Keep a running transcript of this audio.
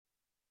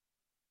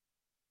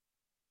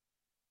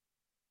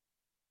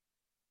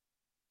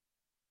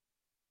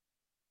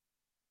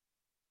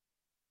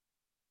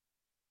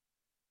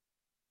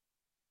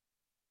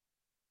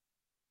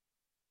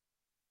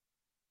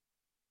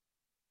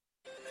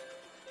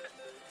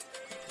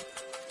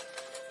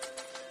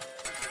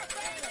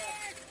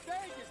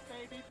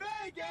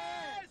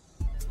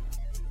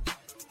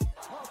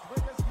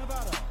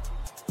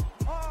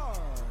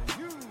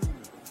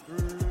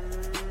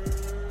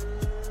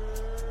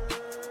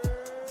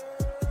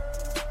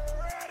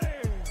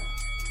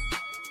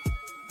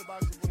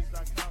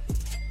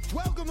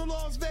to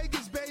Las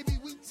Vegas, baby.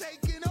 We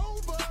taking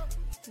over.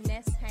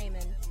 Ness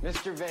Heyman.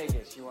 Mr.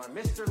 Vegas, you are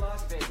Mr.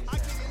 Las Vegas. I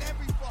get in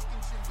every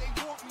fucking shit.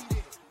 They want me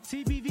there.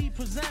 TBV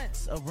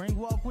presents a Ring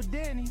Walk with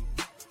Danny.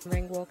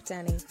 Ring Walk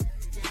Danny.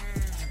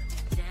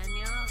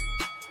 Daniel.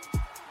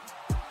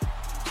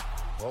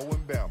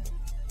 Owen Bama,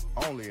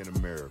 only in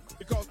America.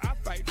 Because I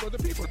fight for the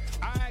people.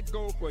 I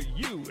go for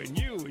you and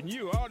you and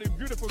you. All these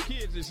beautiful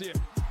kids is here.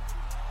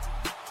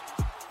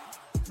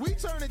 We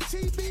turning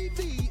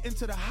TBV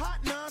into the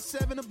Hot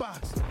 97 of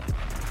boxing.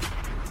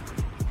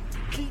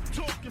 Keep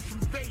talking from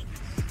Vegas.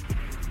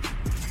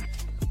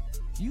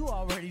 You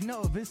already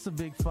know if it's a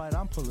big fight,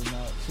 I'm pulling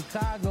up.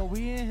 Chicago,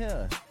 we in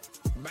here.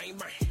 Bang,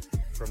 bang.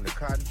 From the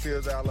cotton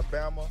fields of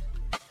Alabama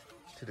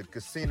to the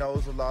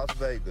casinos of Las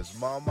Vegas.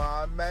 Mama,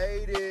 I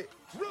made it.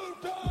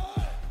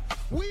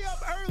 We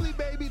up early,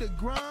 baby. The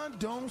grind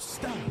don't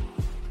stop.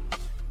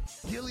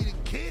 Gilly the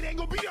Kid ain't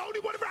gonna be the only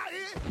one around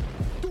here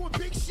doing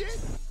big shit.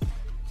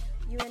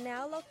 You are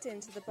now locked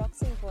into the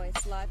Boxing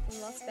Voice live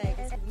from Las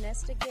Vegas with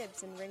Nesta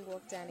Gibbs and Ring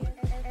Walk Danny.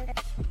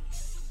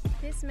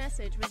 This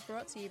message was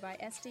brought to you by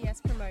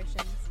SDS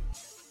Promotions.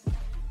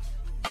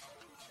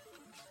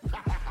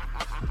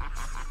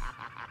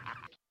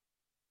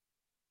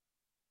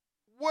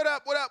 What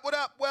up, what up, what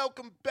up?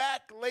 Welcome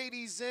back,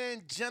 ladies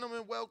and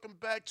gentlemen. Welcome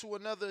back to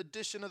another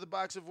edition of the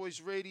Boxing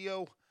Voice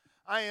Radio.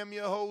 I am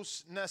your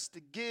host, Nesta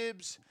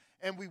Gibbs,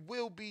 and we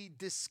will be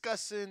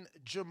discussing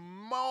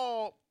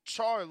Jermall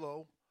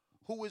Charlo,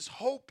 who is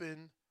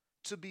hoping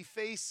to be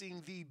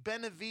facing the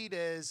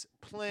Benavidez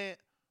Plant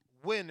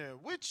winner,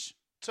 which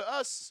to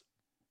us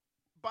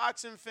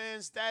boxing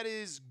fans, that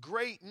is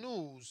great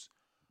news.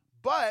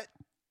 But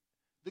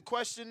the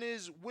question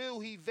is, will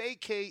he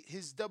vacate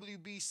his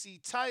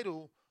WBC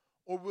title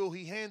or will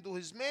he handle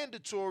his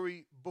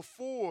mandatory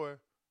before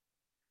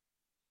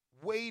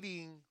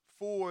waiting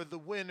for the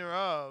winner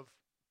of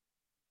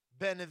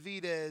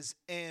Benavidez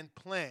and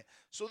Plant?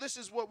 So this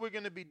is what we're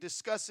going to be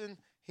discussing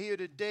here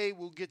today.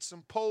 We'll get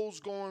some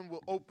polls going.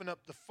 We'll open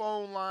up the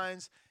phone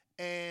lines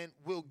and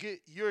we'll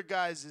get your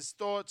guys'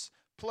 thoughts.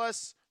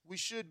 Plus, we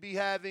should be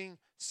having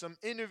some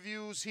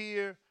interviews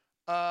here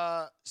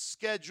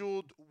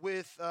scheduled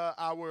with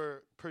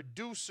our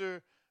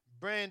producer,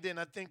 Brandon.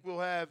 I think we'll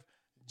have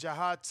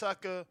Jahad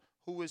Tucker,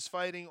 who is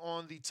fighting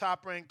on the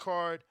Top Rank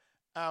card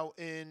out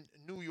in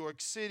New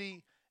York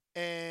City.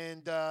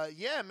 And,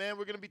 yeah, man,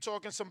 we're going to be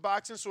talking some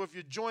boxing. So if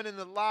you're joining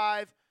the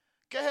live,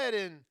 go ahead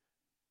and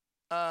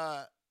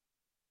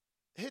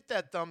hit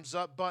that thumbs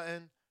up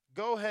button.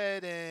 Go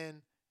ahead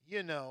and,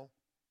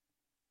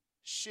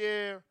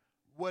 share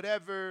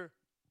whatever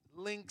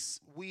links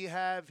we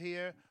have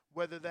here,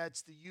 whether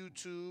that's the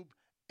YouTube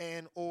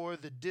and or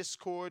the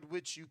Discord,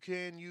 which you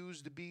can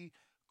use to be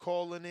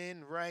calling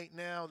in right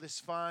now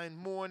this fine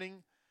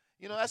morning.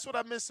 That's what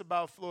I miss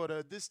about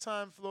Florida. This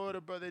time,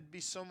 Florida, brother, it'd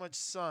be so much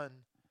sun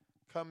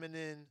coming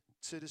in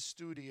to the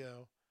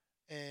studio.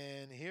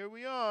 And here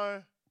we are.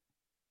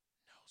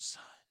 No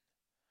sun.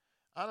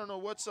 I don't know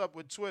what's up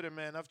with Twitter,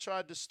 man. I've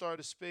tried to start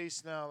a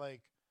space now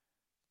like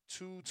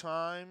 2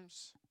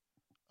 times.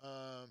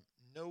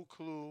 No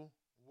clue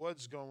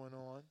what's going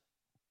on.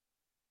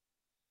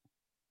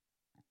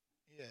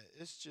 Yeah,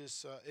 it's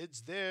just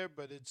it's there,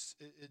 but it's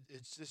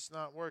just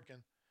not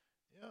working.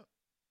 Yep.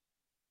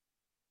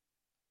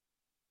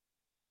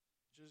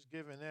 Just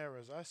giving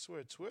errors. I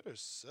swear Twitter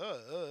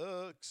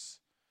sucks.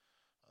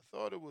 I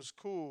thought it was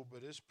cool,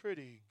 but it's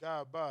pretty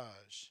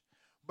garbage.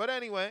 But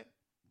anyway,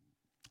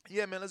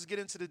 yeah, man, let's get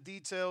into the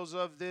details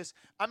of this.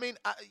 I mean,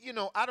 I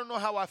don't know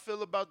how I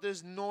feel about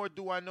this, nor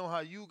do I know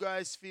how you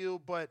guys feel,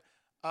 but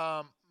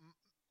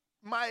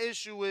my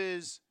issue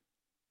is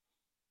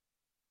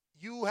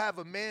you have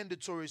a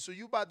mandatory, so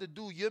you about to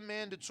do your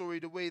mandatory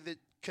the way that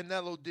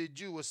Canelo did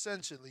you,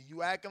 essentially.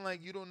 You acting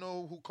like you don't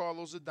know who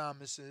Carlos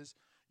Adames is.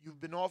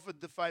 You've been offered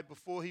the fight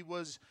before he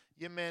was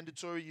your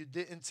mandatory. You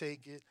didn't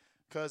take it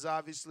because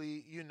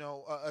obviously,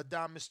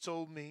 Adames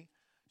told me.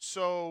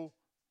 So,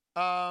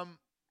 yeah,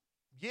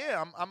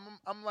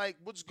 I'm like,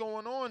 what's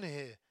going on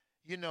here?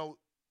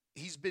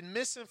 He's been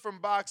missing from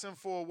boxing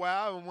for a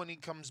while, and when he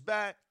comes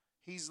back,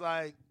 he's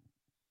like,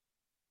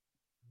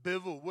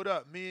 Bivol, what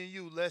up? Me and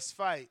you, let's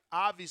fight.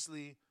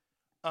 Obviously,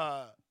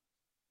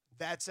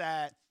 that's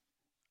at,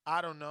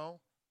 I don't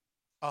know,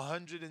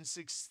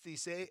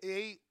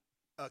 168,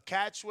 a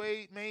catch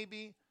weight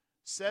maybe,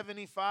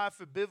 75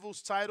 for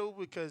Bivol's title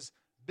because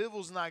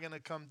Bivol's not going to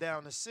come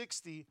down to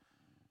 60.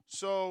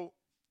 So,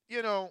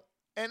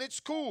 and it's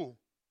cool.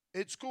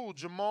 It's cool.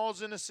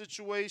 Jermall's in a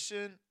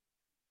situation,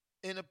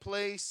 in a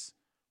place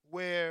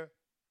where,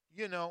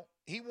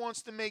 he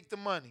wants to make the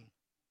money.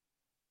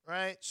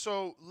 Right?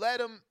 So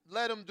let him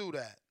do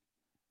that.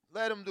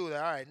 Let him do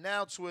that. All right,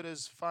 now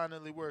Twitter's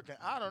finally working.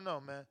 I don't know,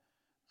 man.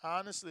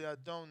 Honestly, I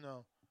don't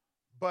know.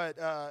 But,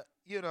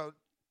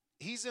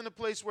 he's in a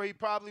place where he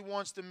probably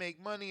wants to make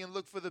money and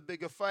look for the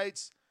bigger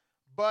fights.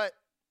 But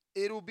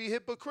it'll be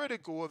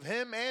hypocritical of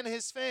him and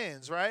his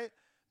fans, right?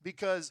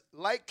 Because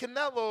like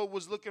Canelo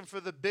was looking for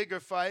the bigger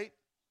fight,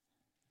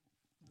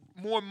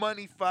 more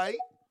money fight,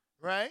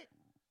 right?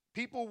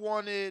 People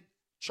wanted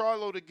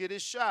Charlo to get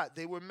his shot.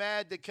 They were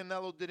mad that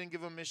Canelo didn't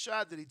give him his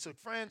shot, that he took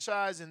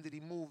franchise and that he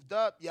moved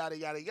up, yada,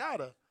 yada,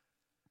 yada.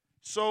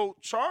 So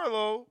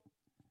Charlo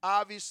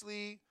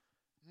obviously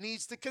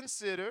needs to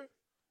consider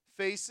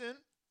facing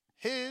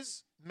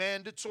his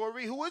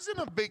mandatory, who isn't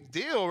a big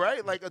deal,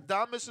 right? Like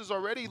Adames has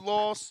already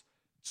lost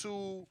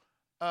to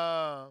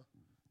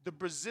the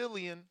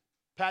Brazilian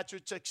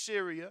Patrick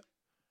Teixeira.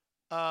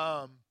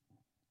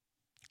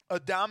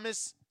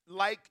 Adames,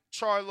 like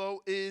Charlo,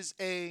 is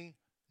a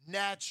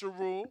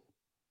natural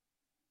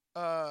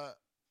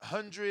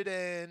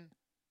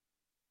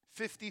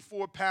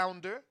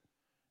 154-pounder.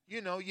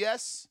 You know,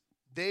 yes,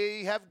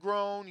 they have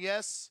grown.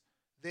 Yes,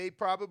 they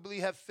probably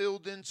have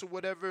filled into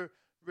whatever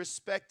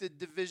respected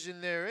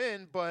division they're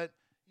in, but,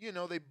 you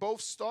know, they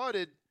both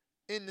started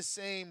in the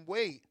same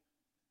weight.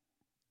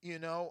 You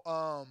know,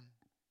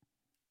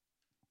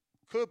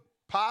 could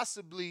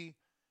possibly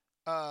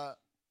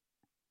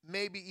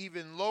maybe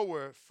even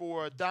lower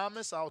for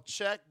Adames. I'll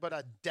check, but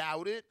I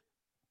doubt it.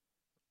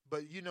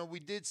 But, you know, we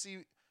did see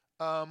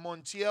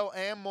Montiel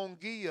and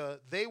Munguia.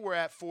 They were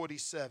at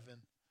 47,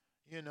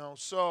 you know.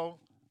 So,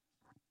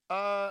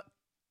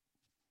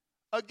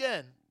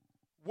 again,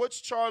 what's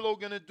Charlo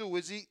going to do?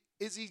 Is he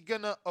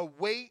going to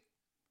await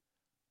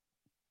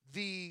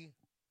the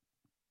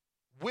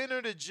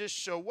winner to just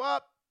show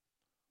up?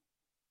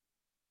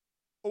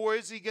 Or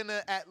is he going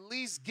to at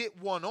least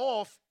get one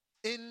off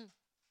in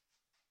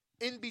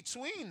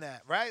between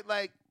that, right?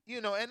 Like, you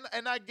know,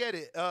 and I get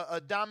it.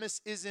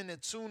 Adames isn't a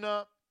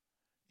tune-up.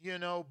 You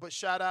know, but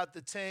shout out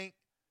to Tank,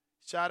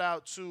 shout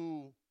out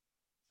to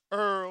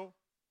Earl,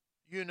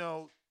 you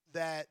know,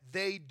 that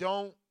they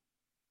don't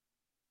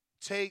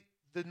take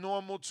the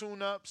normal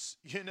tune-ups,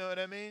 you know what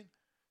I mean?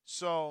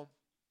 So,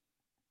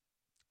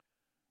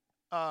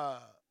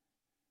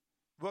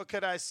 what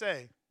could I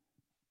say?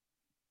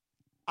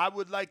 I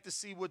would like to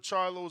see what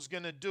Charlo's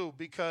going to do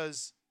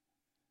because,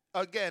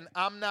 again,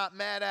 I'm not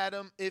mad at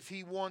him if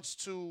he wants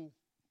to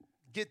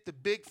get the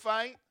big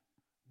fight.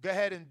 Go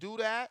ahead and do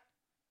that.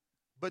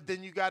 But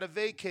then you got to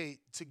vacate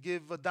to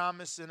give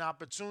Adames an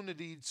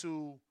opportunity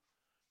to,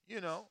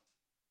 you know,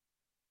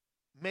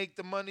 make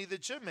the money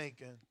that you're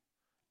making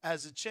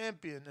as a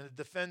champion and a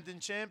defending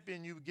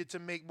champion. You get to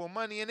make more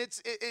money, and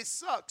it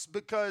sucks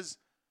because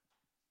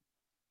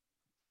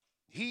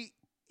he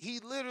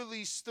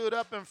literally stood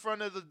up in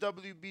front of the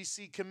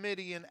WBC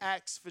committee and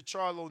asked for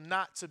Charlo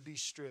not to be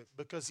stripped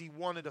because he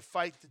wanted to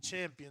fight the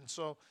champion.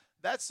 So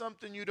that's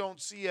something you don't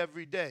see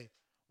every day.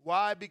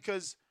 Why?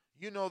 Because,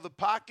 you know, the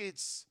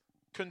pockets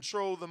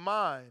control the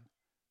mind.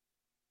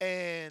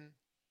 And,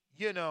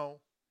 you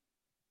know,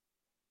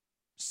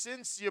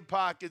 since your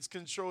pockets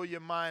control your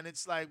mind,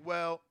 it's like,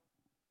 well,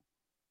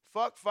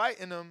 fuck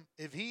fighting him.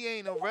 If he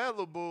ain't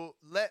available,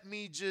 let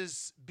me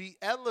just be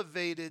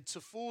elevated to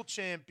full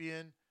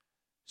champion.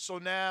 So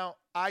now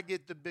I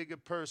get the bigger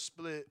purse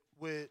split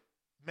with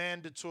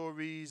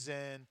mandatories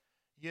and,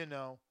 you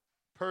know,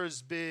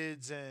 purse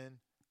bids, and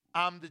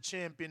I'm the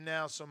champion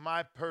now, so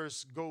my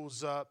purse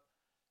goes up.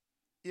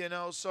 You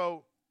know,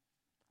 so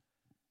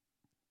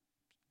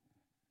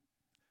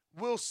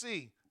we'll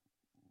see.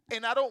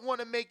 And I don't want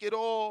to make it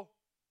all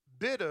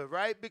bitter,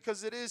 right?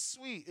 Because it is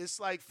sweet. It's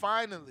like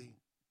finally,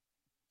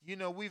 you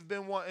know, we've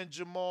been wanting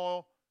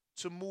Jamal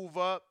to move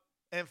up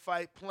and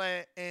fight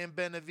Plant and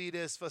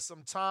Benavidez for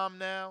some time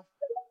now.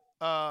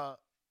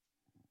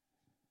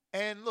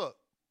 And look,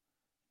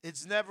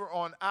 it's never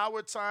on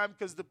our time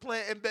because the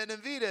Plant and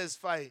Benavidez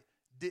fight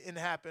didn't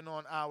happen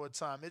on our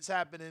time. It's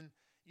happening,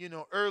 you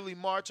know, early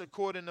March,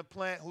 according to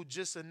Plant, who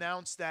just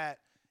announced that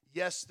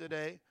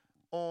yesterday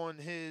on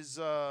his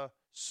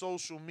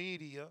social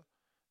media.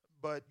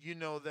 But you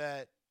know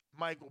that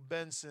Michael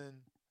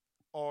Benson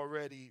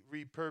already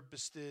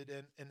repurposed it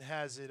and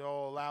has it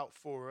all out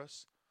for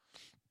us.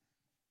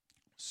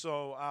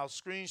 So I'll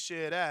screen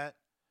share that.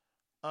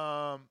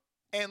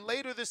 And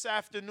later this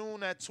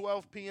afternoon at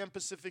 12 p.m.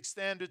 Pacific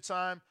Standard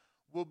Time,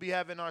 we'll be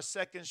having our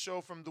second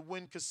show from the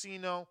Wynn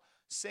Casino.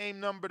 Same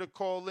number to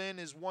call in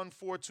is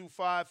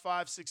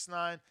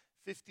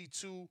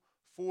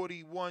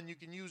 1-425-569-5241. You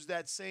can use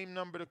that same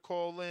number to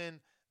call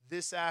in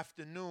this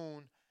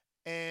afternoon.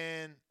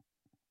 And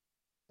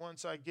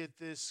once I get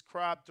this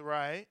cropped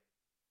right,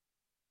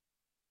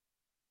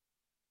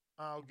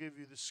 I'll give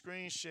you the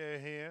screen share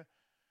here,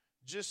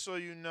 just so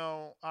you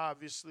know,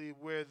 obviously,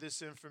 where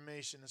this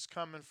information is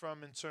coming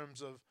from in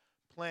terms of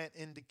Plant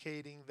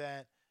indicating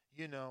that,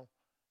 you know,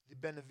 the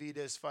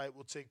Benavidez fight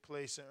will take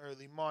place in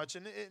early March.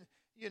 And,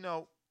 you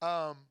know,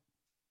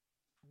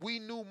 we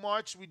knew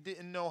March. We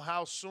didn't know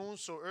how soon.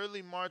 So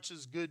early March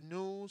is good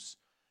news,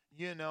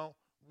 you know,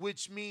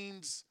 which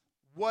means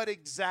what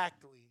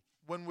exactly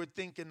when we're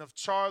thinking of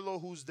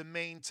Charlo, who's the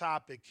main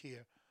topic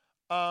here?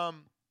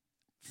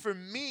 For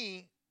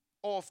me,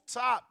 off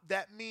top,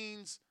 that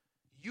means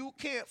you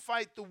can't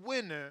fight the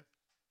winner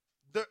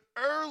the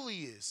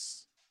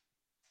earliest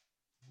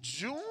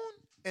June.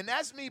 And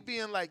that's me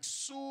being like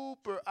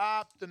super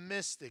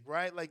optimistic,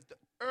 right? Like the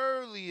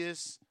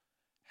earliest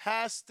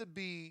has to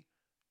be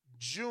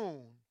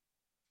June.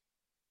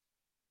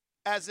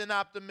 as an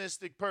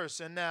optimistic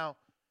person. Now,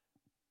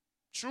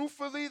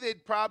 truthfully,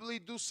 they'd probably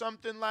do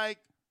something like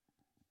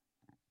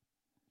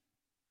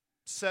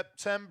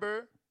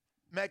September,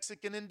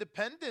 Mexican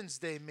Independence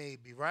Day,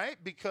 maybe, right?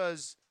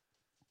 Because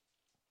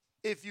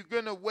if you're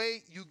going to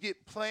wait, you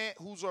get Plant,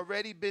 who's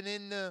already been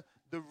in the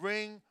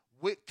ring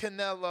with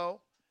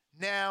Canelo.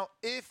 Now,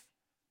 if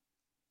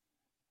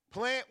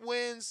Plant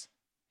wins,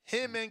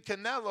 him and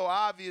Canelo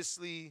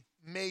obviously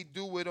may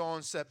do it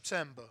on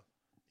September,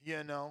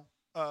 you know.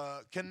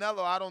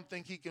 Canelo, I don't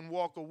think he can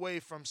walk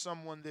away from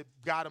someone that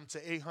got him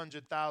to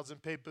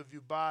 800,000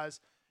 pay-per-view buys.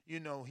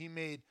 You know, he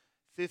made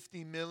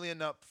 $50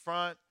 million up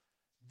front.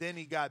 Then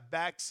he got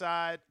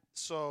backside.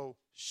 So,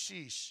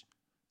 sheesh.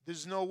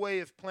 There's no way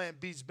if Plant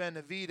beats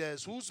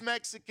Benavidez, who's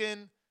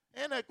Mexican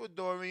and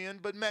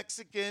Ecuadorian, but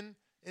Mexican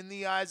in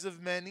the eyes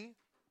of many.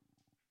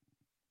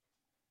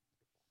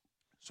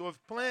 So if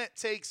Plant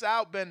takes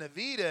out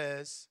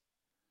Benavidez,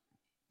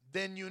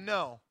 then you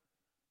know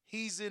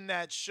he's in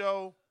that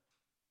show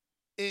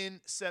in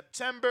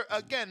September.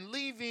 Again,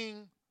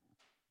 leaving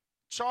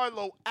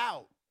Charlo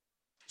out.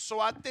 So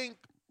I think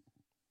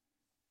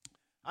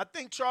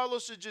Charlo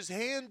should just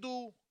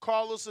handle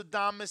Carlos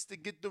Adames to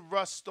get the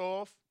rust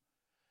off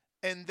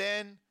and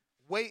then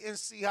wait and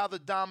see how the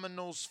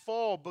dominoes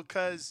fall,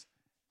 because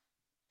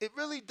it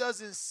really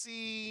doesn't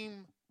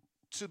seem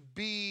to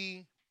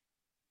be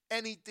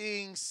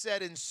anything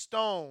set in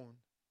stone.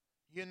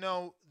 You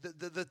know,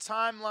 the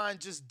timeline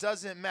just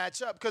doesn't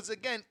match up. Because,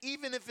 again,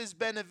 even if it's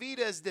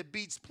Benavidez that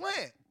beats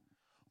Plant,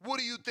 what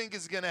do you think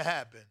is going to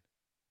happen?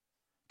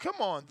 Come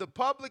on, the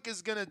public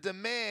is going to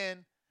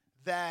demand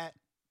that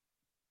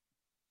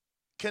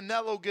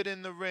Canelo get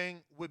in the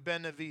ring with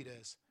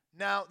Benavidez.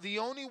 Now, the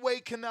only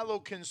way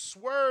Canelo can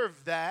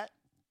swerve that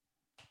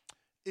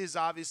is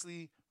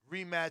obviously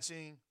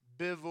rematching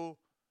Bivol.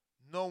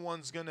 No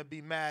one's going to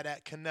be mad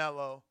at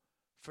Canelo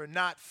for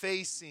not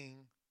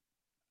facing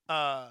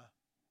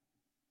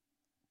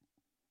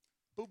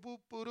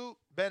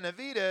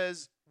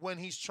Benavidez when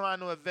he's trying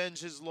to avenge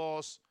his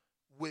loss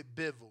with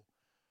Bivol.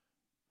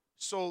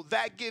 So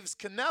that gives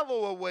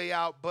Canelo a way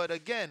out. But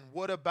again,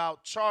 what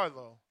about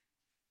Charlo,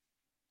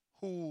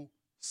 who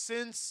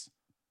since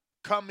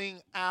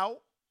coming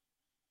out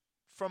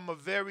from a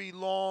very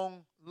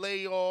long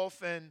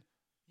layoff and,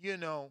 you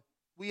know,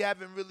 we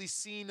haven't really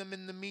seen him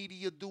in the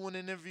media doing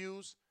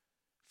interviews.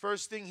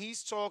 First thing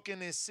he's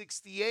talking is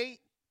 68,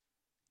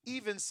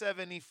 even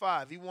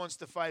 75. He wants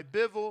to fight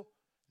Bivol.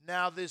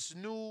 Now this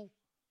new,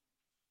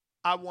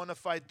 I want to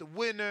fight the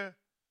winner,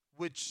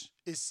 which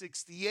is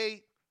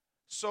 68.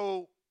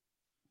 So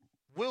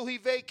will he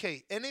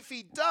vacate? And if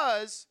he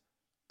does,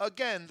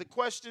 again, the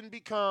question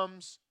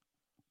becomes,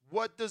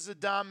 what does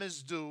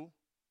Adames do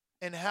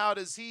and how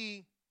does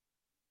he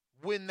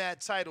win that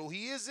title?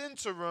 He is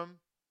interim,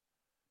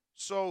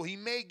 so he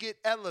may get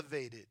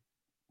elevated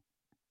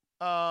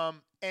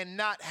and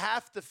not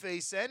have to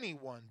face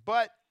anyone.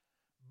 But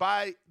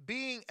by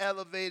being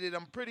elevated,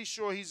 I'm pretty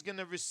sure he's going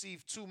to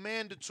receive 2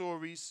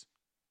 mandatories.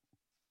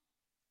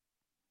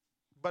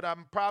 But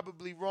I'm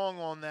probably wrong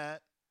on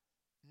that.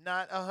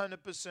 Not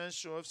 100%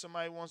 sure. If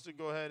somebody wants to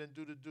go ahead and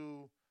do the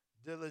due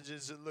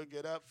diligence and look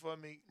it up for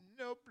me,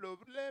 no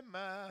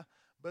problema.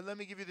 But let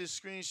me give you this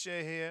screen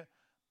share here.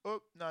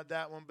 Oh, not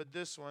that one, but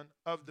this one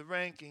of the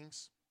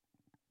rankings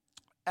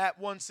at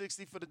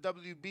 160 for the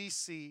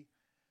WBC.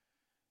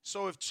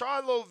 So if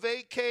Charlo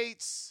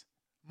vacates,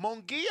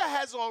 Munguia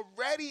has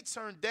already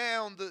turned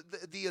down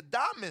the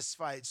Adames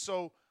fight.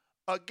 So,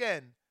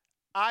 again,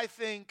 I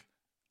think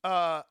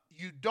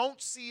you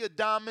don't see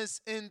Adames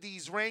in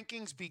these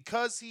rankings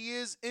because he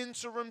is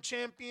interim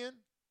champion.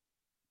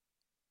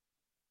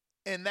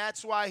 And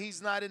that's why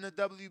he's not in the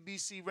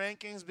WBC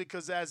rankings,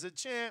 because as a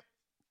champ,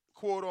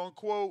 quote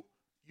unquote,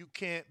 you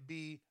can't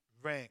be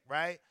ranked,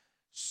 right?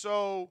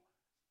 So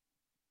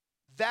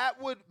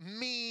that would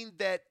mean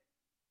that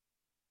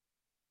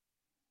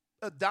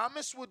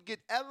Adames would get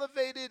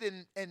elevated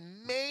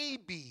and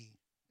maybe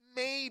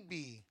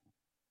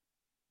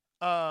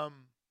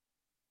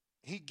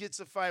he gets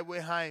a fight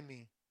with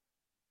Jaime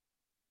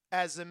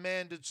as a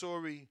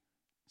mandatory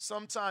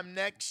sometime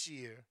next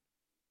year.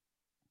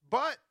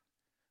 But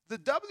the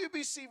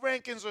WBC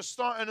rankings are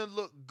starting to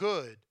look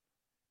good.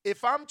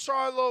 If I'm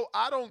Charlo,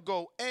 I don't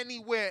go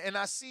anywhere. And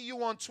I see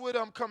you on Twitter.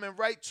 I'm coming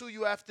right to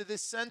you after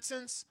this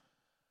sentence.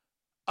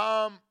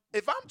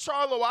 If I'm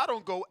Charlo, I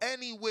don't go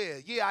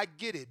anywhere. Yeah, I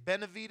get it.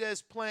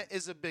 Benavidez Plant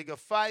is a bigger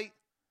fight.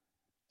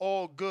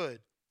 All good.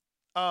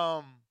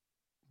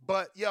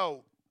 But,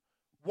 yo,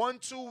 1,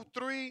 2,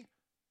 3.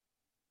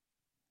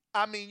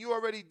 I mean, you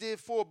already did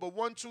 4, but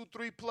 1, 2,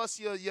 3 plus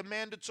your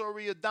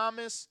mandatory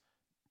Adames,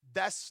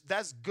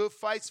 that's good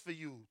fights for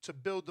you to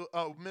build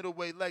a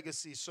middleweight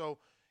legacy. So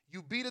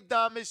you beat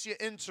Adames, you're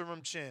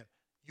interim champ.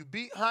 You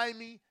beat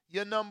Jaime,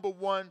 you're number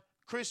 1.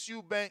 Chris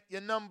Eubank,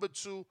 you're number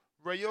 2.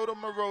 Ryota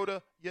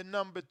Marotta, you're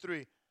number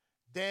 3.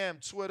 Damn,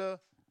 Twitter.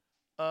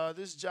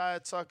 This Jaya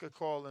Tucker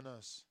calling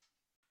us.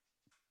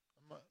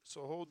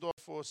 So hold off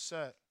for a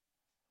sec.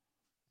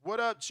 What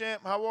up,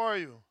 champ? How are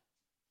you?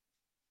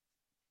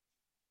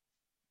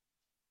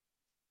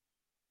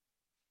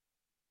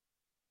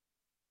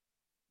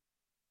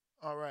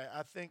 All right.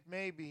 I think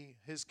maybe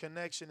his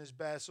connection is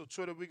bad. So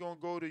Twitter, we're gonna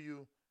go to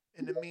you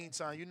in the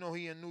meantime. You know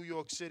he in New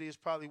York City. It's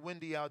probably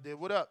windy out there.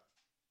 What up?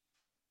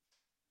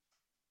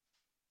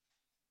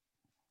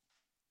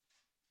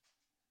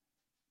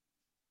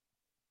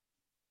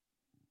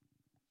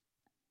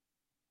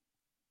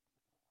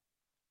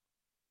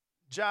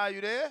 Ja,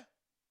 you there?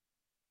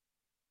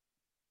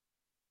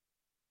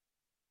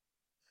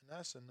 And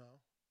that's a no.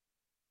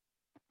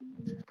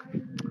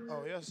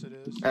 Oh, yes, it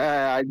is.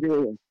 I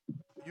do.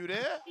 You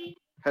there?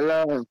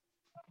 Hello.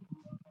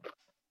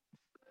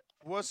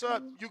 What's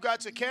up? You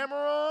got your camera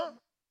on?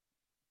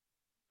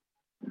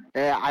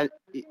 I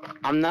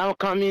I'm now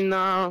coming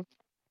now.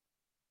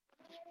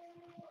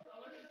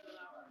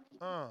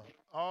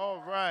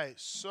 All right.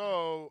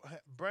 So,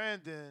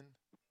 Brandon,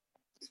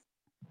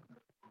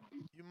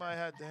 you might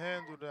have to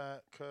handle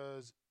that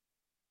because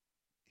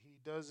he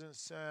doesn't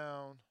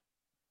sound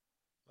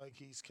like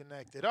he's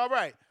connected. All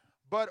right.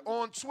 But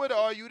on Twitter,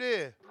 are you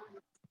there?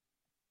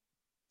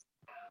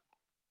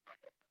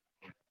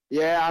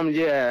 Yeah, I'm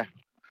here.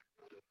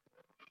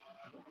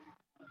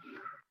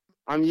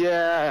 I'm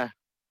here.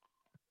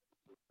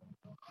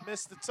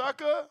 Mr.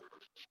 Tucker?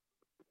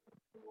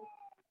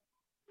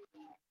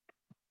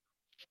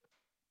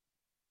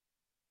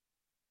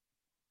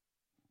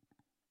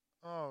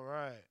 All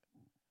right.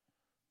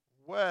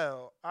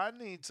 Well, I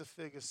need to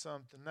figure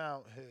something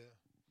out here.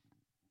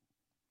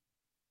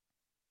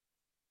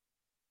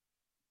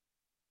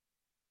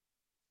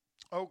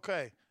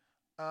 Okay.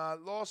 I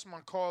lost my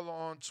caller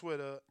on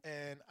Twitter,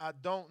 and I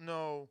don't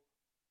know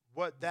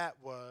what that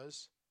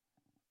was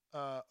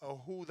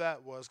or who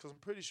that was because I'm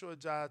pretty sure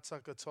Jai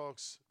Tucker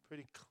talks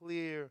pretty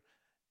clear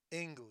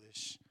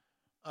English.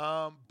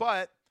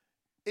 But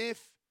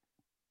if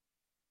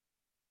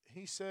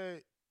he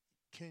said,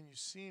 "Can you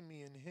see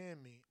me and hear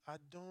me?" I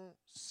don't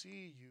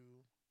see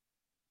you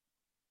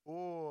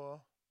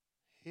or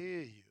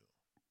hear you.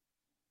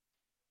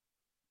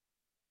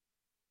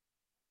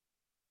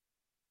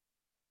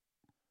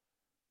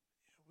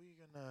 We're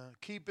gonna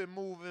keep it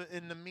moving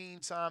in the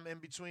meantime, in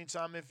between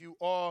time. If you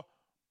are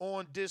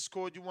on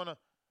Discord, you wanna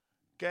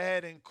go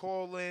ahead and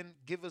call in,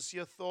 give us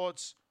your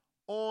thoughts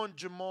on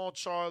Jamal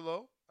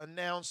Charlo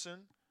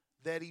announcing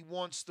that he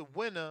wants the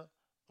winner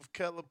of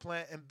Kettler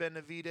Plant and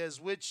Benavidez,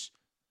 which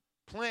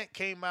Plant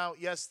came out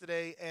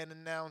yesterday and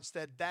announced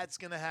that that's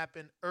going to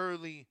happen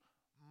early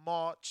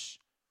March.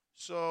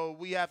 So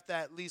we have to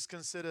at least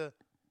consider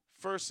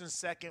first and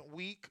second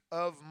week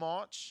of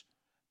March.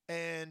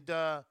 And,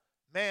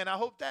 man, I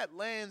hope that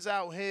lands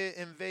out here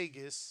in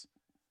Vegas.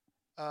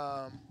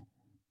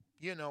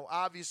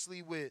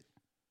 Obviously with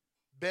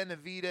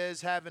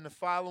Benavidez having the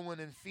following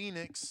in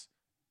Phoenix.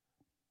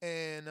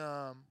 And,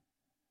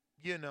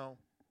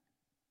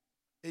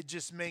 it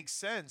just makes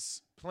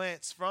sense.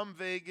 Plant's from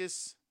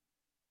Vegas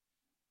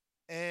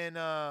and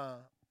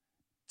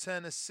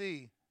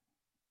Tennessee.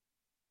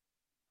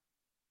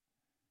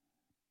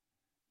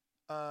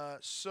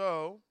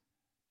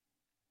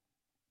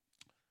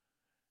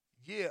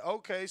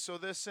 Okay, so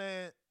they're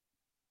saying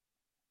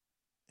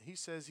he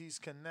says he's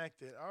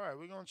connected. All right,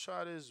 we're going to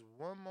try this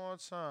one more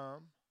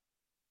time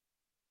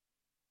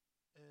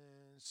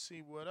and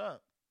see what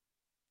up.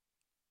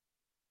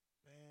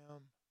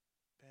 Bam,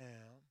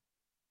 bam.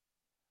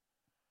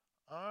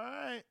 All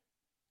right,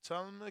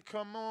 tell him to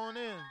come on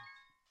in.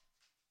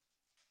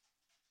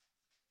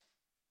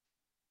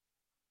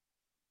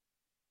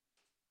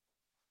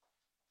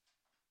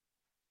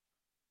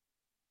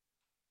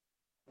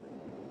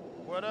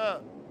 What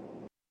up?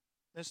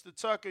 Mr.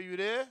 Tucker, you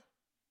there?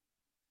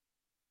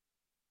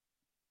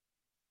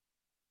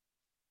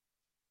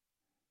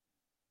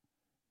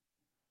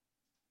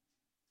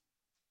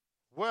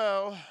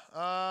 Well,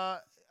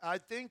 I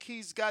think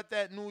he's got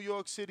that New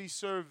York City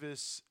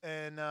service,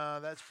 and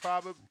that's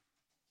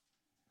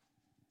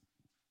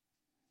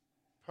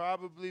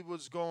probably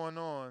what's going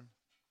on.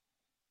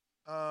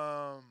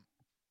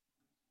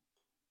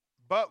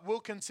 But we'll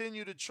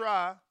continue to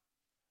try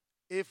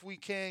if we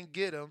can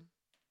get him.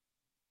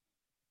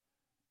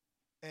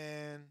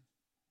 And,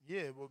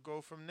 we'll go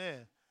from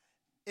there.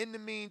 In the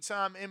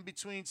meantime, in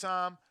between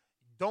time,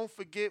 don't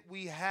forget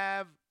we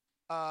have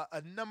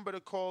a number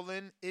to call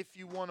in if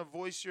you want to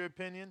voice your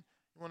opinion.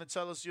 You want to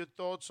tell us your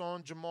thoughts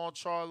on Jamal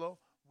Charlo,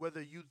 whether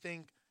you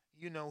think,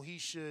 he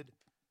should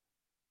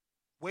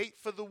wait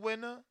for the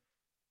winner,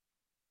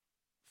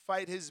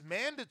 fight his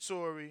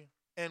mandatory,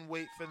 and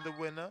wait for the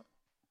winner.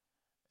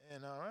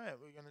 And, all right,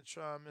 we're going to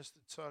try Mr.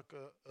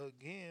 Tucker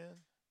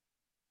again.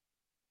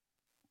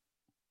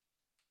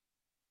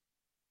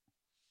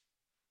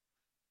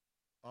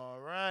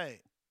 All right.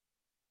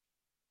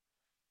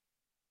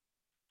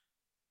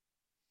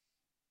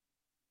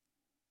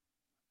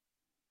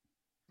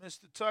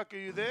 Mr. Tucker,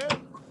 you there?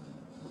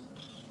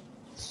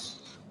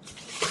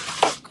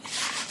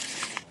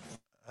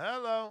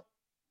 Hello.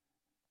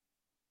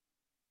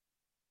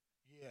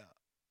 Yeah.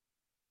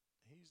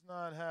 He's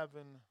not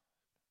having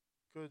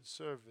good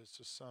service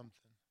or something.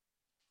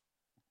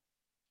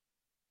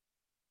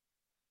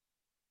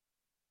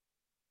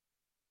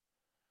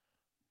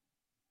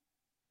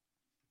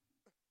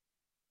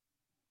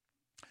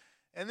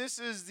 And this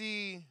is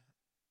the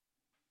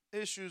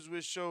issues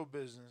with show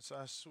business.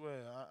 I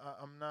swear,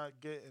 I'm not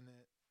getting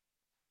it.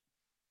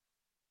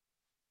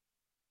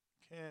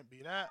 Can't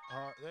be that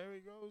hard. There he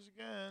goes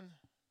again.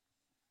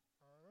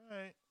 All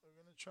right,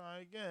 we're gonna try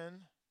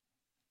again.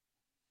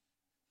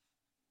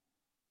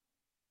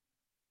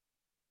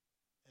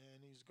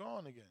 And he's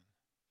gone again.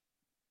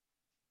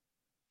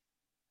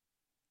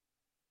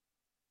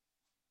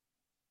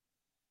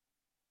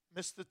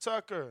 Mr.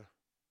 Tucker.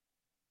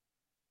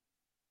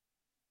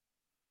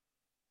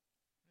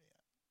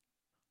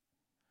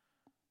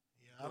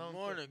 Yeah, Good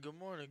morning. Good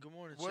morning. Good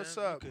morning. What's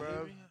champ. up, You can hear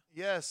bro? me?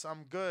 Yes,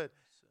 I'm good.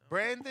 So-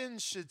 Brandon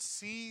should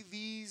see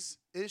these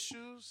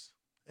issues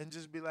and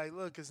just be like,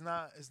 "Look, it's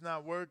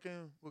not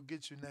working. We'll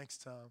get you next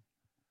time."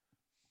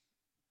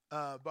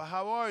 But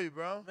how are you,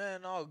 bro?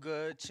 Man, all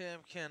good.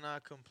 Champ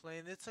cannot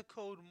complain. It's a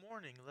cold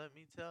morning, let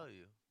me tell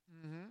you.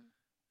 Mm-hmm.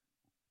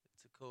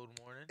 It's a cold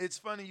morning. It's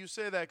funny you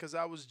say that because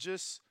I was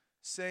just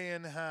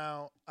saying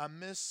how I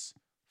miss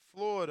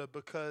Florida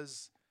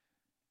because,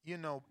 you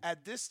know,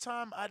 at this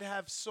time I'd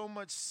have so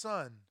much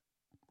sun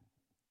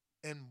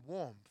and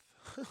warmth.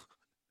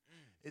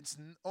 It's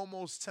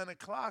almost 10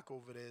 o'clock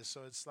over there,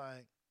 so it's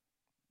like,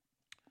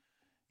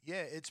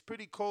 yeah, it's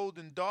pretty cold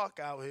and dark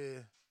out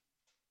here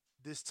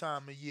this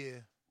time of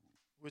year,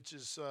 which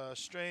is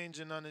strange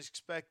and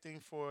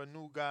unexpected for a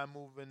new guy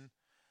moving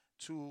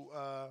to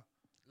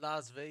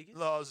Las Vegas.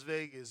 Las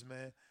Vegas,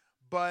 man.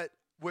 But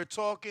we're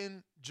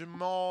talking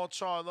Jamal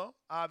Charlo.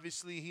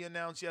 Obviously, he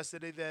announced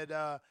yesterday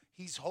that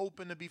he's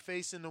hoping to be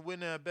facing the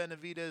winner of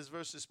Benavidez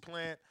versus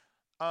Plant.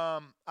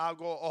 I'll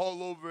go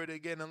all over it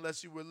again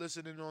unless you were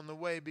listening on the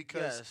way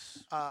because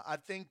Yes. I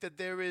think that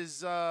there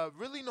is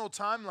really no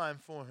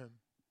timeline for him.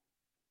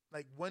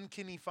 Like, when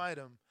can he fight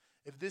him?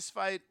 If this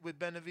fight with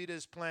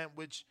Benavidez Plant,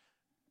 which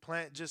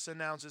Plant just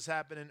announced is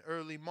happening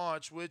early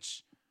March,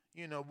 which,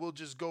 you know, we'll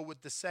just go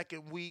with the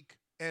second week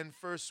and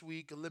first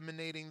week,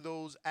 eliminating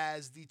those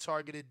as the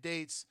targeted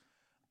dates.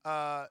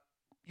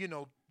 You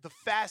know, the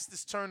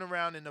fastest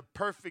turnaround in a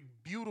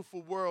perfect,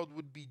 beautiful world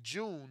would be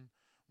June,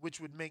 which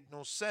would make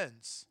no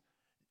sense.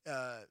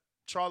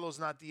 Charlo's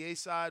not the A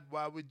side.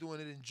 Why are we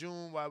doing it in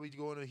June? Why are we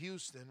going to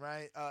Houston,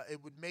 right?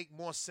 It would make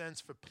more sense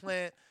for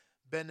Plant,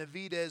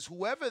 Benavidez,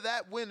 whoever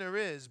that winner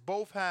is.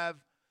 Both have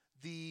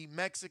the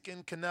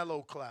Mexican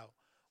Canelo clout.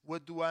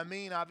 What do I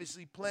mean?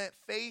 Obviously, Plant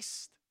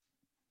faced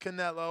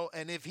Canelo,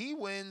 and if he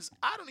wins,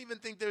 I don't even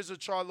think there's a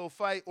Charlo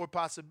fight or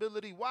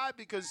possibility. Why?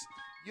 Because,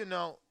 you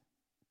know,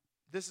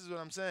 this is what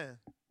I'm saying.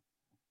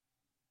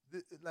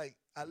 Like,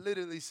 I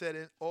literally said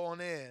it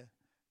on air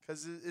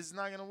because it's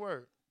not going to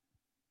work.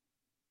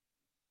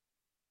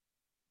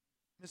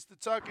 Mr.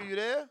 Tucker, you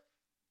there?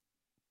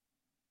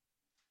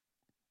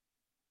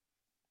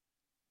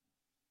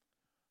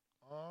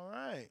 All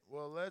right.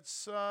 Well,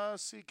 let's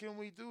see. Can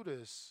we do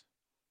this?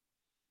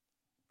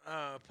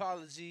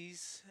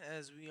 Apologies,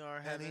 as we are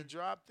And having he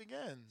dropped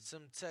again.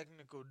 some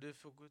technical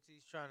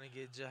difficulties trying to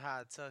get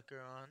Jihad Tucker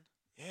on.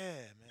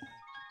 Yeah,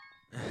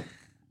 man.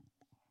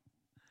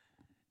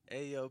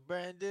 Hey, yo,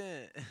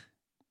 Brandon.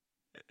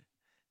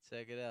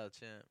 Check it out,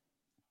 champ.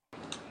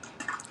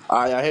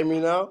 All right, y'all hear me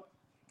now?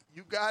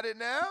 You got it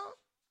now?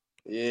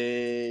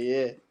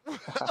 Yeah.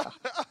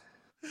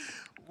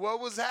 What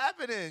was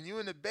happening? You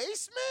in the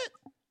basement?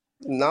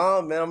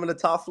 Nah, man, I'm in the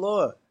top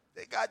floor.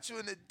 They got you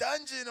in the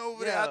dungeon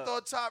over there. I Yeah.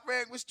 thought Top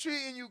Rank was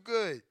treating you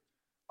good.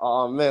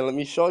 Oh, man, let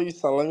me show you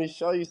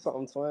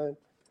something, twin.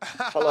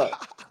 Hold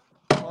up.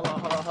 Hold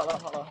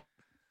on.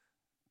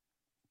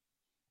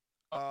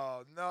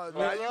 Oh, no. We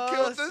Now you lost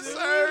killed the you, we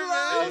server.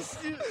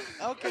 lost you.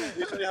 Okay. Let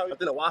me show you how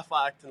the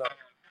Wi-Fi acting up.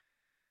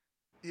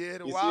 Yeah,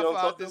 the You see what I'm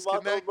Wi-Fi talking about, though,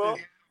 disconnected. bro?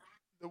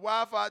 The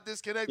Wi-Fi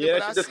disconnected, Yeah,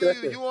 but I it's see you.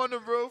 disconnected. You on the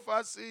roof.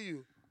 I see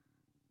you.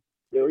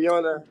 Yo, you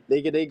on there?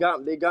 They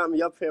got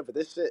me up here, but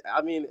this shit,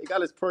 I mean, it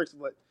got its perks,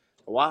 but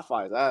the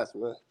Wi-Fi is ass,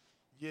 man.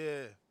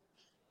 Yeah.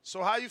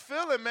 So how you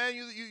feeling, man?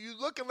 You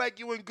looking like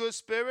you in good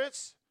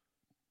spirits?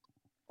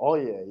 Oh,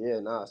 yeah,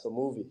 nah, it's a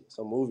movie. It's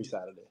a movie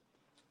Saturday.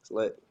 It's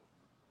lit.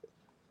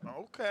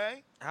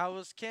 Okay. How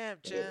was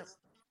camp, champ?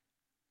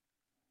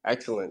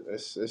 Excellent.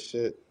 This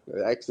shit.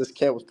 This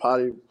camp was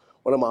probably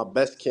one of my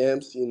best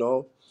camps, you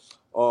know.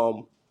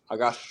 I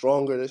got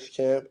stronger this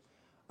camp.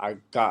 I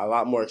got a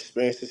lot more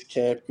experience this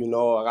camp, you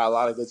know. I got a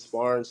lot of good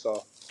sparring,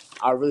 so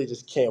I really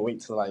just can't wait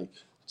to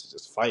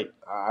just fight.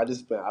 I've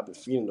been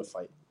feeding the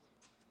fight.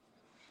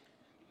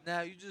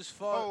 Now, you just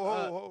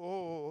fought.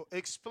 Oh.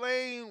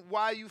 Explain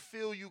why you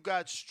feel you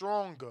got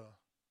stronger.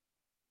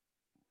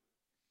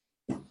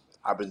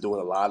 I've been doing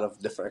a lot of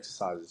different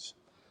exercises,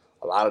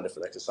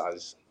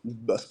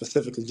 but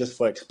specifically just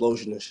for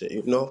explosion and shit,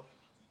 you know.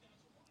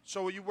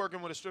 So are you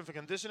working with a strength and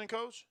conditioning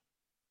coach?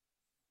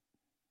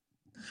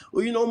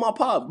 Well, you know, my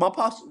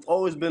pop's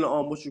always been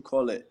what you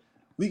call it.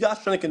 We got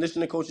strength and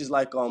conditioning coaches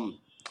like all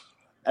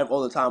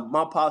the time.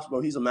 My pops, bro,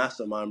 he's a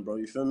mastermind, bro.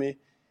 You feel me?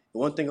 The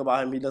one thing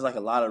about him, he does like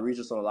a lot of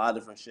research on a lot of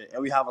different shit,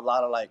 and we have a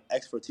lot of like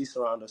expertise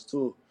around us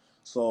too.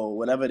 So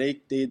whatever they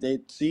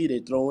see, they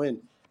throw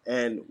in,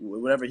 and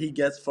whatever he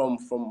gets from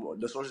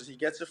the sources he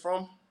gets it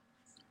from,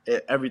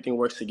 everything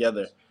works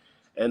together.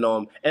 And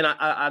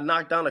I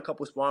knocked down a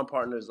couple sparring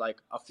partners,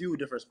 like a few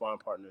different sparring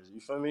partners. You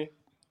feel me?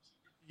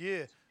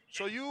 Yeah.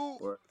 So you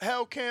Or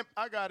held camp.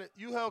 I got it.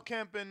 You held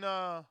camp in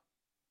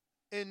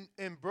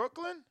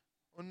Brooklyn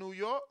or New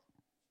York?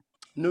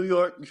 New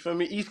York, you feel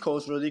me? East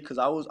Coast really, because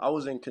I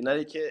was in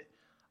Connecticut,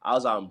 I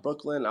was out in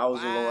Brooklyn, I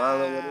was in Long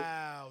Island with it.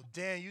 Wow.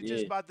 Damn, Yeah.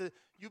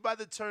 you about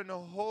to turn the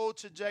whole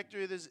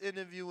trajectory of this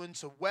interview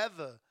into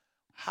weather.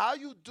 How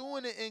you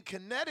doing it in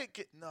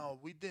Connecticut? No,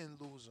 we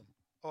didn't lose them.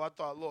 Oh, I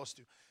thought I lost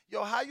you.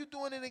 Yo, how you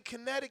doing it in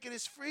Connecticut?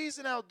 It's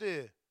freezing out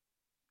there.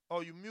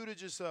 Oh, you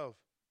muted yourself.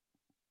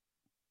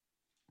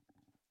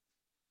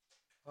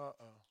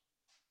 Uh-oh.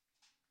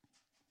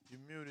 You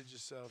muted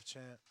yourself,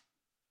 champ.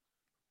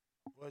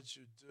 What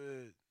you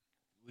did?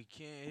 We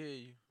can't hear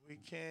you. We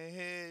can't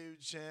hear you,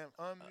 champ.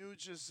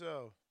 Unmute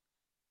yourself.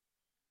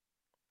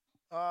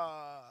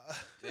 Ah.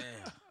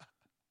 Damn.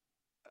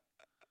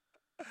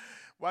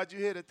 Why'd you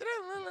hear the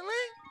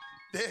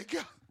there you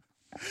go.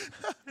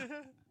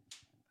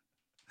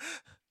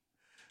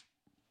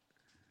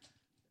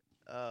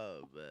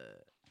 Oh, man.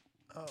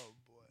 Oh,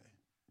 boy.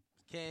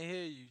 Can't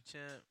hear you,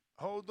 champ.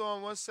 Hold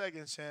on 1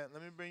 second, champ.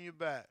 Let me bring you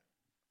back.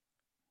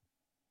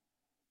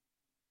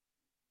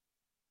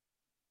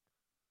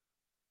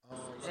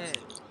 Man.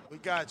 We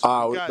got you.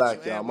 We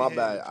back, you. y'all. And My we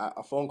hear you. bad.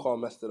 A phone call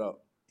messed it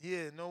up.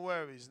 Yeah, no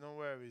worries,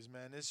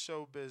 man. It's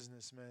show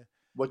business, man.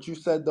 What you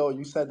said though,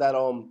 you said that I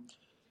was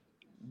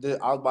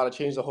about to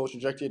change the whole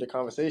trajectory of the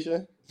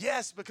conversation.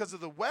 Yes, because of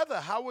the weather.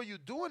 How are you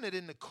doing it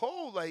in the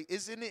cold? Like,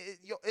 isn't it?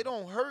 It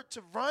don't hurt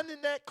to run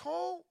in that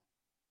cold.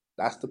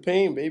 That's the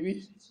pain,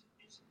 baby.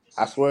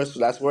 That's where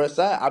it's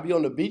at. I be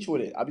on the beach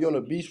with it. I be on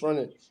the beach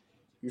running.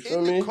 You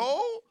feel me? In the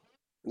cold?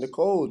 In the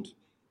cold.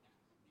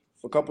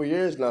 For a couple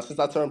years now, since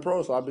I turned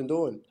pro, so I've been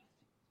doing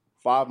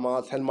 5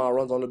 mile, 10-mile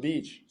runs on the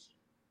beach.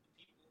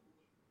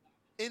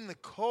 In the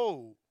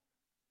cold.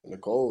 In the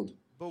cold.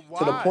 But why?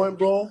 To the point,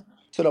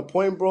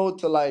 bro.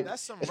 To like,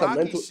 That's some it's Rocky a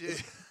mental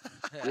shit.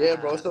 Yeah,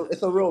 bro.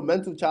 It's a real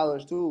mental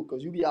challenge too,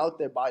 cause you be out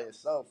there by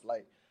yourself.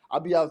 Like I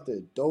be out there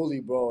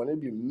dolly, bro, and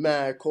it be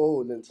mad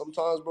cold. And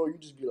sometimes, bro, you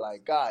just be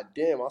like, God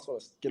damn, I just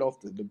want to get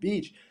off the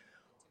beach.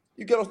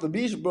 You get off the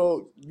beach,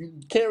 bro, you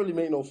can't really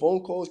make no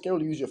phone calls, can't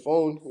really use your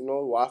phone. You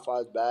know, Wi-Fi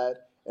is bad,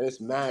 and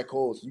it's mad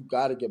cold, so you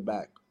gotta get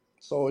back.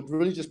 So it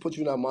really just puts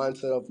you in that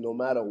mindset of no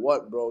matter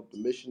what, bro, the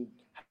mission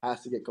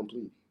has to get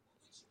complete.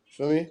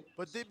 Feel me?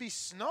 But there be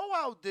snow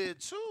out there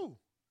too.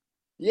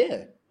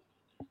 Yeah.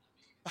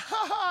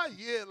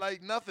 Yeah,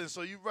 like nothing.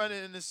 So you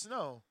running in the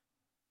snow.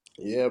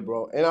 Yeah,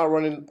 bro. And I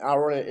run in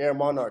Air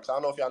Monarchs. I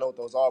don't know if y'all know what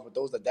those are, but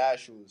those are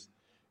dash shoes.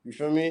 You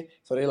feel me?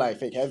 So they like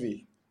fake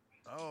heavy.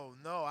 Oh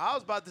no, I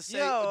was about to say,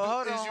 Yo,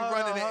 hold on, is you hold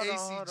running on, in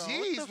hold on. ACGs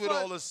What the with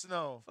fuck? all the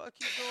snow? Fuck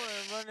you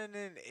doing running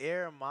in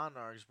Air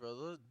Monarchs,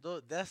 bro?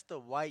 That's the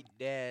white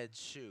dad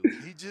shoe.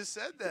 He just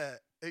said that,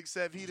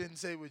 except he didn't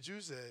say what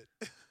you said.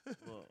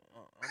 Well,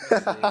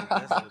 I'm gonna say it.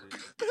 That's what it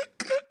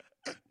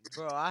is.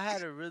 Bro, I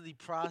had to really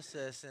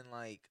process and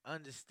like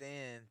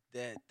understand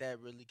that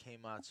really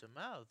came out your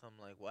mouth.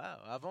 I'm like, wow.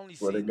 I've only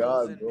Swear to seen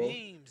God, those in bro.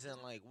 memes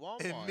and like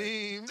Walmart.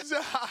 And memes.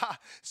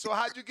 So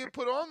how'd you get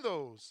put on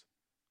those?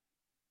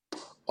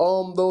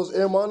 Those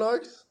Air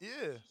Monarchs,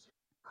 Yeah.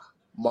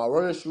 my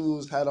running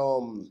shoes had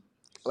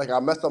like I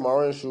messed up my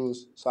running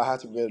shoes, so I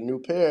had to get a new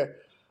pair.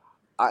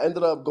 I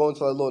ended up going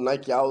to a little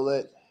Nike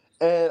outlet,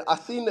 and I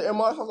seen the Air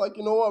Monarchs. I was like,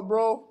 you know what,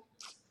 bro?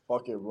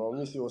 Fuck it, bro.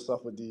 Let me see what's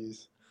up with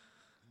these.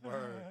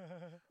 Word.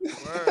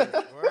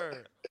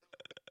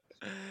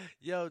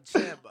 Yo,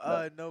 champ,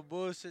 no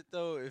bullshit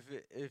though.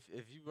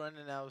 If you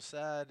running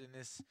outside and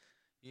it's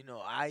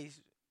ice,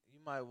 you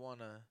might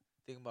wanna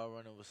think about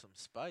running with some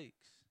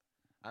spikes.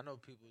 I know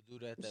people do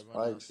that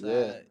run Spikes,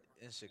 outside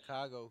in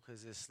Chicago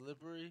because it's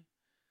slippery.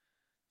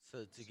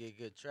 So to get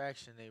good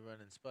traction, they run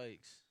in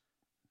spikes.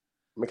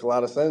 Make a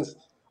lot of sense.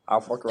 I'll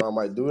fuck around,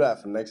 might do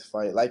that for next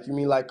fight. Like you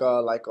mean like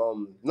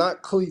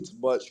not cleats,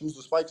 but shoes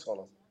with spikes on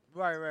them.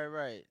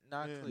 Right.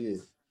 Not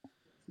cleats.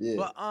 Yeah.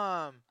 But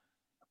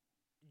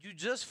you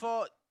just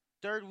fought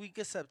third week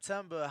of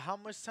September. How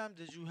much time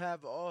did you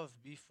have off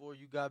before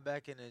you got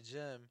back in the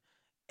gym?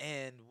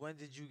 And when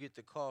did you get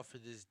the call for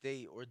this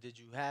date, or did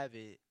you have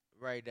it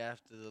right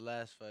after the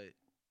last fight?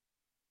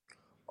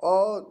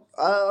 I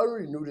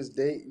already knew this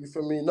date. You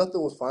feel me?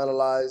 Nothing was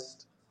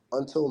finalized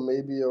until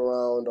maybe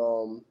around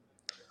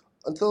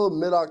until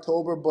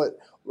mid-October. But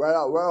right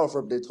off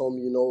rip, they told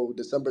me,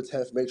 December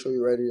 10th, make sure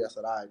you're ready. I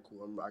said, all right,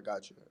 cool, I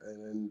got you.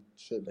 And then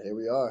shit, here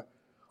we are.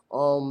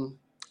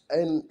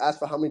 And as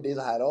for how many days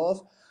I had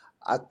off,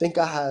 I think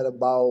I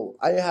didn't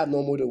have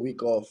no more than a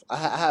week off. I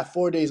had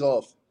 4 days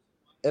off,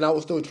 and I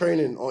was still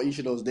training on each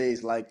of those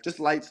days, like just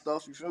light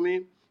stuff. You feel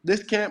me?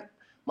 This camp,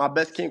 my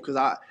best camp,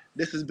 because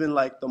this has been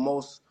like the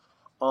most,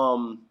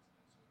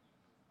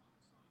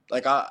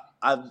 like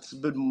I've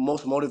been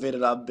most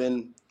motivated I've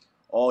been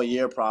all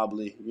year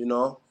probably.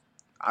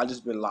 I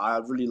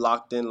really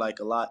locked in like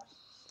a lot,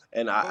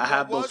 and I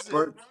have those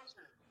spurts.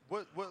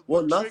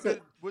 What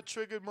Nothing.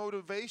 triggered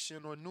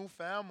motivation or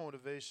newfound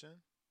motivation?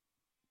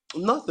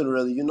 Nothing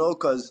really,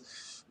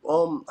 because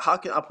how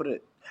can I put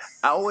it?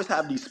 I always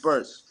have these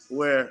spurts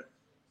where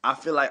I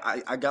feel like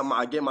I get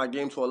my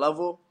game to a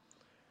level,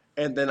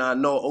 and then I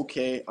know,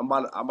 okay, I'm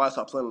about to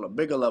start playing on a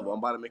bigger level. I'm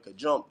about to make a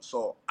jump,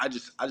 so I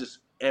just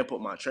amp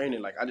up my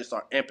training. Like I just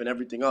start amping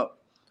everything up.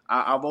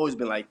 I've always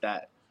been like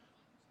that.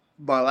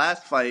 My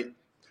last fight,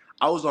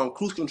 I was on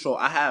cruise control.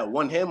 I had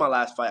one hand my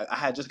last fight. I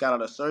had just got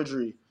out of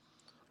surgery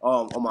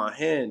on my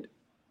hand.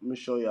 Let me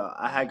show y'all.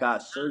 I had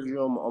got surgery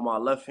on my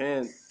left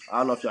hand. I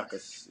don't know if y'all can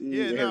see.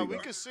 Yeah, Here no, we we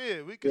go. can see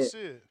it. We can Yeah. see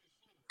it.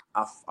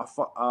 I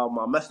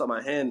messed up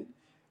my hand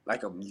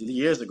like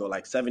years ago,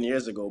 like 7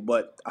 years ago.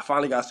 But I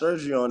finally got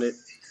surgery on it.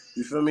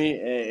 You feel me?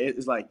 And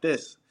it's like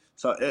this.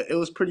 So it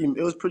was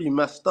pretty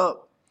messed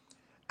up.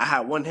 I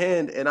had one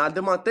hand and I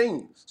did my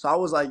thing. So I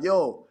was like,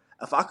 yo,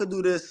 if I could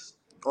do this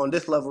on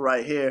this level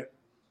right here,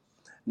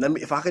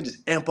 if I could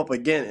just amp up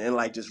again and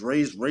like just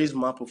raise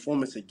my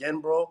performance again,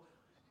 bro.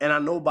 And I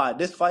know by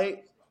this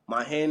fight,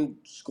 my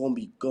hand's gonna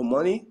be good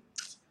money,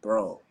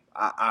 bro.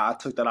 I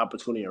took that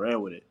opportunity and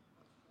ran with it.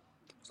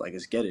 It's like,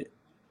 let's get it.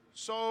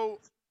 So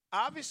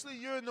obviously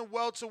you're in the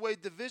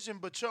welterweight division,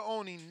 but you're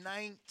only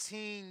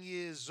 19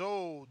 years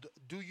old.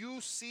 Do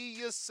you see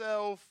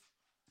yourself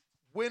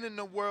winning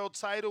the world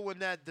title in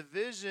that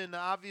division?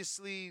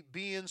 Obviously,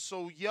 being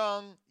so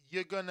young,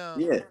 you're gonna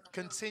Yeah.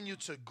 continue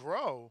to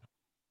grow.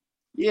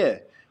 Yeah,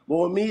 but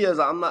with me is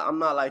I'm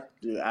not like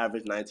the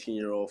average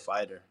 19-year-old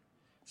fighter.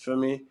 Feel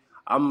me?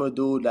 I'm a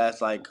dude that's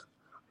like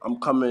I'm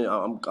coming.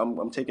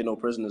 I'm taking no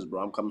prisoners,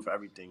 bro. I'm coming for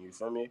everything. You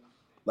feel me?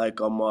 Like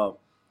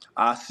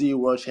I see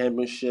World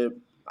Championship.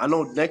 I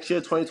know next year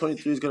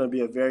 2023 is gonna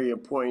be a very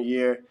important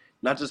year,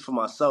 not just for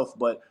myself,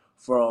 but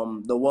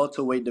for the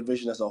welterweight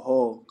division as a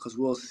whole, because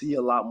we'll see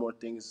a lot more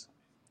things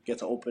get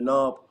to open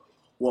up.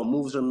 What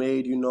moves are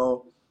made,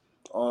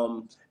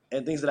 um,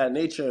 and things of that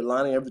nature,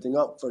 lining everything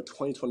up for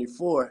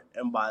 2024.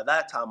 And by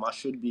that time, I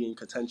should be in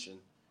contention,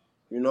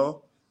 you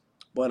know.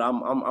 But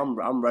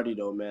I'm ready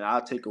though, man.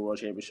 I'll take a world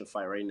championship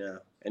fight right now.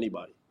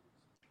 Anybody?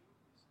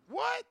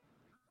 What?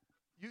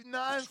 You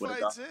 9 Swear to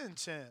God. fights in,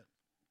 champ.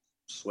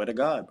 Swear to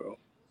God, bro.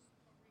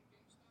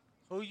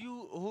 Who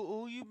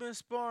you been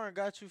sparring?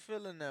 Got you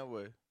feeling that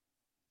way?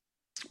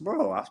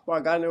 Bro, I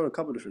got in there with a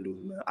couple different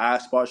dudes, man. I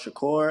sparred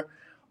Shakur,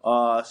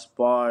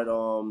 sparred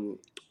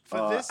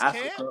For this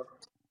Africa. camp?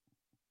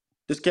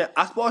 This camp,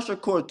 I sparred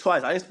Shakur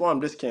twice. I didn't spar him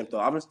this camp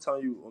though. I'm just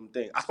telling you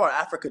thing. I sparred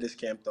Africa this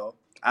camp though.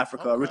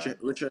 Africa, Okay.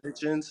 Richard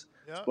Hitchens,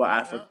 Yeah, sparred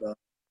yeah, Africa.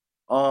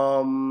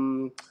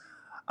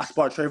 I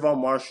sparred Trayvon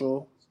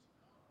Marshall.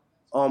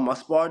 I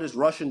sparred this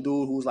Russian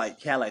dude who's like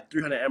he had like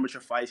 300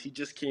 amateur fights. He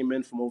just came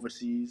in from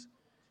overseas.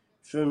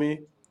 Feel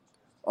me?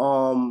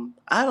 I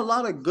had a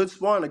lot of good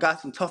sparring. I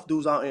got some tough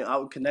dudes out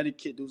in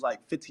Connecticut. Dudes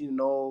like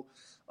 15-0.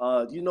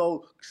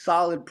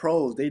 Solid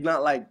pros. They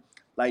not like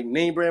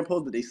name brand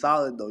pros, but they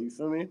solid though. You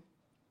feel me?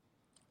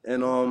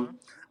 And I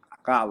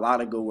got a lot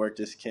of good work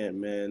this camp,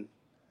 man.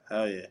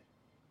 Hell yeah.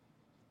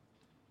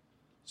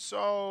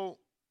 So,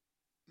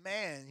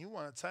 man, you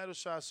want a title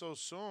shot so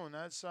soon?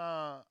 That's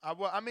I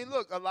mean,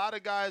 look, a lot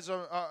of guys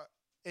are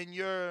in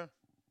your,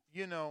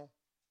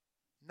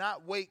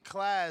 not weight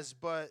class,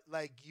 but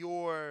like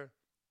your,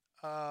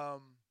 I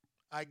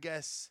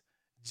guess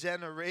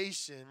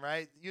generation,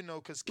 right?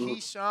 Because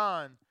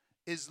Keyshawn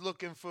is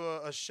looking for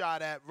a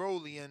shot at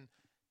Rolly, and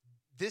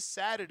this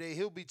Saturday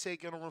he'll be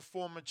taking on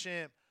former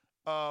champ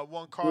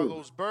Juan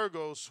Carlos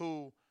Burgos,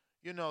 who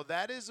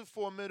that is a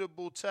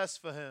formidable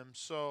test for him.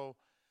 So.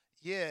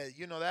 Yeah,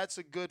 that's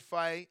a good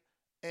fight.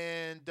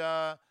 And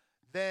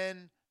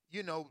then,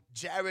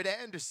 Jared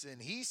Anderson,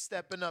 he's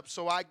stepping up.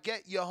 So I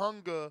get your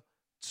hunger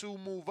to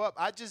move up.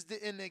 I just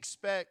didn't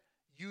expect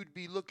you'd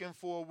be looking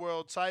for a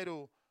world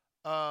title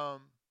at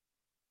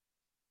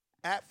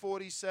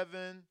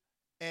 47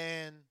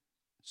 and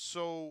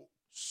so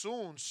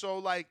soon. So,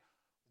 like,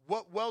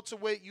 what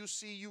welterweight you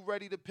see you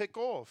ready to pick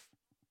off?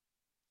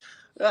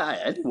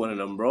 Any one of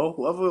them, bro.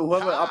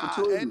 Whoever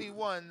opportunity.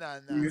 Anyone, nah.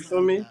 You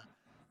feel me?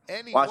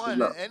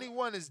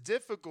 Anyone is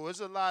difficult. There's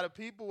a lot of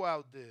people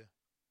out there.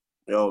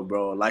 Yo,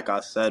 bro, like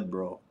I said,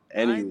 bro.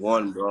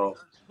 Anyone, bro.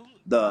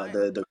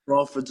 The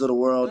Crawfords of the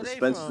world, the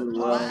Spencers of the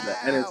world, the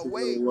Andersons of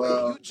the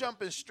world. You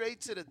jumping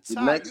straight to the top.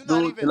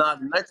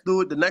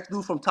 The next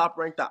dude from Top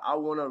Rank that I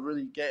wanna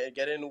really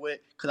get in with,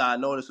 cause I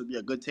know this would be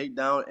a good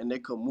takedown and they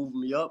could move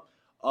me up.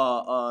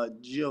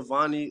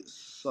 Giovanni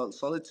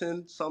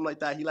Sullivan, something like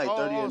that. He like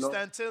 30 and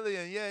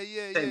Stantillion. Yeah.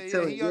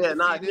 He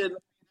undefeated.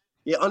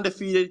 Yeah,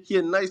 undefeated. He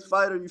a nice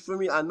fighter. You feel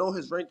me? I know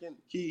his ranking.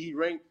 He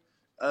ranked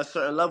a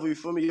certain level. You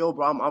feel me? Yo,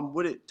 bro, I'm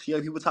with it. Yeah,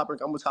 people top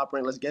rank. I'm with top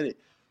rank. Let's get it.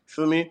 You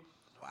feel me?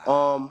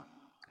 Wow.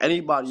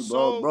 Anybody,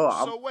 bro.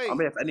 I'm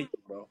here for anything,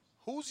 bro.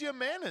 Who's your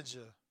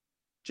manager?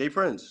 Jay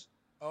Prince.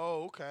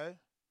 Oh, okay.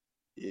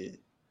 Yeah.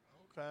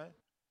 Okay.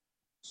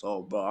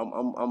 So, bro,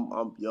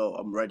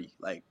 I'm ready.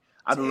 Like,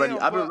 I've been ready.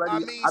 I've been ready. I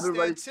mean, I've been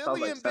ready.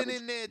 Stantillion been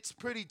in there. It's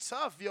pretty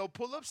tough, yo.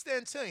 Pull up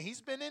Stantillion.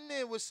 He's been in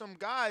there with some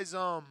guys.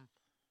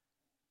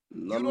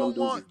 You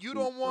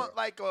don't want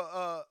like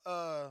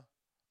a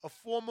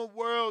former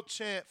world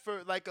champ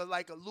for like a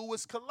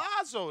Luis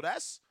Collazo.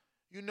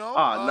 You know?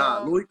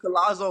 Nah, Louis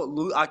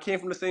Collazo. I came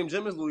from the same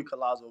gym as Louis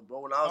Collazo,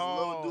 bro. When I was a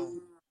little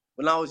dude,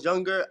 when I was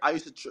younger, I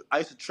used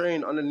to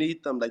train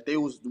underneath them. Like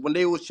when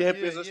they was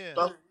champions and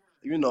stuff.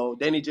 You know,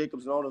 Danny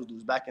Jacobs and all those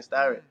dudes back in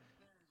Starrett.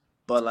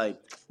 But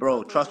like,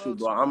 bro, trust me,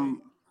 bro.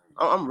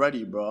 I'm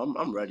ready, bro.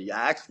 I'm ready.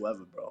 I ask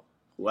whoever, bro.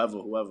 Whoever.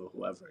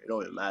 It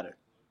don't even matter.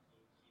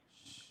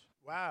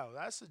 Wow,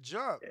 that's a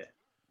jump. Yeah.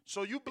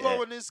 So you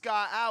blowing this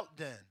guy out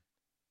then?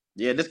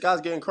 Yeah, this guy's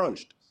getting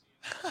crunched.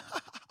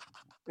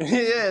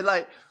 Yeah,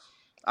 like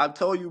I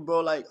told you,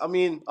 bro. Like, I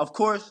mean, of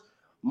course,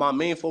 my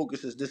main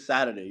focus is this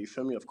Saturday. You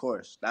feel me? Of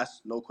course,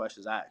 that's no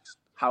questions asked.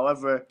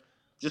 However,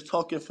 just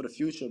talking for the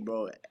future,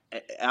 bro.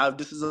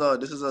 This is a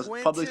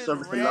public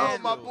service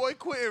announcement. My boy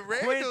Quentin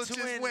Randall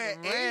just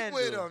went 8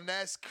 with him.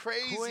 That's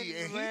crazy. Quentin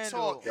and he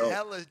Randall. talked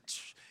hella.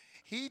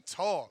 He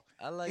talked.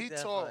 I like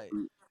that talked. fight.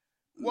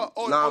 What?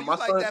 Oh, Nah, you my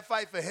like son- that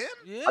fight for him?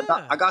 Yeah.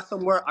 I got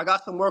some work. I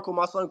got some work with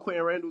my son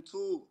Quentin Randall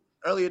too.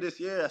 Earlier this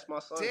year, that's my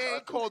son. Damn,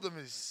 he called him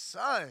his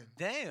son.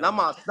 Damn. Not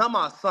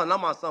my son,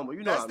 but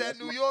you know. That's that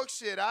New York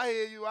shit. I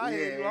hear you. I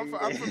hear you.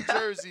 I'm from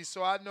Jersey,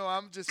 so I know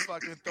I'm just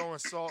fucking throwing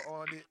salt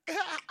on it.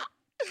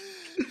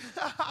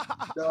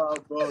 Nah,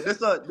 bro.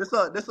 This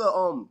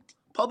a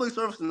public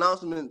service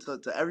announcement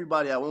to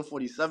everybody at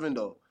 147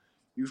 though.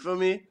 You feel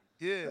me?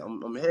 Yeah.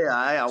 I'm here.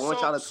 I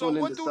want y'all to tune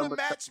in what do the December.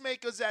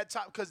 matchmakers at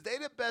top? Because they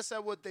the best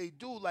at what they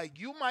do. Like,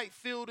 you might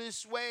feel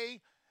this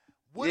way.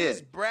 What Yeah.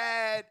 is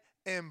Brad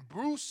and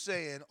Bruce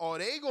saying? Are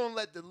they gonna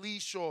let the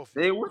leash off?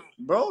 They with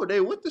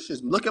the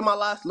shit. Look at my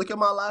last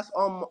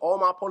all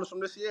my opponents from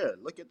this year.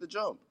 Look at the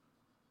jump.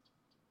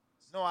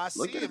 No, I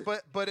Look see at it,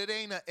 it. but it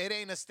ain't a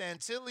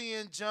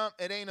Stantillian jump.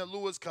 It ain't a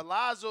Louis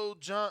Collazo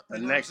jump. The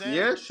You know next what I'm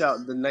year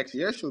saying? the next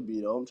year should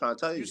be though. I'm trying to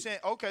tell you. You saying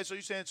okay? So you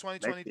saying Next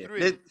year.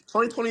 2023?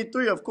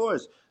 2023, of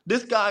course.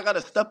 This guy, I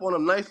gotta step on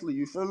him nicely.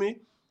 You feel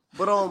me?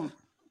 But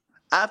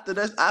after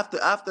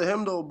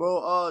him though,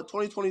 bro.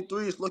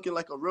 2023 is looking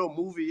like a real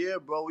movie year,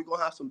 bro. We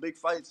gonna have some big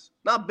fights.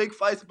 Not big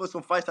fights, but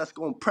some fights that's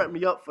gonna prep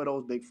me up for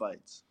those big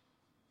fights.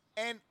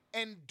 And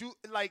do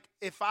like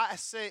if I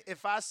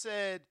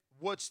said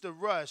what's the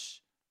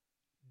rush?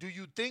 Do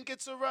you think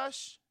it's a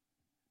rush?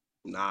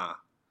 Nah.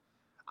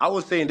 I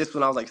was saying this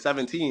when I was like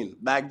 17.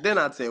 Back then,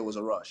 I'd say it was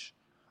a rush.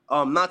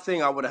 Not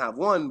saying I wouldn't have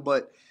won,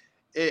 but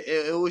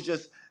it was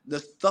just the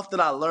stuff that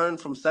I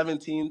learned from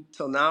 17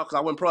 till now, because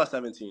I went pro at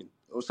 17.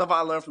 It was stuff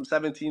I learned from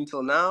 17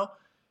 till now.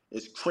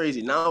 It's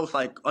crazy. Now it's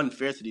like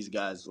unfair to these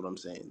guys is what I'm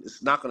saying.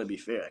 It's not going to be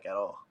fair like, at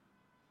all.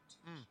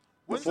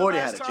 Before they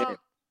had a chance.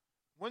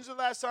 When's the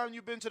last time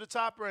you've been to the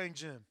Top Rank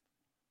gym?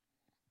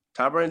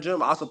 Top Rank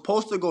gym. I was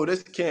supposed to go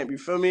this camp. You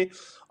feel me?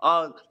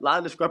 A lot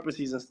of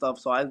discrepancies and stuff,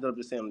 so I ended up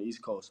just staying on the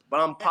East Coast. But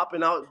I'm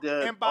popping out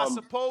there. And by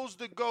supposed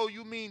to go,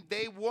 you mean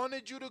they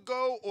wanted you to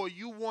go, or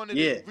you wanted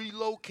to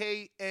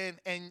relocate and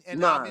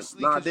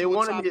obviously? Nah. They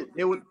wanted me.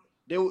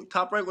 They would.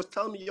 Top Rank was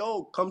telling me,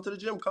 "Yo, come to the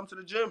gym. Come to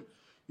the gym."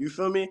 You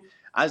feel me?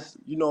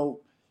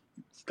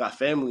 Got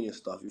family and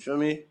stuff. You feel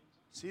me?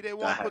 See, they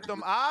want to put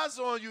them eyes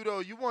on you,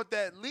 though. You want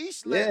that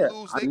leash let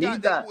loose. They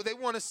They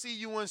want to see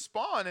you in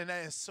spawn, and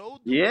that's so.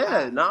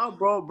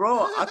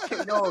 Bro. I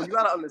can't. Yo, you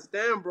gotta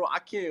understand, bro.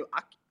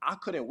 I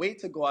couldn't wait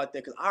to go out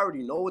there because I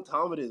already know what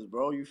time it is,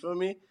 bro. You feel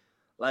me?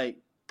 Like,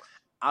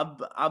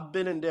 I've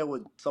been in there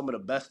with some of the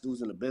best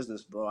dudes in the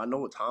business, bro. I know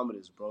what time it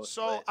is, bro.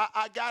 So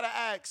I gotta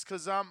ask,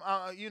 cause I'm,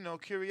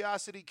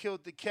 curiosity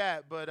killed the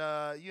cat, but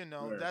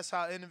that's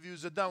how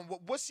interviews are done.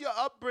 What's your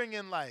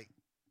upbringing like?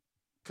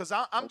 Because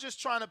I'm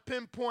just trying to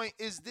pinpoint,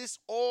 is this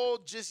all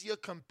just your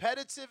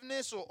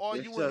competitiveness, or are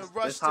you in a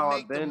rush to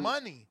make the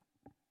money?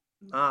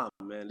 Nah,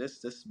 man.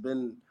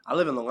 I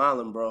live in Long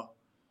Island, bro. You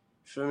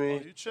feel me?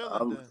 Oh, you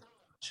chilling then?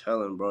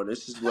 Chilling, bro.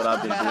 This is what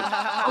I've been doing.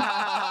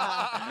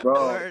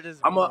 Bro,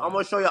 I'm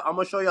gonna show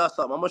y'all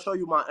something. I'm gonna show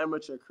you my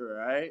amateur career,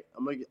 all right?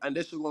 And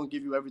this is gonna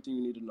give you everything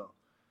you need to know.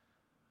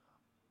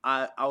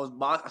 I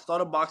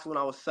started boxing when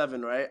I was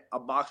 7, right? I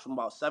boxed from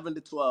about 7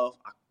 to 12.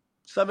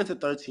 7 to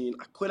 13.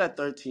 I quit at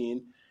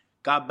 13.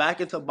 Got back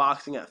into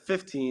boxing at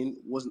 15.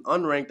 Was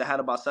unranked. I had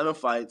about 7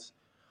 fights.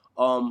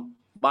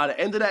 By the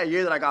end of that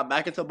year that I got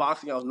back into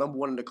boxing, I was number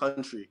 1 in the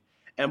country.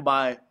 And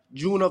by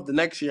June of the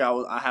next year,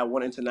 I had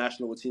 1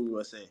 international with Team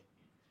USA.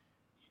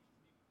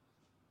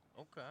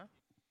 Okay.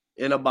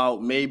 In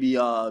about maybe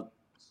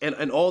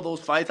in all those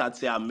fights, I'd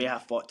say I may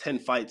have fought 10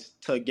 fights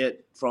to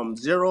get from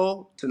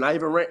 0 to not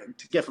even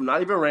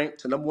ranked,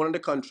 to number 1 in the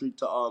country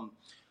to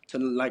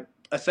like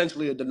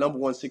essentially the number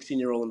 1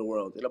 16-year-old in the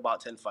world in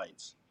about 10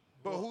 fights.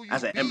 But who you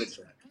as an beat,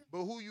 amateur?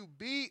 But who you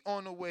beat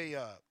on the way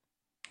up?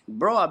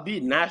 Bro, I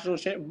beat national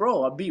champ.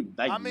 Bro, I beat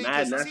mad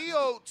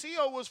national.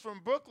 T.O. was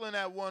from Brooklyn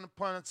at one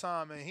upon a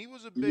time, and he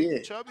was a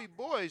big chubby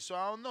boy. So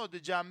I don't know.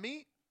 Did y'all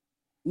meet?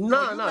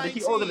 Nah.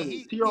 He older than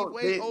me. He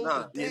way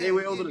older. They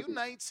way older than you me.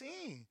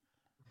 19.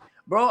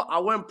 Bro, I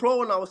went pro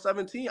when I was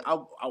 17. I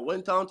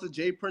went down to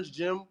Jay Prince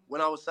Gym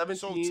when I was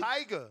 17. So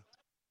Tiger,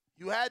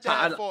 you had to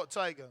have fought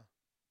Tiger.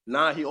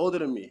 Nah, he older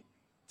than me.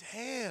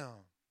 Damn.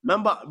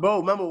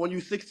 Remember when you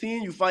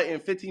 16, you fight in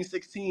 15,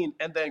 16,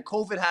 and then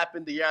COVID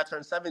happened the year I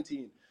turned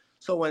 17.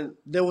 So when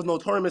there was no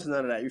tournaments and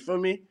none of that, you feel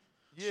me?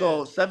 Yeah.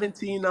 So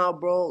 17 now,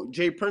 bro.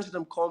 Jay Prince and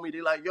them call me.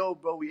 They like, yo,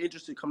 bro, we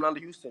interested. Come down to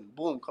Houston.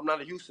 Boom, come down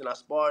to Houston. I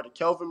sparred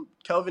Kelvin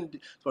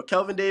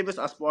Davis.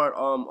 I sparred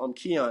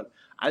Keon.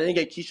 I didn't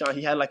get Keyshawn.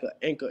 He had like an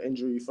ankle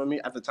injury. You feel me?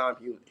 At the time,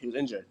 he was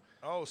injured.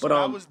 Oh, so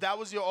that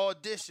was your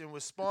audition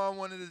with sparring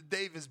one of the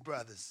Davis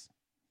brothers.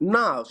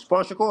 Nah,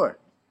 sparring Shakur.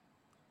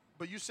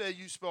 But you said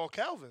you sparred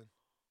Kelvin.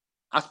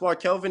 I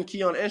sparred Kelvin,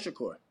 Keon, and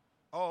Shakur.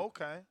 Oh,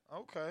 okay.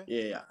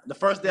 Yeah. The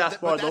first day I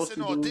sparred those two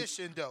dudes. That's an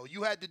audition, though.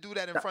 You had to do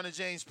that in front of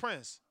James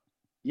Prince.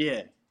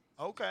 Yeah.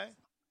 Okay.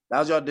 That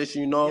was your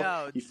audition, you know.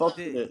 Yo, he fucked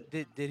with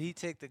it. Did he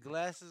take the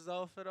glasses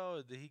off at all?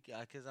 Or did he?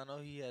 Because I know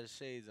he had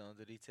shades on.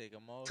 Did he take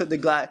them off? He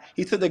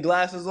took the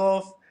glasses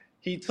off.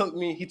 He took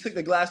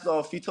the glasses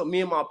off. He took me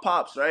and my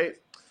pops, right?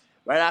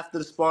 Right after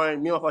the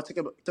sparring, me and my pops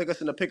took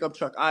us in the pickup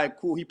truck. All right,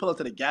 cool. He pulled up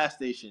to the gas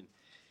station.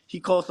 He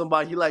called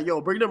somebody. He like,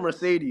 yo, bring the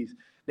Mercedes.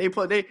 They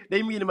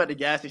meet him at the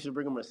gas station,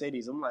 bring a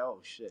Mercedes. I'm like,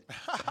 oh shit.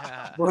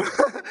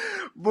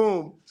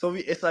 Boom. So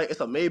it's a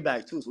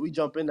Maybach too. So we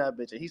jump in that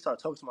bitch and he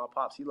started talking to my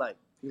pops. He like,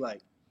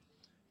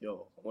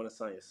 yo, I want to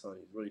sign your son.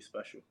 He's really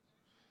special.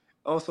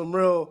 On some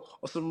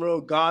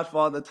real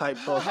Godfather type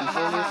talk. You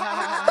feel me?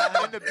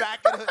 In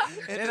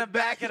the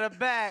back of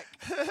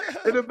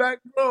the back,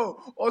 bro.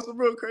 On some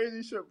real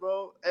crazy shit,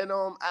 bro. And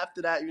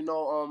after that, you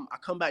know, I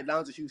come back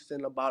down to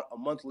Houston about a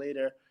month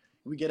later.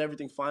 We get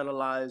everything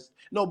finalized.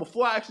 No,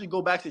 before I actually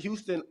go back to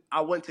Houston,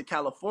 I went to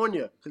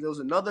California because there was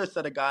another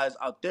set of guys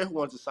out there who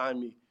wanted to sign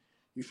me.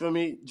 You feel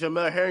me?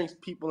 Jamel Herring's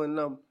people and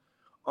them.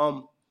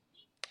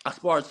 I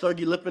sparred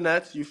Sergey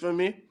Lipinets. You feel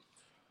me?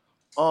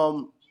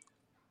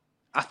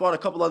 I sparred a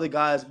couple other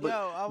guys. But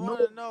yo, I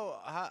want to know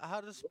how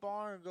does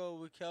sparring go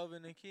with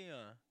Kelvin and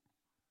Keon?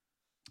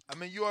 I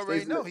mean, you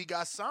already know he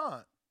got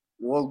signed.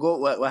 Well,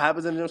 what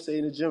happens in the gym, stay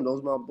in the gym.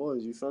 Those are my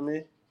boys. You feel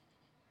me?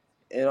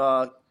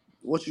 And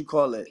what you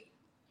call it?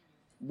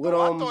 But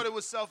I thought it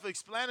was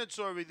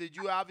self-explanatory that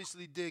you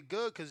obviously did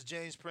good because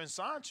James Prince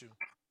signed you.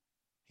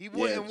 He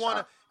wouldn't want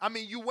to. I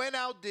mean, you went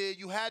out there,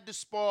 you had to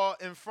spar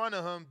in front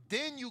of him.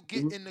 Then you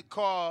get in the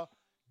car.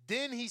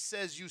 Then he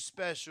says you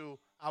special.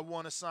 I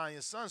want to sign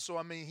your son. So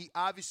I mean, he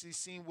obviously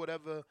seen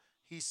whatever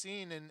he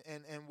seen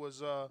and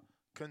was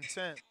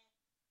content.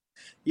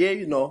 Yeah,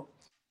 you know.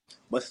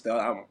 But still,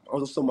 I'm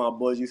also my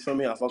boys. You feel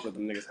me? I fuck with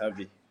them niggas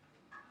heavy.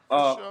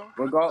 Sure.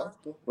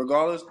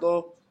 Regardless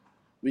though,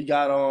 we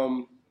got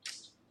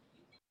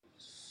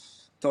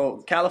So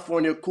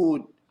California,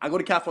 cool. I go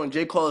to California.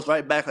 Jay calls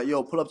right back like,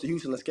 yo, pull up to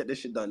Houston. Let's get this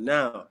shit done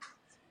now.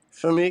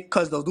 Feel me?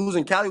 Cause those dudes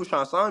in Cali was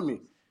trying to sign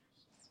me,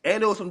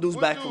 and there was some dudes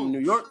back from New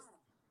York.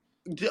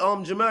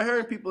 Jamel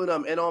Herring people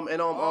and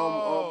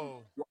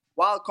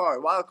Wild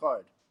Card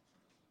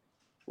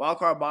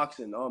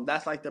Boxing.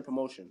 That's like their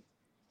promotion.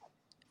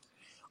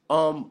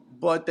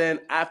 But then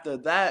after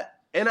that,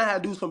 and I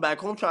had dudes from back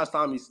home trying to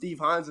sign me. Steve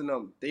Hines and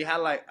them. They had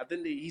like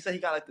he said he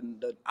got like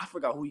the I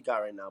forgot who he got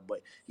right now,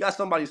 but he got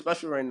somebody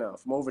special right now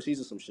from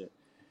overseas or some shit.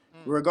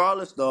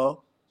 Regardless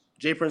though,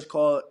 Jay Prince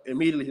called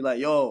immediately. He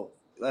like, yo,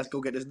 let's go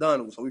get this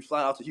done. So we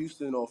fly out to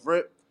Houston off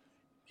rip.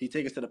 He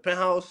take us to the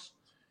penthouse.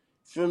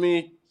 Feel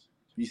me?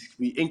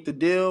 We inked the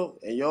deal,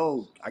 and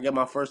yo, I get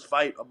my first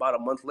fight about a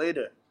month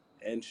later,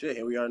 and shit,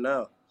 here we are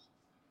now.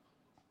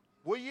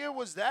 What year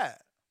was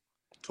that?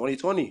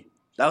 2020.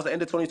 That was the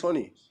end of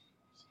 2020.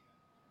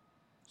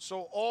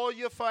 So all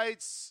your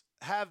fights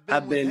have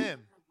been with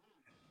him?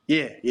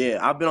 Yeah.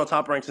 I've been on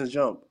Top Rank since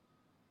jump.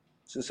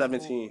 Since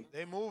 17.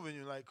 They moving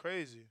you like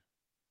crazy.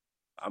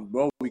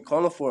 Bro, we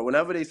calling for it.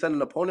 Whenever they send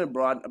an opponent,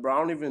 bro, I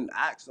don't even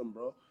ask them,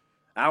 bro.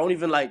 I don't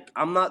even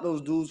I'm not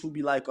those dudes who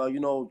be like,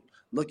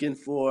 looking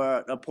for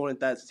an opponent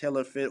that's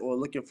tailor fit or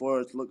looking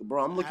for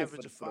bro. I'm looking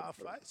for 5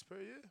 fights per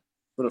year.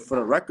 For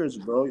the records,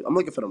 bro. I'm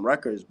looking for them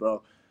records,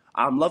 bro.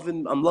 I'm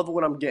loving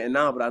what I'm getting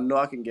now, but I know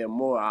I can get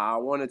more. I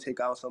want to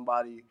take out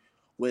somebody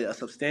with a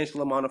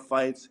substantial amount of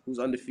fights who's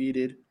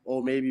undefeated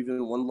or maybe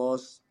even one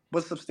loss,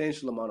 but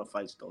substantial amount of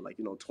fights though,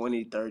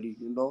 20, 30,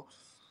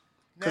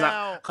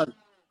 Now,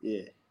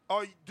 yeah.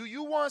 Do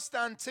you want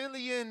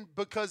Stantillion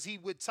because he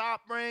with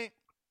Top Rank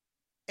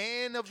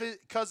and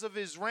because of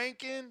his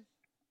ranking?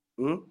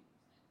 Mm-hmm.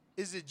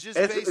 Is it just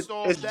based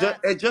on that?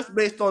 It's just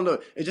based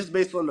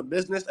on the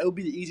business. It would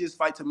be the easiest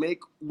fight to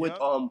make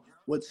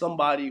with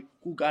somebody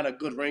who got a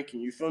good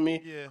ranking. You feel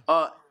me?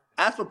 Yeah.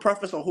 As for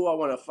preference on who I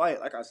want to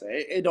fight, like I said,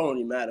 it don't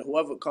really matter.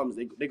 Whoever comes,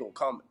 they gonna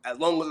come. As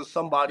long as it's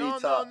somebody.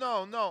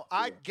 No.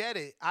 I get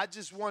it. I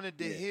just wanted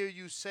to hear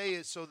you say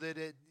it so that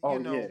it,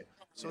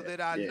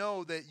 that I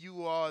know that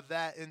you are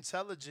that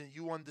intelligent.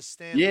 You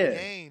understand the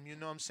game. You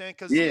know what I'm saying?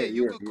 Because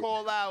you could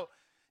call out.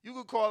 You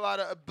could call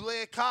out a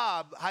Blair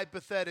Cobb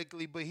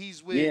hypothetically, but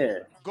he's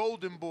with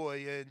Golden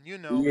Boy, and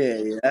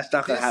Yeah, that's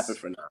not gonna happen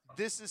for now.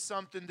 This is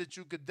something that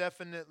you could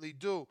definitely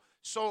do.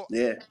 So,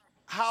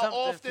 how Something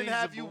often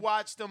have you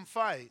watched them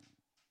fight?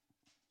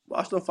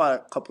 Watched them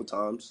fight a couple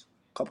times.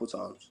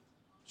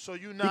 So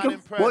you're not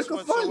impressed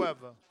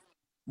whatsoever?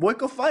 Boy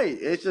could fight.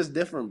 It's just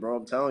different, bro.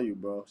 I'm telling you,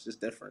 bro. It's just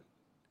different.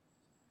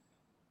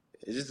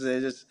 It's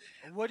just,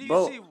 What do you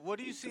bro. see? What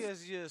do you see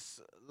as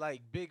just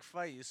like big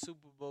fight, your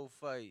Super Bowl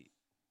fight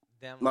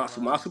down the My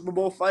line? Super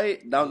Bowl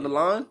fight down the Yeah,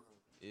 line.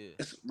 yeah.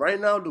 It's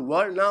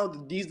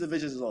these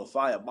divisions is on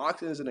fire.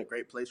 Boxing is in a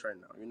great place right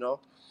now, you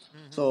know.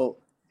 Hmm. So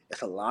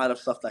it's a lot of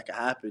stuff that can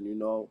happen, you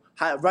know.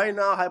 Right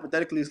now,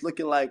 hypothetically, it's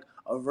looking like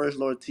a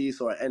Virgil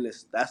Ortiz or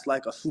Ennis. That's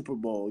like a Super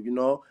Bowl, you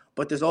know.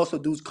 But there's also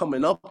dudes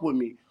coming up with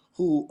me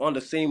who on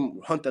the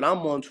same hunt that I'm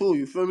on too.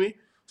 You feel me?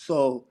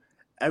 So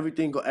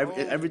everything Oh,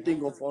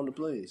 gonna fall into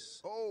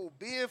place. oh,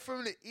 being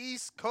from the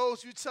East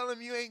Coast, you telling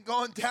me you ain't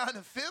gone down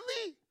to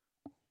Philly?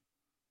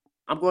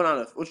 I'm going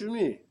on. What you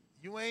mean?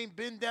 You ain't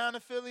been down to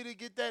Philly to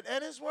get that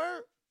Ennis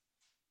word?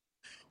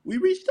 We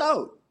reached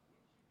out.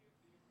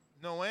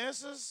 No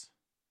answers?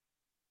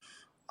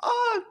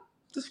 Ah,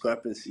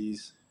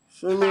 discrepancies.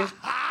 Feel me?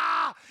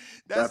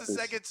 That's the Discrepancies.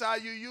 second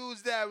time you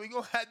used that. We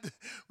gonna have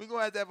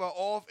to have an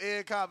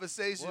off-air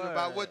conversation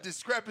about what Word.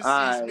 discrepancies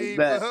I mean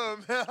bet. for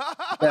him.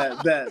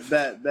 But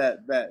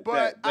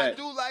I Bet.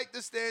 do like the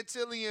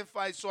Stantillian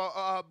fight.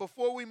 So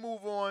before we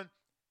move on,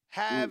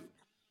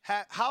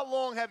 how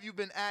long have you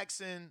been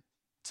asking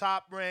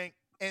Top Rank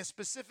and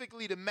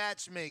specifically the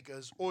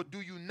matchmakers, or do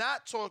you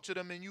not talk to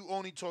them and you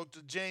only talk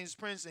to James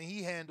Prince and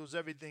he handles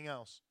everything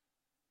else?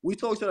 We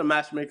talked to the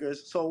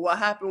matchmakers. So what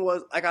happened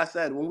was, like I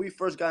said, when we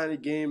first got in the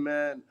game,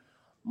 man,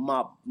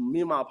 me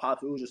and my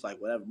pops, we was just like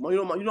whatever.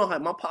 You know how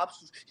my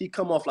pops, he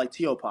come off like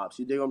T.O. Pops.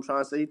 You dig what I'm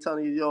trying to say? He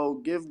telling you, yo,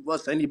 give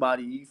us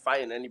anybody. He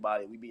fighting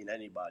anybody. We beating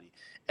anybody.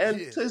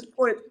 And Yeah. to his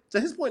point,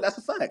 that's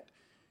a fact.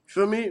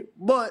 Feel me?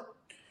 But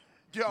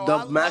Yo, the I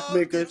love that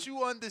matchmakers,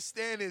 you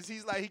understand this.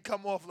 He's like, he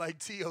come off like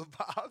T.O.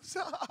 Pops.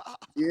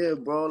 yeah,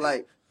 bro.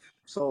 Like,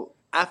 so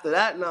after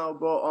that, now,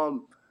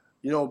 bro,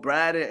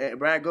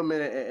 Brad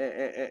Goodman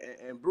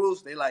and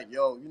Bruce, they like,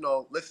 yo,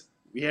 listen,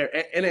 we hear,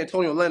 and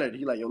Antonio Leonard,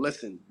 he like, yo,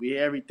 listen, we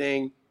hear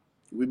everything,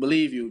 we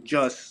believe you,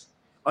 just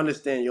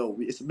understand, yo,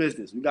 it's a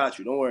business, we got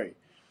you, don't worry.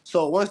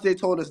 So once they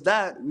told us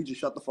that, we just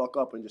shut the fuck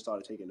up and just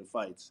started taking the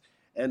fights.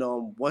 And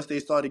once they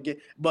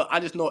started but I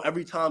just know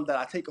every time that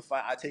I take a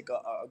fight, I take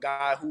a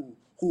guy who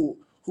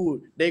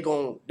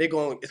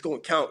it's gonna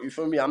count. You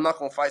feel me? I'm not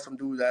gonna fight some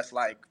dude that's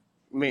like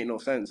made no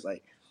sense.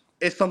 Like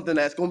it's something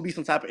that's gonna be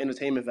some type of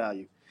entertainment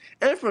value.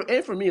 And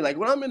for me, like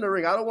when I'm in the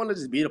ring, I don't want to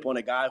just beat up on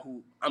a guy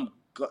who I'm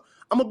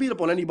gonna beat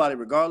up on anybody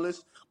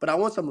regardless. But I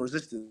want some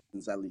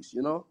resistance at least,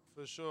 you know?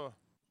 For sure.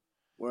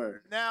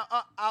 Word. Now,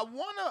 I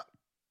wanna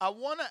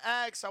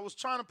ask. I was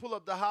trying to pull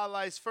up the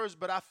highlights first,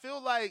 but I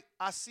feel like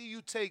I see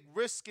you take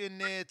risk in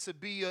there to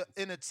be an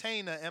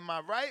entertainer. Am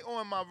I right or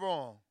am I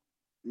wrong?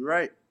 You're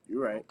right.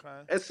 You're right.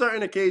 Okay. At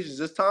certain occasions,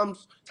 there's time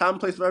and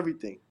place for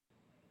everything.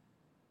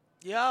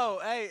 Yo,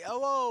 hey,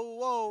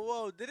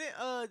 whoa.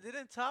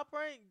 Didn't Top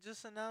Rank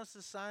just announce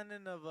the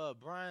signing of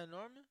Brian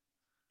Norman?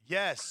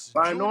 Yes,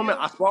 Brian Junior. Norman,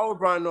 I spar with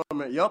Brian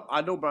Norman. Yup,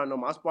 I know Brian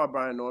Norman. I spar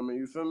Brian Norman.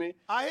 You feel me?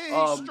 I hear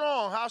he's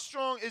strong. How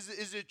strong is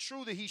it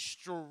true that he's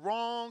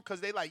strong?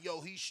 Cause they like,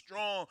 yo, he's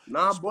strong.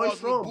 Nah, He boy spars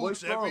strong. with Boy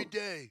Boots every strong.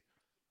 day.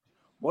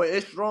 Boy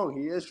is strong.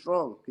 He is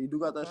strong. He do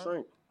got that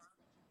strength.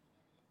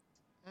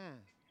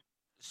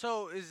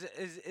 So is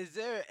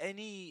there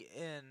any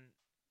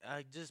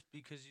just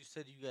because you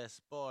said you guys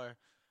spar,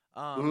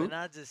 and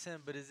not just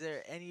him, but is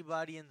there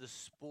anybody in the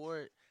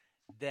sport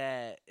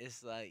that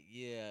it's like,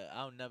 yeah,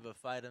 I'll never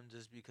fight him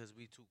just because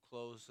we too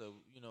close, or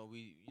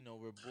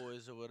we're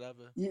boys or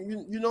whatever?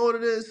 You know what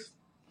it is?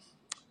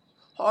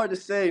 Hard to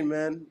say,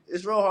 man.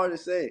 It's real hard to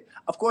say.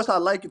 Of course, I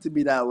like it to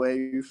be that way.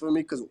 You feel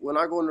me? Because when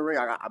I go in the ring,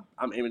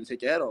 I'm aiming to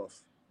take your head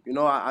off. You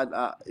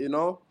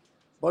know,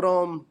 but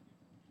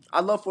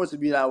I'd love for it to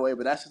be that way,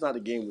 but that's just not the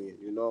game we're in.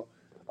 You know,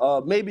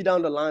 maybe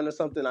down the line or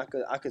something, I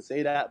could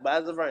say that.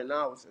 But as of right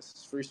now,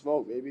 it's free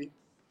smoke, baby.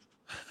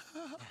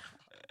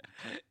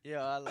 Yo,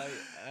 I like.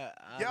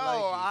 Yo,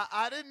 like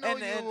I didn't know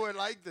you were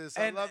like this.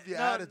 I love your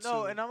no, attitude.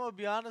 No, and I'm gonna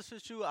be honest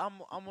with you. I'm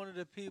one of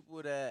the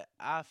people that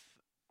I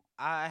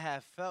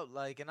have felt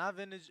like, and I've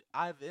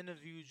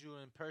interviewed you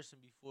in person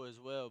before as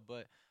well,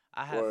 but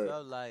I have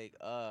felt like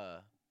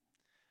I'm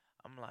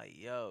like,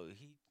 yo,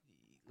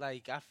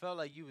 like I felt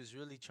like you was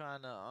really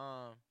trying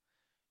to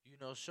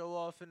show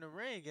off in the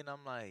ring, and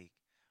I'm like,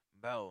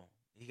 bro,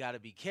 you gotta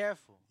be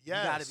careful. Yes.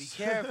 You gotta be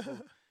careful.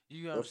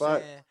 You know what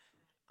I'm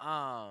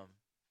saying?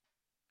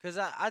 Cause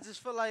I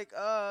just feel like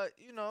the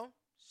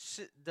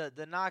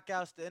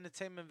knockouts, the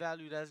entertainment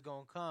value that's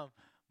gonna come.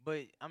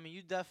 But I mean,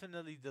 you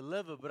definitely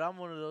deliver. But I'm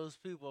one of those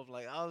people of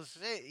like, oh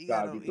shit, you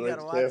gotta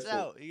watch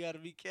out. You gotta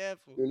be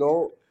careful. You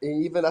know,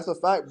 and even that's a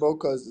fact, bro.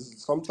 Because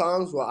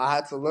sometimes what I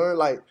had to learn,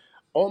 like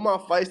all my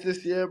fights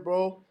this year,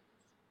 bro,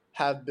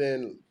 have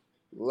been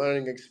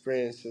learning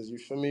experiences. You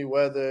feel me?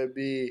 Whether it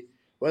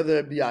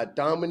be I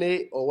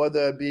dominate or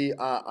whether it be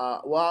I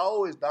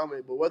always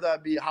dominate, but whether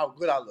it be how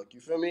good I look.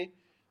 You feel me?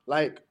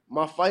 Like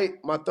my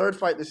third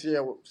fight this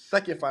year,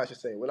 second fight I should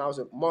say, when I was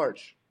in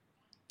March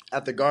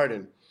at the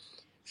Garden.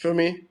 Feel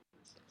me?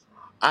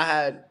 I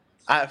had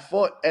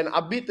fought and I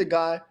beat the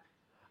guy.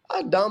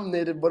 I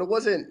dominated, but it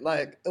wasn't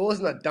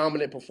a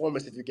dominant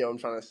performance if you get what I'm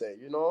trying to say,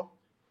 you know?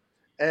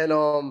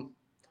 And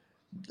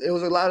it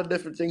was a lot of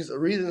different things,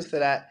 reasons to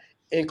that,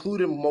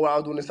 including what I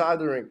was doing inside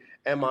the ring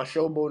and my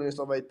showboating and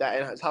stuff like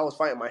that. And how I was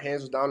fighting, my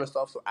hands was down and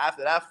stuff. So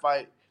after that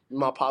fight, me and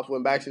my pops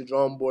went back to the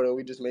drawing board and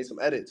we just made some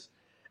edits.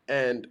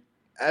 And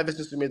ever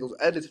since we made those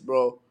edits,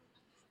 bro,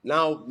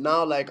 now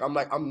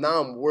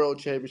I'm world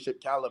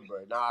championship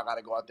caliber. Now I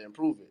gotta go out there and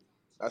prove it.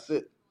 That's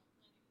it.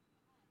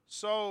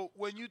 So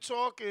when you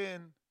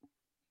talking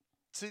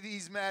to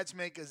these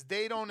matchmakers,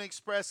 they don't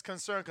express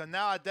concern. Cause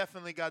now I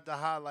definitely got the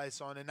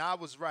highlights on, and I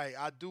was right.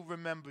 I do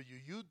remember you.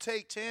 You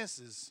take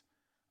chances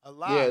a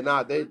lot. Yeah,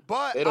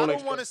 But they don't I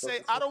don't want to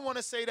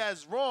express say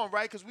that's wrong,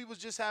 right? Because we was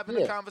just having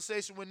a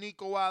conversation with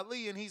Nico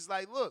Ali, and he's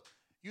like, "Look,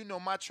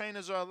 my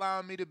trainers are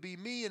allowing me to be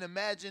me, and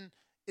imagine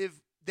if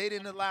they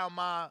didn't allow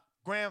my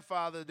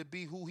grandfather to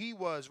be who he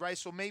was, right?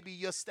 So maybe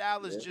your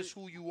style is just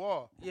who you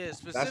are." Yeah,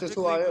 specifically. That's just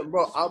who I am,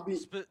 bro.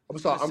 I'm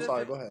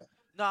sorry. Go ahead.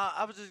 No,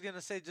 I was just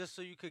gonna say, just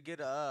so you could get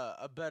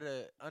a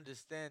better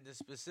understanding.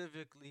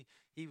 Specifically,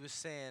 he was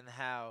saying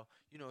how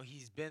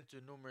he's been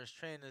through numerous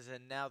trainers,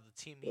 and now the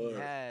team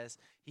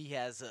he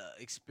has a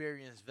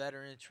experienced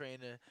veteran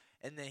trainer,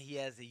 and then he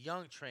has a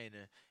young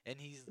trainer, and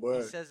he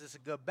says it's a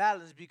good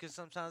balance because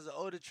sometimes the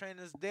older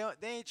trainers they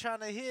ain't trying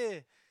to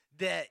hear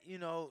that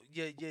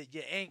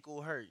your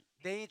ankle hurt.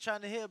 They ain't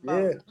trying to hear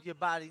about your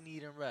body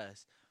needing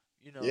rest.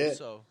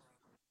 So.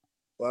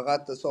 Well,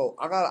 I'm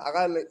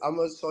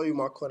gonna show you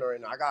my corner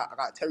right now. I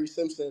got Terry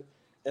Simpson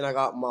and I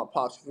got my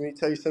pops. For me,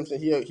 Terry Simpson,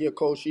 he a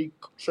coach. He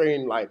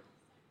trained like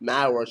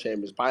mad world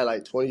champions, probably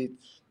like 20,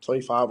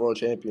 25 world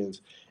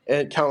champions,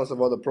 and countless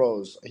of other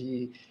pros.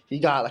 He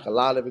got like a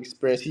lot of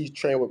experience. He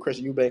trained with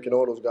Chris Eubank and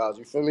all those guys.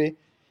 You feel me?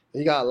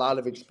 He got a lot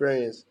of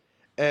experience,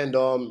 and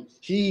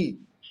he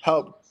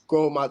helped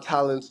grow my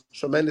talents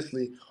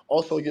tremendously.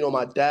 Also,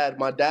 my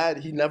dad,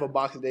 he never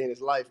boxed a day in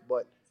his life,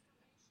 but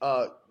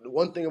the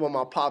one thing about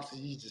my pops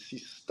is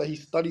he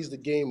studies the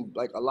game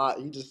like a lot.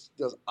 He just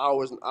does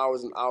hours and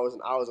hours and hours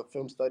and hours of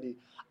film study,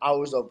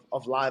 hours of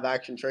live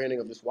action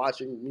training, of just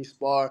watching me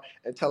spar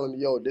and telling me,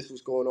 yo, this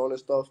was going on and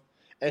stuff.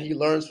 And he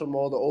learns from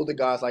all the older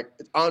guys. Like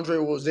Andre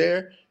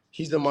Rozier,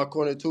 he's in my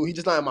corner too. He's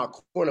just not in my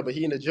corner, but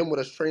he in the gym with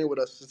us, training with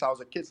us since I was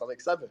a kid. So I was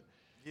like 7.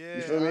 Yeah,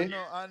 you feel me?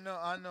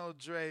 I know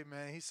Dre,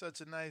 man. He's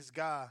such a nice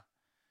guy.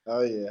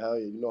 Hell yeah.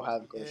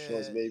 Havoc on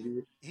shorts,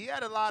 baby. He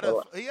had a lot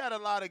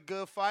of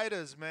good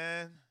fighters,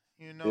 man.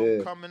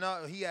 Coming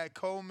up, he had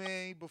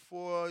Coleman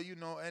before,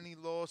 any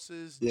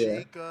losses,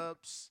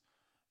 Jacobs,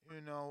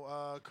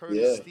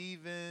 Curtis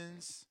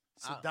Stevens,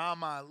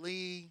 Saddam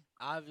Ali.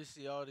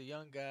 Obviously, all the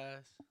young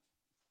guys.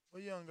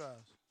 What young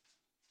guys?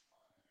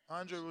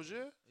 Andre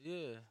Rozier?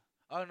 Yeah.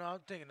 Oh no, I'm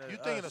thinking of. You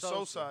thinking of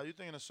Sosa? You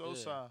thinking of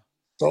Sosa? Yeah.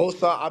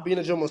 Sosa, I be in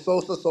the gym with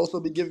Sosa. Sosa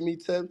be giving me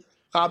tips.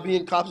 I be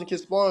in Cops and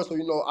Kids sparring, so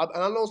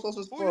I know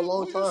Sosa for a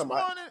long time.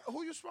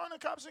 Who you sparring in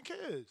Cops and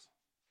Kids?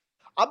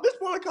 I've been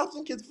sparring Cops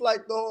and Kids for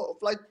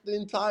the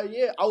entire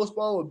year. I was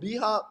sparring with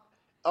B-Hop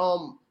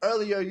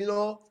earlier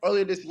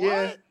this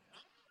year. What?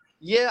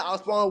 Yeah, I was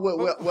sparring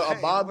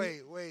with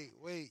Bobby.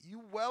 Wait.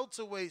 You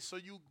welterweight, so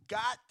you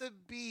got to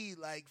be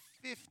like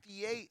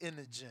 58 in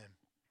the gym.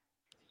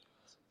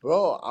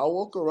 Bro, I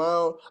walk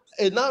around.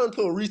 It's not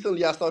until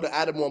recently I started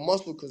adding more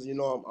muscle because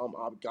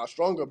I got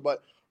stronger.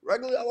 But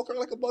regularly I walk around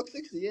like $160.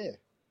 Yeah.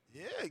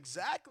 Yeah,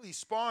 exactly.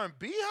 Sparring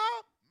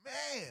B-Hop,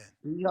 man.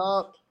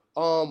 B-Hop.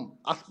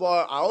 I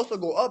spar. I also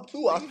go up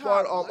too. I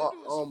sparred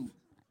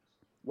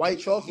White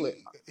Chocolate.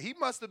 He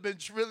must have been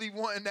really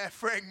wanting that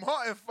Frank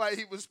Martin fight.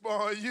 He was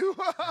sparring you.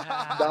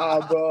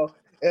 Nah, bro.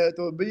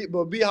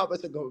 But B-Hop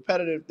is a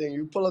competitive thing.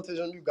 You pull up to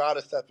him, you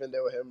gotta step in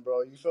there with him,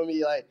 bro. You feel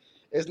me? Like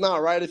it's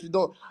not right if you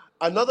don't.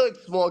 Another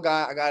small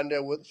guy I got in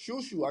there with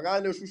Shushu. I got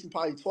in there with Shushu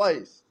probably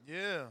twice.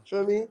 Yeah.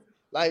 Feel me?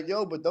 Like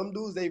but them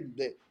dudes, they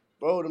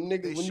bro, them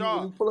niggas when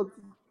you pull up.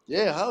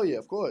 Yeah, hell yeah,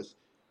 of course.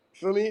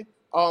 Feel me?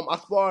 I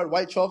sparred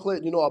White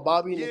Chocolate,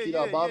 Bobby,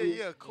 Nikita Bobby.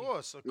 Yeah, of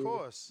course.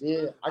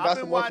 Yeah, I've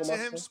been watching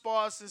him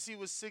spar since he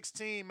was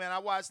 16, man. I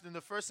watched him.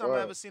 The first time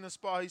I ever seen him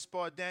spar, he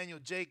sparred Daniel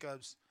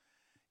Jacobs.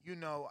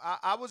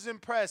 I was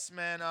impressed,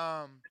 man.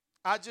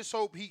 I just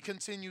hope he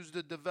continues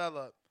to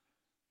develop.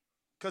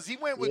 Because he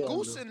went with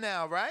Goosen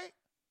now, right?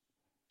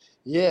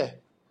 Yeah.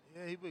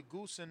 Yeah, he with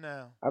Goosen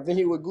now. I think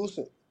he with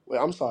Goosen. Wait,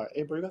 I'm sorry.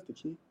 Hey, bro, you got the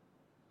key?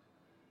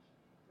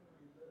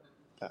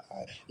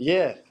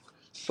 Yeah.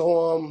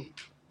 So,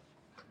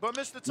 But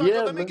Mr.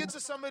 Tucker, let me get to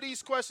some of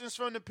these questions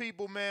from the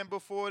people, man,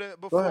 before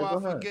I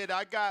forget.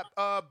 I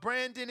got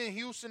Brandon in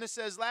Houston that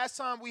says, last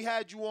time we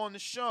had you on the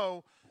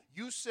show,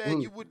 you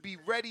said you would be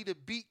ready to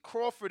beat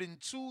Crawford in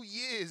 2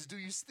 years. Do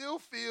you still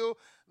feel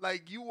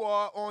like you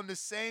are on the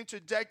same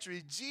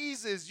trajectory?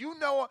 Jesus,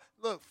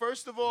 look,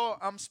 first of all,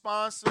 I'm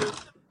sponsored.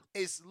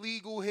 It's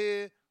legal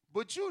here.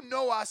 But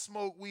I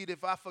smoke weed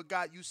if I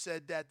forgot you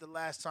said that the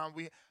last time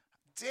we...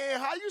 Damn,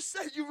 how you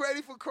said you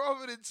ready for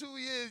Crawford in 2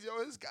 years?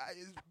 Yo, this guy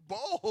is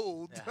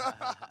bold.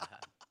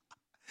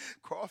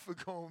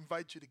 Crawford gonna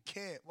invite you to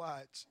camp.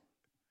 Watch.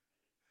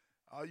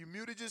 Oh, you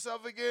muted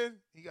yourself again?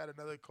 He got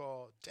another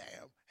call.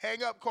 Damn.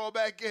 Hang up, call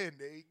back in.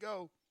 There you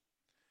go.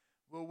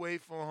 We'll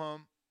wait for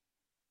him.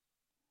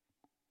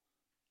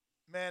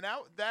 Man,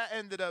 that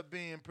ended up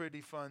being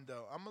pretty fun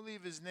though. I'm gonna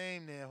leave his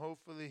name there.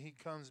 Hopefully he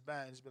comes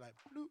back and just be like,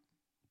 bloop.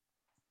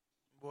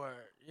 Word.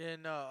 Yeah,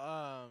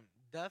 no,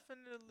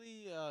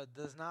 definitely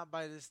does not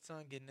bite his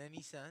tongue in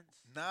any sense.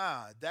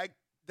 Nah,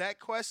 that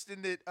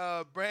question that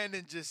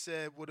Brandon just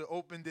said would have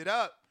opened it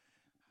up.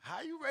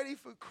 How you ready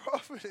for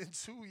Crawford in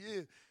 2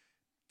 years?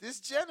 This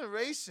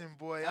generation,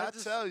 boy, I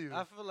tell you.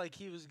 I feel like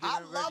he was getting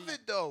ready. I love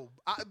it though,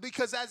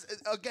 because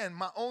again,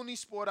 my only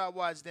sport I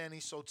watch, Danny.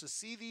 So to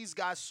see these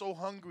guys so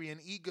hungry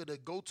and eager to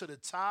go to the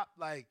top,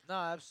 like, no,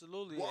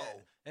 absolutely.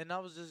 Whoa. And I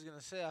was just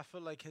gonna say, I feel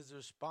like his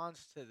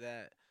response to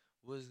that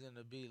was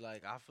gonna be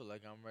like, I feel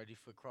like I'm ready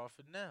for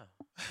Crawford now,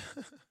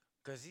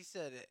 because he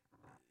said it.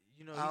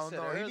 You know, I don't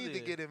know. Earlier, he need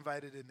to get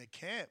invited in the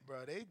camp,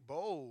 bro. They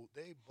bold.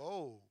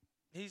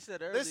 He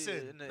said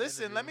earlier.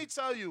 Listen. Let me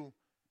tell you.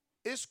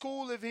 It's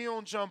cool if he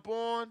don't jump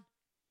on,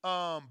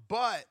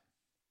 but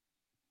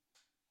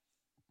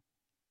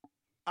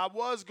I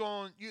was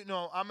going.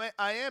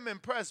 I am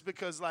impressed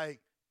because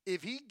like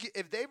if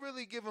they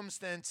really give him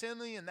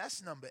Stantillion,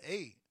 that's number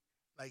 8.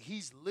 Like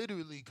he's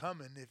literally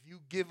coming. If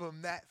you give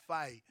him that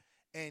fight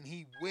and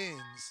he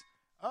wins,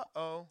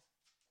 All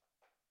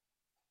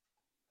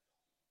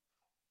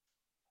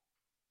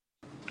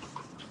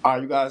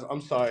right, you guys.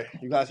 I'm sorry.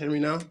 You guys hear me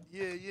now?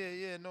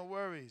 Yeah. No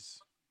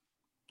worries.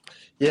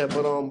 Yeah,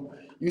 but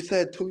you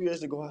said 2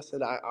 years ago. I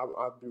said I'd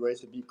be ready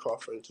to beat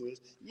Crawford in 2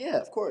 years. Yeah,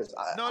 of course.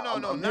 No,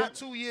 not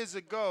 2 years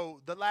ago.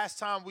 The last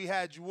time we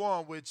had you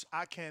on, which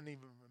I can't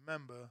even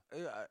remember.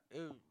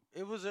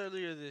 It was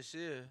earlier this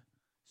year,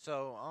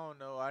 so I don't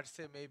know. I'd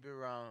say maybe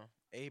around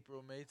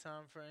April, May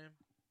time frame.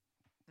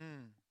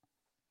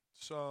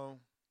 So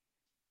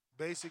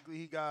basically,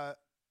 he got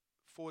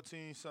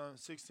 16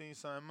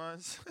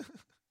 months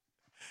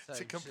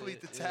to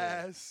complete the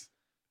task.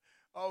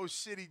 Oh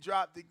shit, he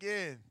dropped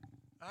again.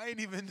 I ain't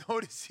even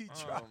noticed he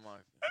dropped. Oh my.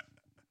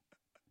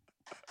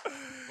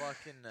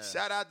 Fucking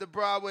Shout out to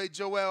Broadway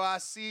Joel, I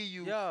see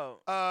you. Yo.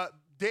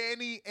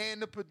 Danny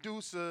and the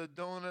producer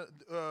doing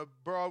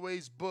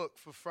Broadway's book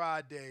for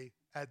Friday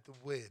at the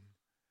Win.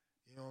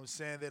 You know what I'm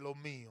saying? De lo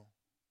mío.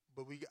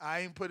 But I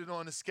ain't put it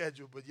on the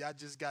schedule, but y'all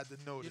just got the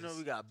notice. You know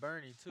we got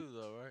Bernie too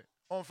though, right?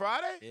 On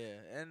Friday?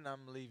 Yeah, and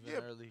I'm leaving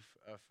early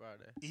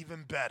Friday.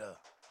 Even better.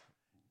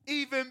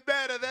 De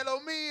lo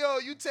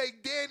mío. You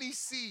take Danny's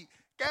seat.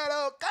 Get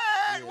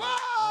okay.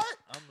 What?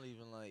 I'm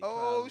leaving like. Oh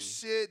probably.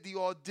 shit! The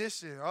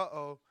audition.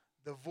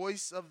 The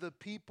voice of the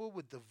people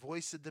with the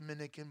voice of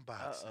Dominican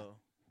boxing. All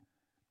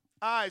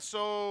right,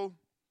 so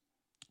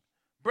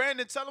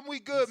Brandon, tell him we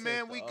good,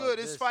 man. We good.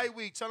 It's fight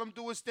week. Tell him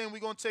do his thing. We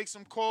gonna take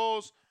some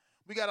calls.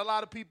 We got a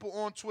lot of people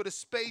on Twitter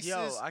Spaces.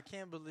 Yo, I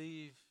can't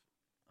believe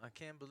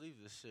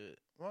this shit.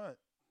 What?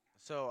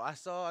 So I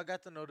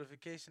got the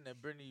notification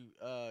that Brittany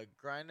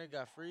Griner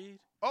got freed.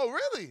 Oh,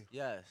 really?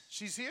 Yes.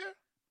 She's here?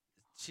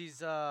 She's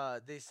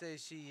they say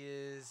she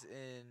is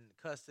in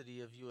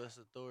custody of U.S.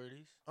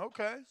 authorities.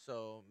 Okay.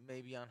 So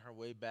maybe on her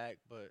way back,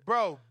 but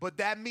bro, but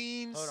that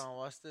means hold on,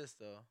 what's this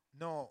though?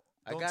 No,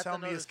 don't tell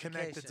me it's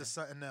connected to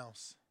something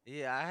else.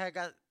 Yeah, I had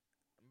got.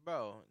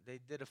 Bro, they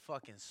did a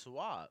fucking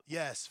swap.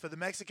 Yes, for the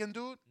Mexican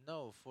dude?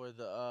 No, for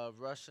the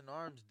Russian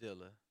arms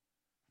dealer.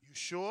 You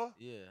sure?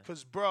 Yeah.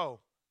 Cause bro,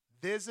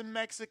 there's a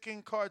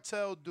Mexican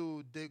cartel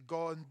dude that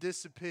gone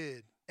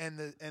disappeared, and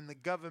the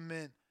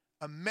government,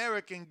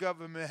 American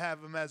government,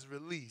 have him as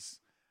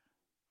release.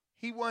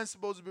 He wasn't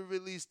supposed to be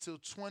released till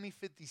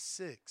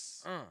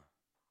 2056.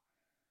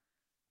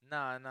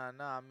 Nah.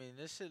 I mean,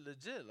 this shit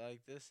legit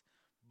like this.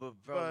 But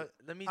bro,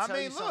 let me tell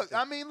you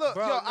something. Look,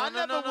 bro, yo, I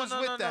never was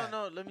with that.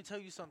 No, let me tell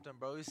you something,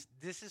 bro.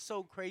 This is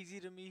so crazy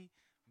to me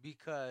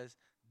because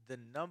the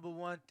number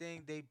one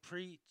thing they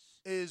preach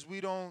is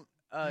we don't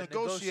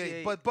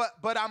negotiate.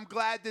 But I'm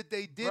glad that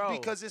they did,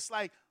 because it's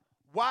like,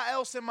 why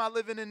else am I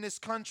living in this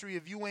country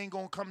if you ain't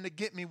gonna come to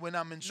get me when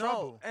I'm in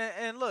trouble?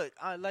 And look,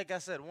 like I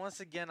said,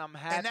 once again, I'm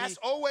happy. And that's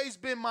always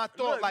been my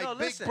thought.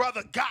 Big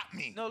brother got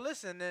me. No,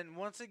 listen. And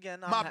once again,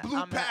 my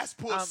blue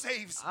passport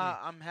saves me.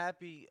 I'm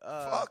happy.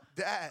 Fuck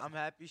that. I'm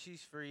happy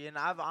she's free, and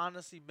I've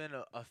honestly been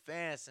a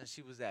fan since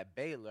she was at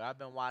Baylor. I've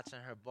been watching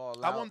her ball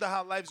out. I wonder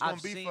how life's gonna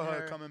be for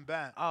her coming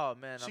back. Oh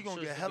man, she gonna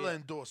get hella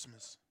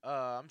endorsements.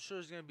 I'm sure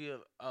it's gonna be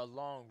a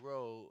long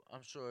road.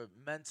 I'm sure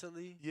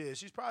mentally. Yeah,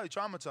 she's probably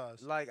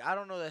traumatized. Like, I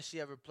don't know that she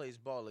ever plays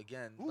ball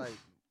again. Oof. Like,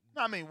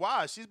 I mean,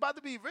 why? She's about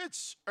to be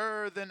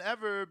richer than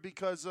ever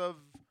because of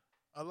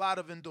a lot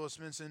of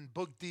endorsements and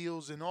book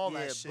deals and all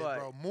that shit,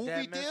 bro. Movie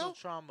that deal, mental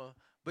trauma.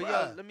 But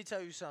yo, let me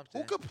tell you something.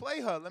 Who could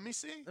play her? Let me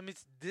see.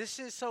 This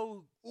is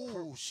so.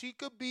 Ooh, she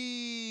could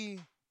be.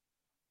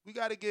 We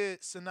got to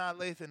get Sanaa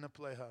Lathan to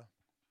play her.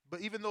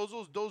 But even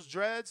those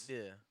dreads.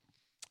 Yeah.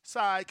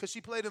 Sorry, because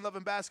she played in Love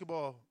and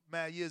Basketball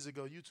mad years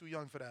ago. You too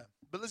young for that.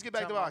 But let's get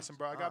back to boxing,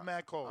 bro. I got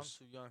mad calls.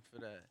 I'm too young for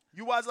that.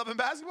 You watch Love and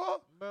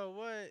Basketball? Bro,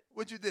 what?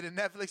 What you did in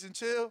Netflix and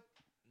chill?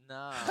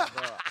 Nah,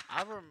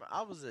 bro.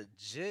 I was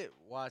legit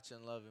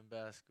watching Love and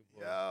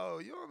Basketball. Yo,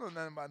 you don't know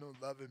nothing about no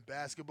Love and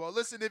Basketball.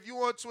 Listen, if you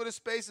on Twitter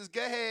Spaces,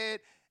 go ahead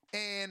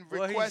and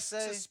request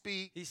to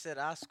speak. He said,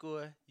 I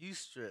score, you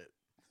strip.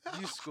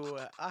 You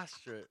score, I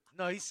strip.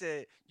 No, he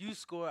said you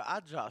score, I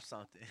drop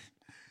something.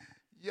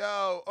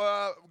 Yo,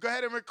 go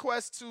ahead and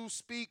request to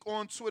speak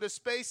on Twitter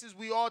Spaces.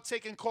 We are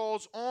taking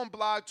calls on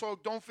Blog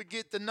Talk. Don't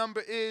forget the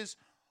number is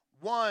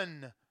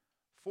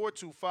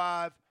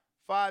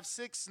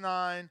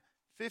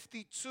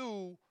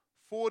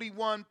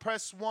 1-425-569-5241.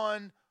 Press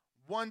 1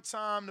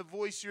 time to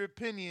voice your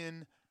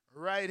opinion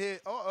right here.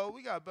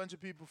 We got a bunch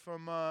of people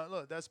from,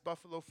 look, that's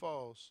Buffalo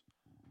Falls.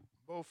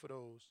 Both of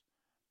those.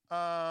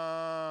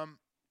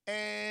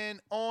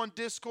 And on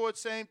Discord,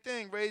 same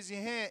thing. Raise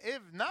your hand.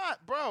 If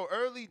not, bro,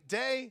 early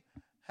day,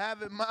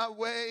 have it my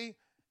way.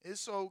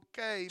 It's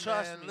okay,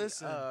 Trust man. me,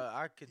 Listen,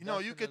 I could. you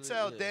could definitely-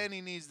 tell yeah.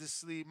 Danny needs to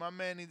sleep. My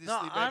man needs to No,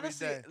 sleep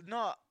honestly, every day.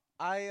 no.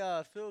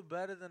 I feel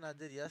better than I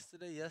did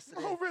yesterday.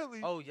 Oh,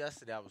 really? Oh,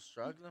 yesterday I was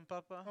struggling,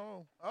 Papa.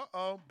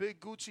 Oh, Big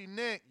Gucci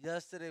Nick.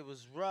 Yesterday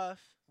was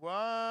rough.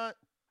 What?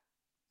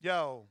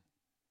 Yo,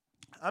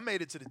 I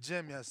made it to the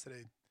gym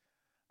yesterday.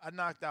 I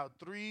knocked out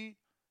 3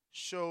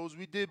 shows.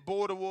 We did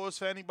Border Wars.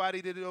 For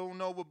anybody that don't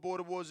know what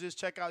Border Wars is,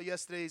 check out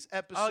yesterday's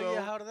episode. Oh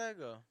yeah, how did that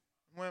go?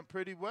 Went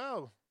pretty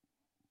well.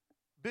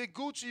 Big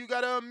Gucci, you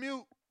gotta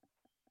unmute.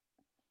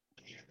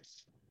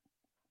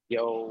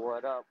 Yo,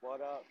 what up, man?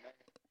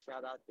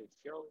 Shout out to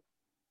show.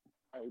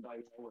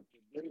 Everybody know what to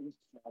do.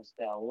 Smash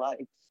that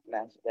like,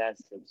 smash that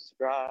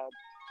subscribe.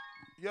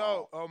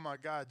 Yo, oh my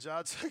God,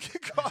 John took a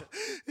call.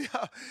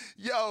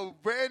 Yo,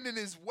 Brandon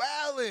is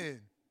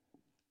wildin'.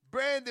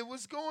 Brandon,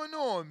 what's going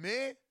on,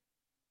 man?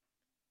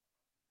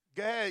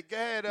 Go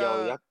ahead.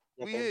 Yo,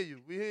 we hear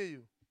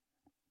you.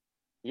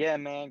 Yeah,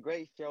 man,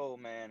 great show,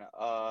 man.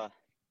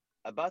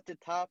 About the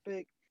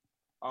topic,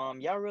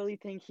 y'all really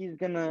think he's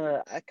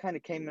gonna? I kind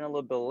of came in a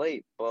little bit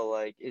late, but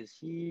like, is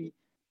he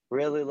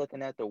really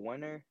looking at the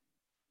winner?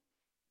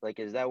 Like,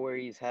 is that where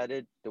he's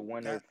headed? The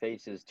winner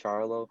faces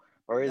Charlo,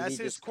 or is That's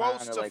he his just quotes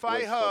kinda to like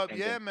Fight wishful Hub.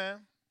 thinking? Yeah,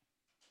 man.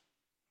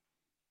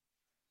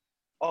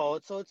 Oh,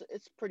 so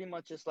it's pretty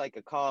much just like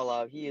a call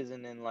out. He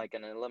isn't in like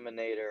an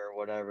eliminator or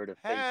whatever to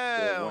face the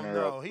Hell winner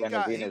no. of He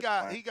got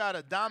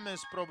Benavidez.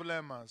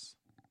 problemas.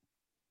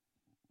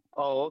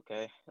 Oh,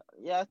 okay.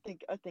 Yeah, I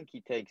think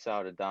he takes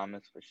out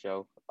Adamas for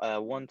sure.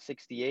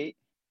 168.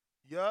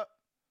 Yup.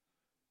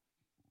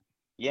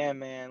 Yeah,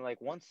 man,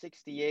 like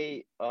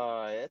 168,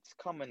 it's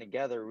coming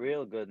together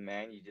real good,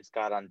 man. You just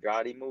got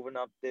Andrade moving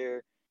up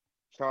there,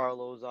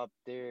 Charlo's up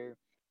there.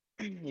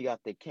 You got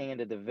the king of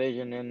the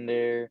division in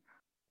there,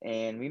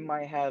 and we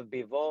might have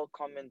Bivol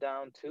coming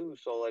down too.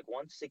 So like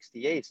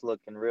 168's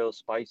looking real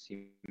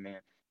spicy, man.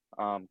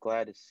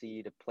 Glad to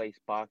see the place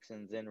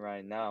boxing's in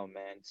right now,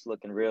 man. It's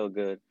looking real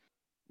good.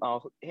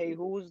 Hey,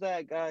 who was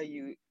that guy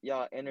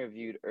y'all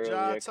interviewed earlier?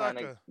 Jai Kind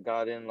of Tucker.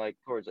 got in like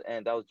towards the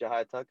end. That was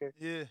Jahai Tucker?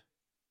 Yeah.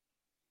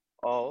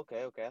 Oh,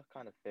 okay. I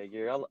kind of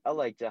figured. I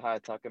like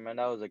Jahai Tucker, man.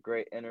 That was a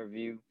great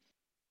interview.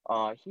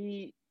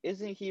 He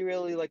isn't he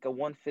really like a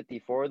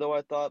 154 though,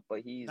 I thought, but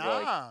he's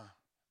like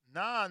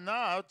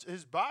Nah.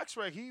 His box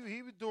rec, he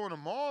was doing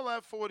them all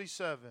at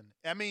 47.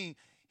 I mean,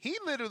 he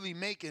literally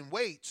making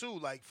weight too,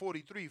 like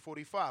 43,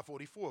 45,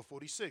 44,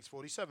 46,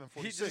 47,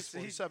 46,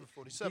 47,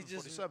 47,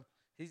 47.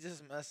 He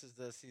just messaged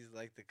us. He's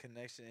like, the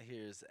connection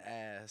here is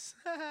ass.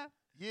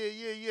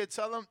 Yeah.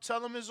 Tell him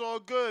it's all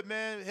good,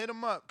 man. Hit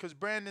him up, cause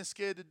Brandon's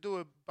scared to do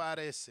it.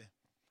 Parece.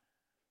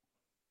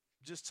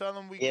 Just tell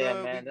him we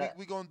good. Man,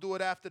 we gonna do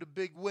it after the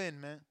big win,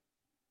 man.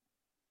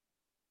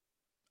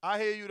 I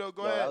hear you though.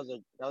 Go Yo,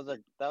 ahead.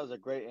 that was a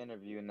great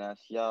interview, Ness.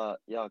 Y'all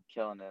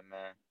killing it,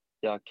 man.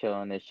 Y'all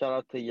killing it. Shout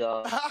out to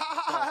y'all.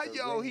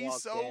 Yo,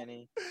 he's so.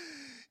 Danny.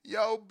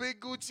 Yo,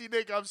 Big Gucci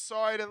Nick, I'm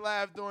sorry to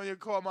laugh during your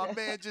call. My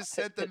man just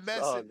sent the It's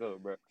message. all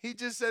good, bro. He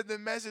just sent the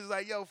message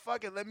like, yo,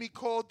 fuck it, let me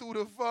call through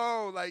the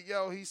phone. Like,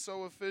 yo, he's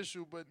so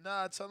official. But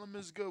nah, tell him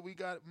it's good. We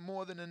got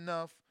more than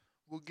enough.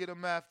 We'll get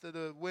him after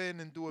the win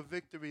and do a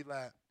victory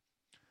lap.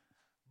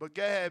 But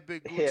go ahead,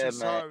 Big Gucci. Yeah, man.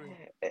 Sorry.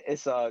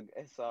 It's all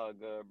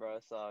good, bro.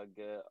 It's all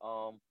good.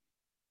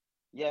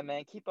 Yeah,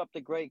 man, keep up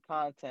the great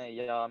content,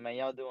 y'all, man.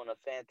 Y'all doing a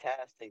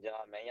fantastic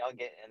job, man. Y'all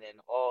getting in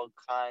all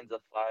kinds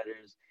of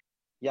fighters.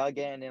 Y'all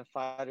getting in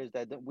fighters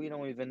that we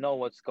don't even know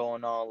what's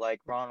going on, like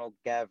Ronald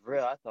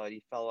Gavril. I thought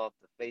he fell off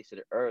the face of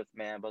the earth,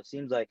 man. But it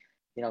seems like,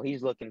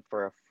 he's looking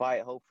for a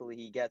fight. Hopefully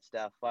he gets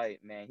that fight,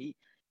 man. He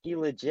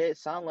legit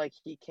sound like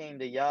he came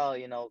to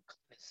y'all,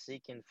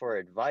 seeking for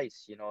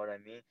advice, you know what I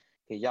mean?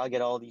 Because y'all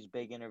get all these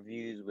big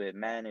interviews with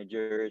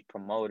managers,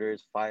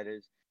 promoters,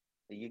 fighters.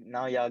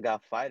 Now y'all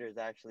got fighters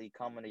actually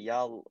coming to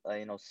y'all,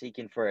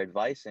 seeking for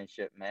advice and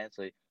shit, man.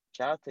 So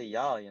shout out to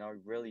y'all,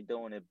 really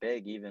doing it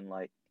big, even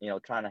like,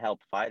 trying to help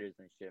fighters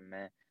and shit,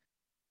 man.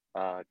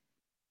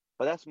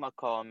 But that's my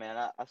call, man.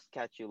 I'll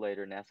catch you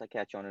later, Ness. I'll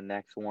catch you on the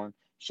next one.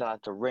 Shout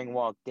out to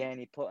Ringwalk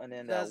Danny putting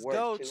in that work. Let's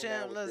go, too,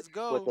 champ. man, Let's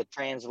go. With the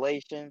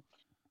translation.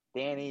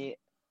 Danny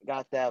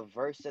got that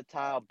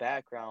versatile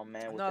background,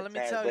 man, with No, the let me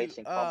tell you,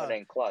 translation coming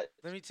in clutch.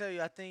 Let me tell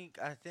you, I think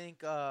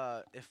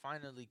it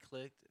finally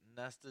clicked.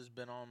 Nesta's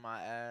been on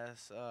my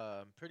ass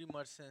pretty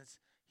much since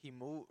he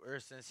moved or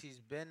since he's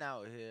been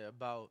out here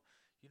about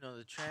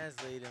the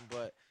translating,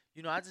 but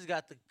you know, I just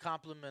got the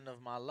compliment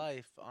of my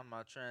life on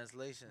my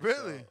translation.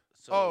 Really?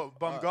 So,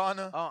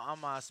 Bumgana? on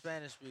my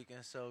Spanish speaking.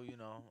 So, you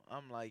know,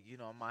 I'm like, you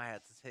know, I might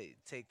have to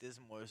take this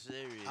more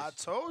serious. I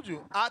told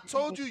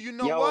you. You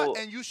know what?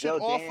 And you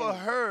should offer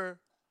her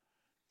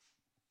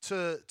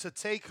to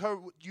take her.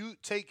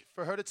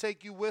 For her to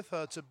take you with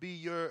her to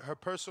be her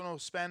personal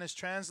Spanish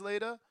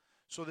translator,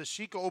 so that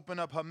she can open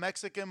up her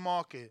Mexican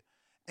market.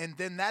 And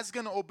then that's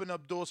going to open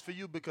up doors for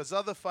you because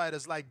other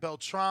fighters like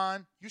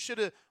Beltran, you should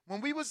have,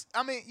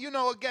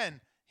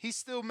 again, he's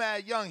still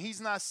mad young. He's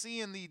not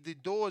seeing the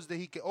doors that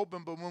he can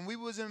open. But when we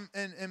was in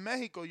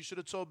Mexico, you should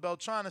have told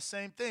Beltran the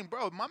same thing.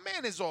 Bro, my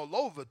man is all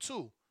over,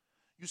 too.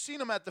 You seen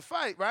him at the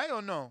fight, right,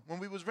 or no? When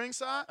we was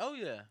ringside? Oh,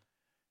 yeah.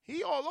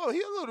 He all over.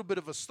 He a little bit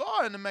of a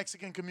star in the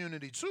Mexican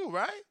community, too,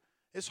 right?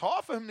 It's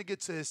hard for him to get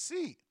to his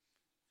seat.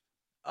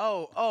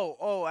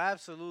 Oh,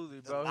 absolutely,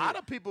 bro. A lot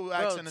of people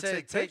asking to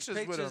take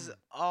pictures with him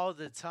all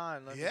the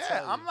time. Let me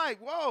tell you. I'm like,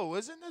 whoa,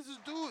 isn't this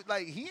dude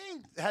like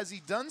has he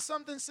done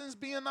something since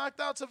being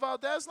knocked out to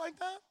Valdez like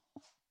that?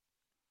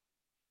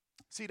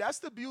 See, that's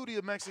the beauty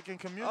of Mexican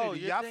community.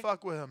 Y'all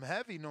fuck with him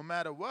heavy no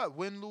matter what.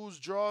 Win, lose,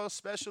 draw,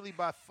 especially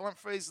by front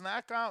face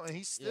knockout, and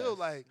he's still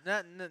like.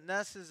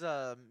 That's his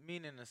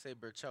meaning to say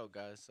Berchelt,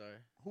 guys. Sorry.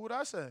 Who would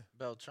I say?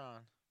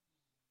 Beltran.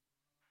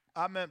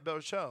 I meant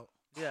Berchelt.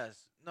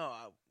 Yes. No.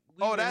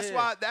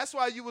 That's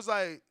why you was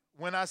like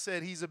when I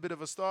said he's a bit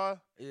of a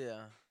star.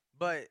 Yeah,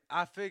 but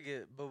I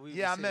figured,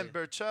 I meant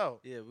Berchelt.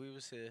 Yeah, we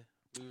was here.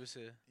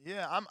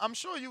 Yeah, I'm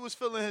sure you was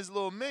feeling his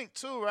little mink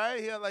too,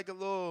 right? He had like a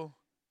little.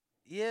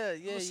 Yeah.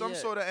 Some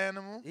sort of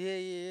animal. Yeah.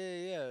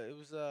 It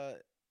was the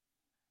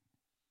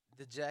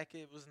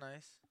jacket was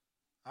nice.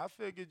 I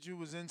figured you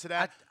was into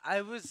that.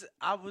 I was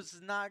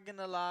not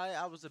gonna lie.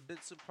 I was a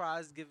bit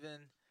surprised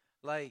given,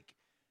 like,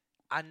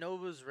 I know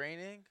it was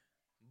raining.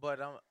 But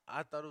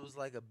I thought it was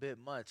like a bit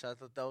much. I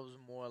thought that was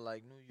more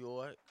like New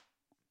York,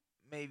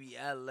 maybe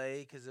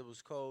LA, because it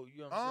was cold.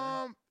 You know what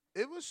I'm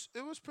saying?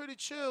 It was pretty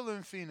chill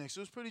in Phoenix. It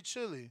was pretty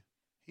chilly.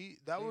 And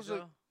that was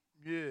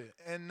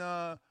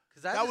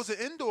an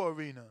indoor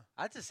arena.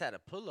 I just had a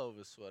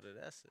pullover sweater.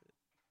 That's it.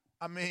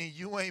 I mean,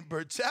 you ain't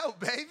Berchelt,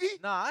 baby.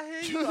 No, I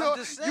hear you. I'm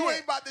just saying. You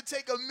ain't about to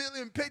take a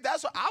million pics.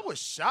 That's what I was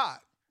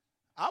shocked.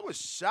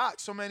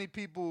 So many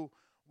people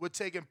were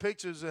taking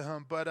pictures of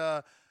him,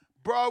 but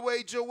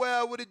Broadway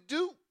Joel, what it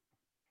do?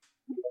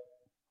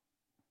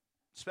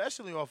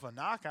 Especially off a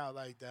knockout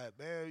like that,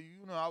 man.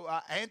 You know,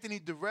 Anthony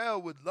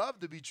Durrell would love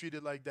to be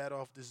treated like that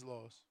off this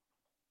loss.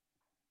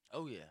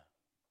 Oh, yeah.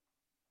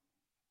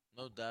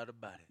 No doubt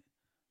about it.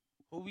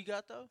 Who we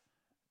got, though?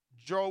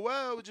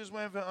 Joel, we just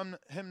waiting for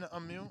him to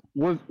unmute.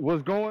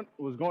 What's going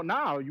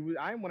now?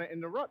 I ain't want to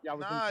interrupt. Y'all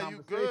was in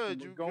you conversation.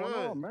 good. What's going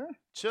on, man?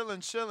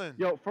 Chilling.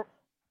 Yo,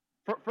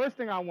 first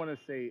thing I want to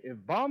say, if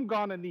I'm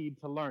gonna need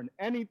to learn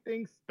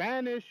anything,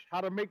 Spanish, how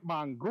to make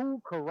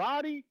mangu,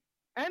 karate,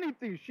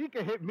 anything, she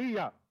can hit me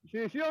up.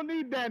 She don't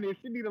need Danny if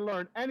she need to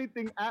learn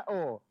anything at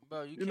all.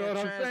 Bro, you know what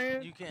I'm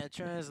saying? You can't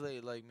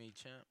translate like me,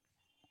 champ.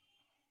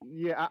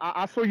 Yeah,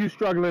 I saw you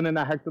struggling in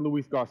that Hector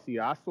Luis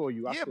Garcia. I saw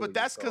you. But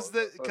that's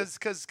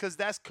because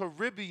that's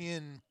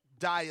Caribbean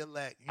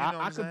dialect. You know what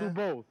I'm saying? I could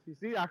do both. You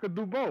see, I could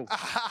do both.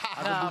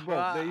 I could do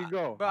both. There you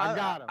go. Bro, I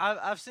got him.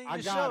 I've seen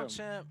your show,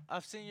 champ.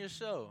 I've seen your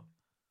show.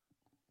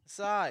 It's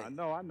all right. I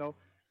know.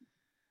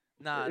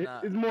 Nah.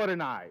 It's more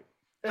than all right.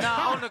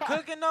 Nah, on the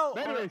cooking though.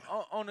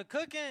 On the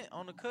cooking.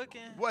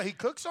 What, he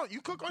cooks on? You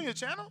cook on your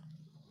channel?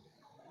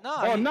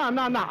 No.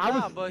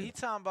 Nah, but he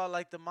talking about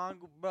like the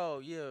mango, bro.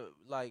 Yeah,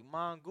 like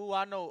mango.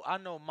 I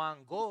know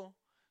mango.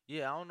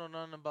 Yeah, I don't know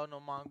nothing about no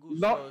mango.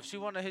 No. So if she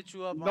wanna hit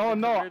you up on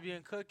the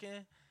Caribbean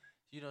cooking,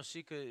 you know,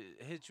 she could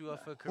hit you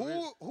up for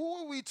Caribbean. Who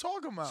are we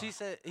talking about? He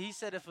said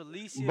if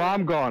Alicia.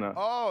 Baumgartner.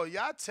 Oh,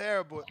 y'all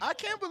terrible. I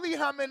can't believe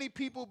how many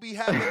people be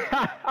having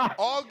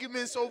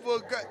arguments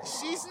over.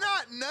 She's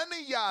not none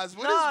of y'all's.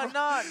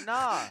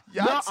 Nah.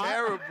 Y'all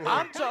terrible.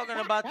 I'm talking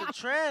about the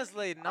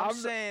translating. I'm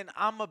saying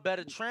I'm a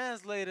better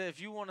translator. If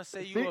you want to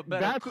say you a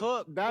better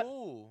cook,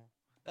 cool.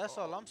 That's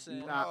all I'm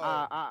saying.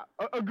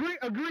 Agree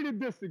to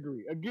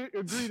disagree. Agree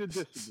to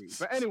disagree.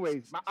 But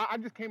anyways, I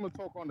just came to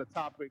talk on the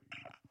topic.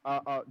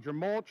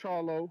 Jamal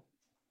Charlo,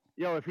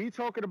 yo, if he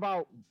talking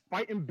about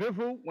fighting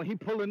Bivol when he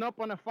pulling up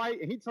on a fight,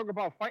 and he talking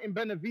about fighting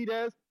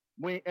Benavidez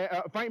when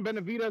fighting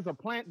Benavidez or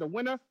Plant the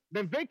winner,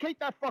 then vacate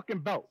that fucking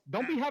belt.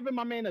 Don't be having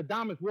my man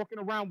Adames walking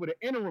around with an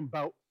interim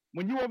belt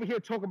when you over here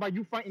talking about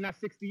you fighting at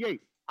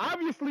 68.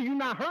 Obviously, you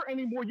not hurt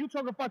anymore. You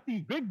talking about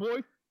these big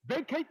boys.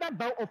 Vacate that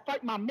belt or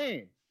fight my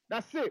man.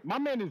 That's it. My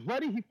man is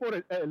ready. He fought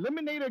an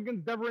eliminator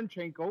against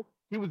Deverenchenko.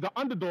 He was the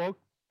underdog.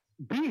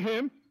 Beat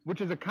him, which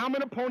is a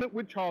common opponent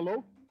with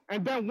Charlo,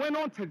 and then went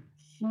on to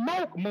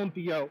smoke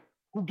Montiel,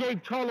 who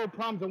gave Charlo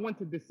problems and went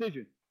to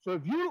decision.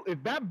 So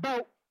if that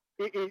belt,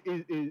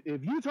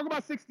 if you talk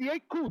about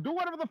 68, cool. Do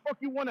whatever the fuck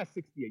you want at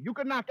 68. You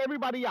can knock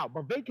everybody out,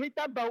 but vacate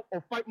that belt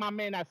or fight my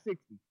man at 60.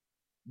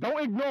 Don't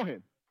ignore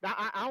him.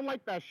 I don't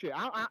like that shit.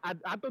 I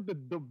thought the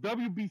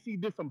WBC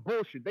did some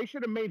bullshit. They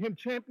should have made him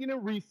champion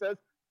in recess.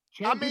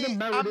 And make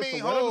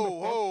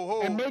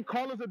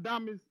Carlos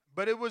Adames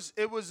But it was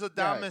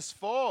Adame's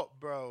fault,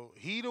 bro.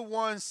 He the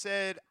one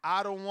said,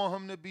 I don't want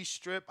him to be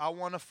stripped. I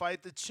want to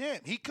fight the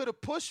champ. He could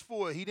have pushed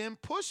for it. He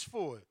didn't push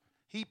for it.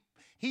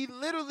 He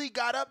literally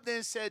got up there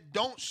and said,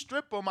 don't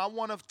strip him. I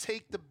want to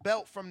take the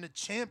belt from the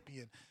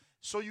champion.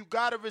 So you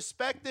got to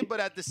respect it, but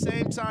at the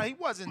same time, he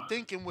wasn't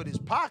thinking with his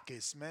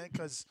pockets, man,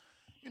 because,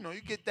 you know,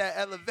 you get that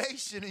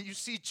elevation and you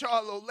see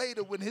Charlo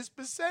later when his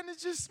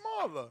percentage is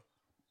smaller.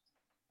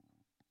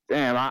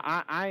 Damn,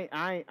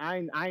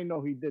 I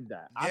know he did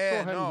that.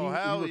 Yeah, I saw him.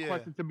 no, he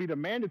requested to be the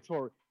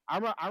mandatory. I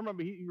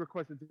remember he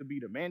requested to be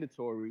the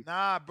mandatory.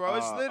 Nah, bro,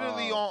 it's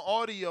literally on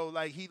audio.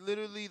 Like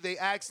they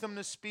asked him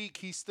to speak.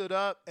 He stood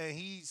up and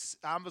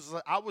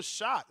I was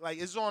shocked.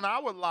 Like it's on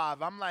our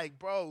live. I'm like,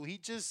 bro, he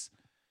just.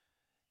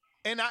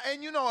 And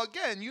you know,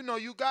 again, you know,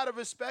 you gotta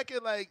respect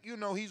it. Like, you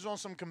know, he's on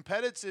some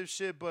competitive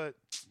shit, but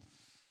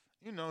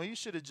you know, he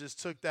should have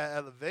just took that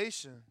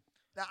elevation.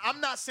 Now, I'm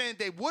not saying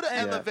they would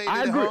have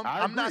elevated him.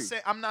 I'm not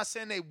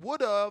saying they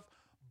would have,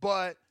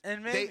 but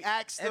they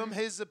asked him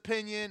his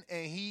opinion,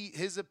 and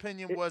his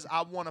opinion was,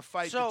 I want to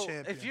fight the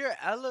champion. If you're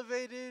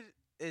elevated,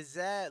 is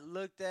that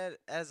looked at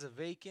as a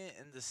vacant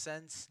in the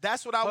sense?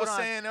 That's what I was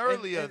saying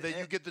earlier, that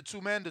you get the two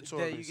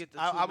mandatories.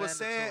 I was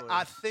saying,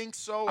 I think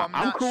so. I'm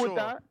not cool sure. with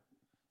that.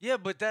 Yeah,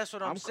 but that's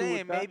what I'm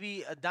saying. Cool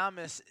Maybe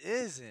Adames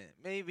isn't.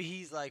 Maybe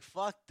he's like,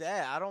 fuck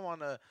that. I don't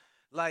want to.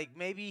 Like,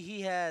 maybe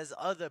he has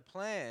other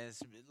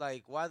plans.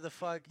 Like, why the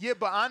fuck? Yeah,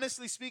 but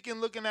honestly speaking,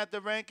 looking at the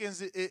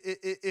rankings,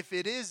 if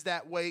it is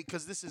that way,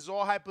 because this is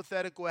all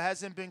hypothetical, it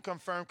hasn't been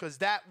confirmed, because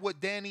what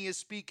Danny is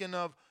speaking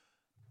of,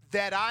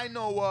 that I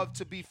know of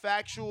to be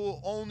factual,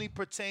 only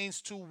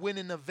pertains to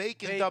winning a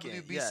vacant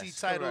WBC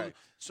title. Correct.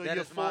 So that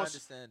you're is my forced.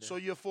 understanding. So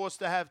you're forced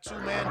to have two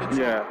mandatories.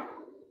 Yeah.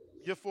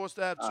 You're forced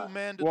to have two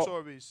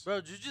mandatories.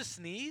 Bro, did you just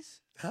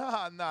sneeze?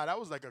 Nah, that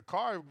was like a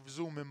car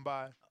zooming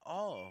by.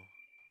 Oh.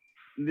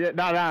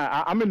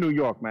 Yeah, I'm in New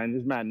York, man.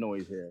 There's mad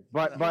noise here.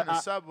 But the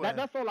subway.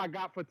 That's all I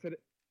got for today.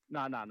 No,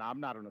 I'm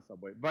not on the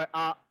subway. But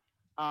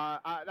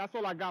that's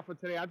all I got for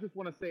today. I just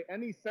want to say,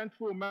 any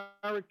Central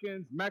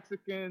Americans,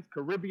 Mexicans,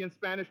 Caribbean,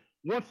 Spanish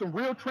want some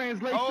real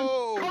translation?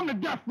 Come to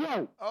Death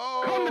Row.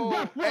 Come to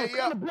Death Row.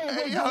 Come to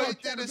he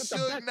did a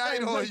Suge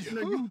Knight on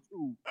you.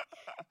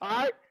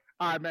 All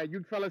right, man.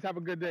 You fellas have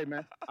a good day,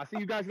 man. I'll see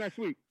you guys next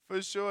week.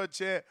 For sure,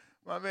 champ.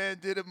 My man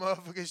did a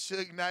motherfucking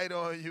Suge Knight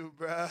on you,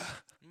 bro.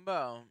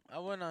 Bro, I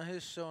went on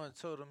his show and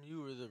told him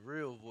you were the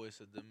real voice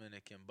of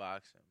Dominican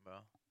boxing, bro.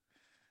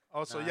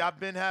 Oh, so y'all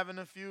been having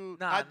a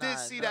feud? I did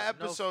see that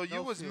episode.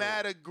 You was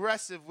mad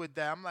aggressive with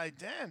that. I'm like,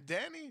 damn,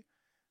 Danny,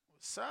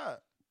 what's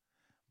up?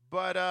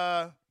 But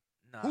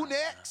who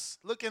next?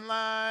 Looking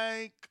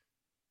like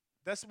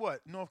that's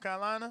what, North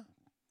Carolina?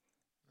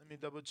 Let me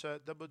double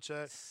check.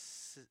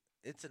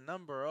 It's a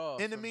number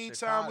off. In the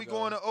meantime, we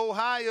going to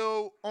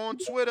Ohio on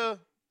Twitter.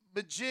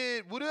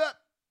 Majid, what up?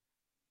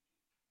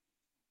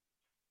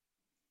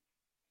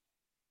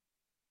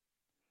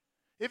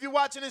 If you're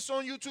watching this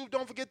on YouTube,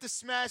 don't forget to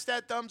smash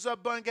that thumbs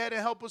up button. Go ahead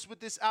and help us with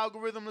this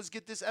algorithm. Let's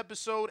get this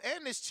episode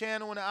and this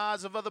channel in the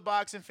eyes of other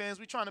boxing fans.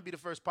 We're trying to be the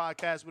first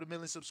podcast with 1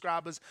 million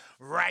subscribers.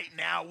 Right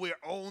now, we're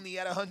only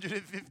at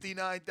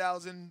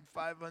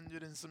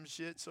 159,500 and some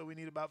shit, so we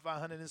need about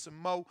 500 and some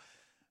more.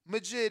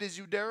 Majid, is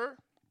you there?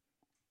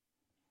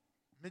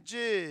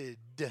 Majid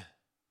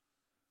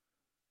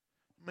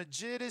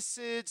is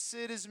Sid.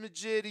 Sid is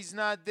Majid. He's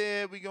not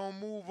there. We're going to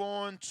move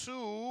on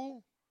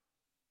to...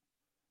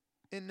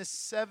 in the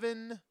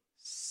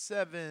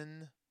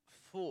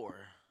 774.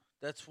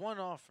 That's one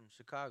off from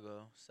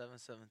Chicago.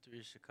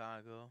 773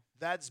 Chicago.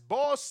 That's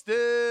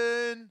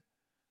Boston.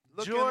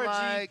 Looking Georgie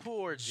like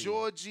Porgy.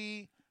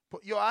 Georgie.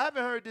 Yo, I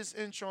haven't heard this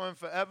intro in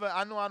forever.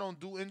 I know I don't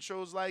do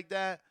intros like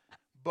that,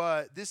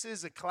 but this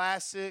is a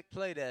classic.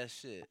 Play that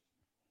shit.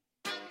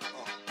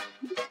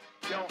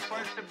 Yo,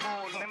 first of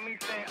all, let me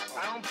say,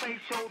 I don't play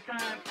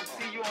Showtime to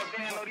see you all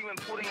there not even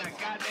putting a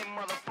goddamn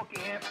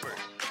motherfucking effort.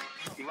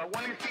 If I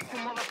want to see two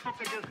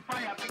motherfuckers just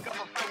fight, I pick up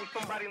a fight with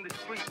somebody in the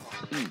street.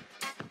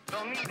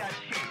 Don't need that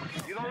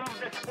shit. You don't love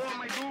that sport,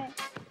 my dude?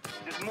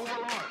 Just move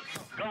along.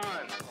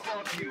 Gone.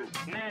 Fuck you.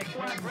 Next.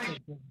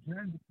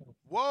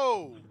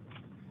 Whoa,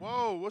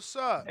 what's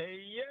up?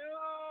 Hey, yo.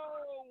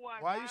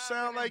 Why you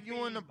sound like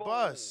you in the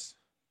bus?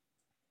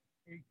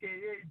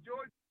 AKA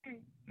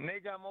Georgie.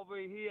 Nigga, I'm over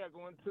here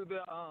going to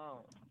the,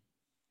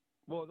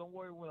 well, don't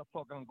worry when the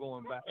fuck I'm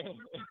going back.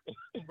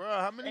 Bro,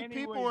 how many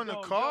people in the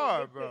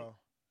car, bro?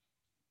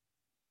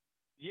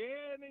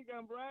 Yeah, nigga,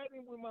 I'm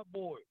riding with my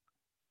boy,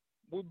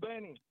 with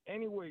Benny.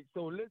 Anyway,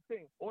 so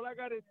listen, all I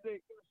gotta say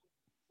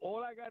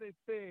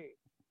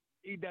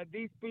is that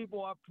these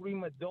people are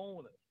prima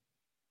donnas.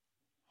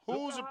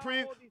 Who's a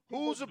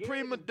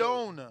prima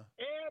donna?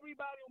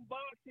 Everybody on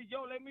boxing,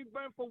 yo, let me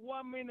burn for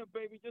 1 minute,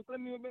 baby. Just let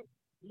me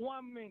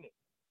 1 minute.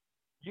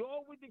 You're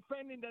always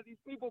defending that these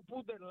people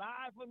put their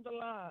life on the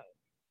line.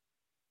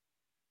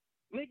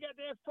 Nigga,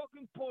 they're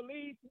fucking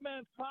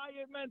policemen,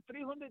 firemen,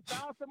 300,000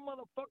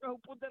 motherfuckers who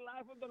put their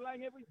life on the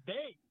line every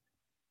day.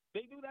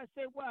 They do that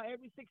shit, what,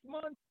 every 6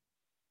 months?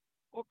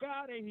 Fuck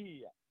out of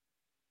here.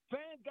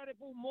 fans got to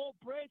put more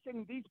pressure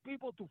on these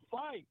people to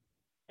fight,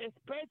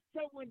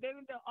 especially when they're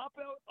in the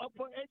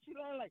upper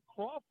echelon like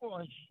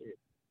Crawford and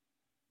shit.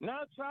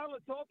 Now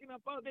Charlo talking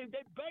about they're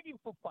begging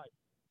for fight.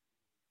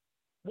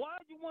 Why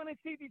do you want to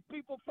see these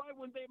people fight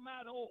when they're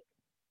mad old?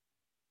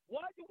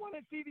 Why do you want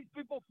to see these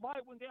people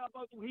fight when they're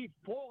about to hit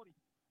 40,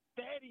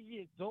 30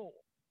 years old?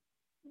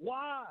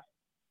 Why?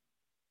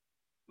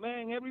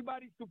 Man,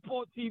 everybody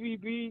support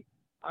TVB.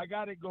 I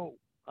got to go.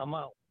 I'm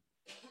out.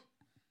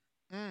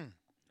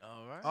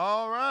 All right.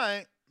 All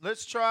right.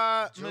 Let's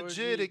try Georgie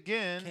Majid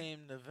again.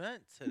 Came to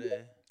vent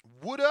today.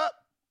 What up?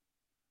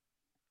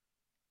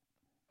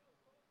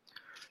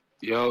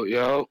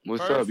 Yo,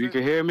 what's up? You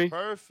can hear me?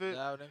 Perfect.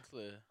 Loud and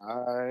clear.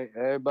 All right,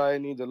 everybody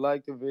need to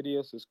like the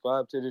video,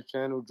 subscribe to the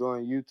channel,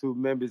 join YouTube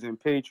members and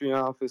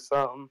Patreon for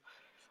something.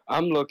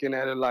 I'm looking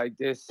at it like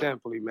this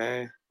simply,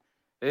 man.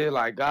 It's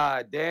like,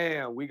 God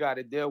damn, we got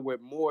to deal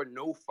with more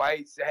no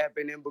fights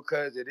happening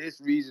because of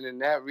this reason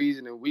and that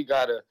reason, and we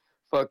got to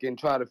fucking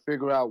try to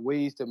figure out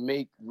ways to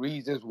make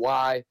reasons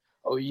why,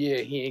 oh yeah,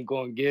 he ain't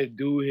going to give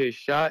dude his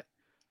shot.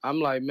 I'm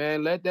like,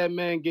 man, let that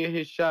man get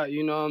his shot,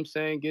 you know what I'm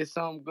saying? Get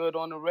something good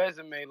on the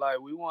resume.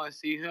 Like, we want to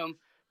see him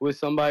with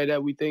somebody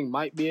that we think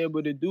might be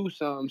able to do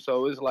something.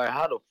 So it's like,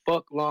 how the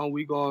fuck long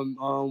we going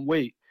to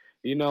wait?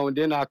 You know, and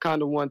then I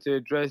kind of want to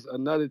address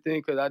another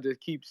thing because I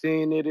just keep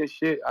seeing it and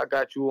shit. I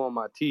got you on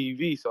my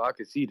TV so I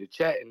can see the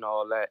chat and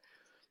all that.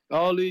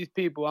 All these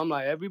people, I'm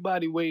like,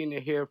 everybody waiting to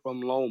hear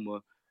from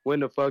Loma when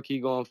the fuck he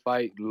going to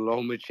fight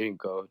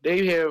Lomachenko.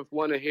 They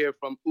want to hear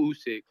from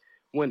Usyk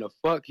when the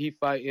fuck he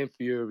fighting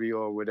Fury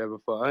or whatever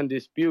for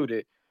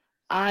Undisputed.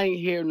 I ain't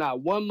hear not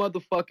one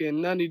motherfucker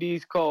in none of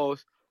these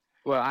calls.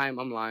 Well, I'm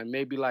lying.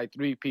 Maybe like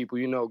 3 people,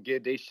 you know,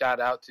 get they shout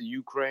out to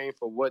Ukraine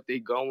for what they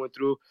going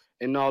through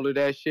and all of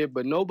that shit.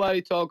 But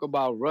nobody talk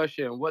about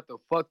Russia and what the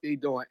fuck they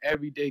doing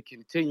every day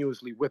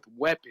continuously with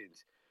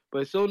weapons.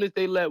 But as soon as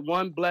they let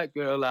one black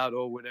girl out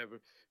or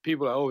whatever,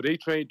 people are, oh, they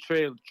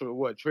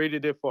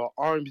traded it for an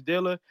arms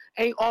dealer?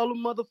 Ain't all the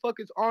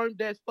motherfuckers armed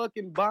that's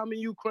fucking bombing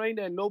Ukraine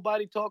that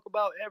nobody talk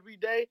about every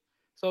day?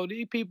 So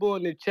these people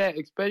in the chat,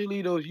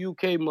 especially those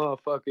UK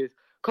motherfuckers,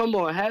 come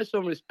on, have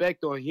some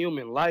respect on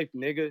human life,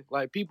 nigga.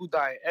 Like, people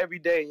dying every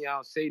day and y'all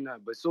don't say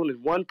nothing. But as soon as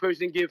one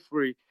person get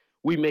free,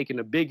 we making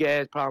a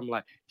big-ass problem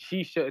like,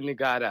 she shouldn't have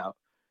got out.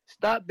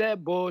 Stop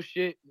that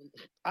bullshit.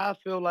 I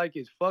feel like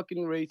it's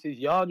fucking racist.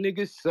 Y'all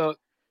niggas suck.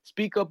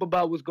 Speak up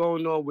about what's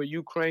going on with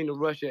Ukraine and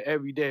Russia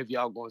every day if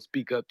y'all going to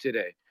speak up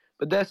today.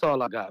 But that's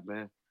all I got,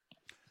 man.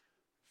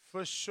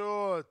 For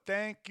sure.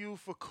 Thank you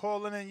for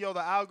calling in. Yo,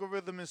 the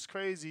algorithm is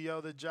crazy,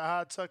 yo. The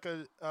Jahad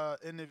Tucker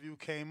interview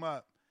came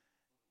up.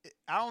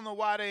 I don't know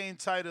why they ain't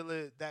titled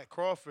it that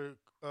Crawford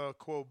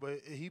quote,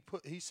 but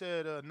he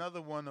said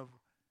another one of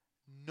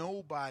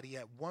nobody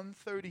at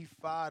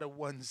 135 to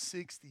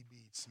 160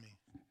 beats me.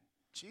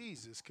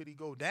 Jesus, could he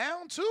go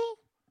down too?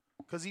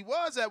 Because he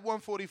was at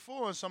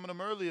 144 in some of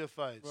them earlier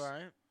fights.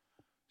 Right.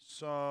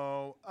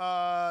 So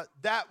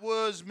that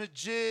was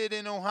Majid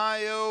in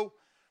Ohio.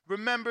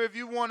 Remember, if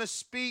you want to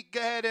speak, go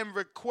ahead and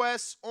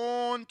request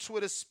on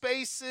Twitter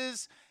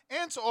Spaces.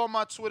 And to all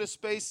my Twitter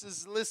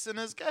Spaces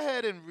listeners, go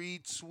ahead and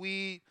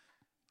retweet.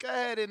 Go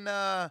ahead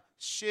and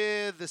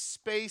share the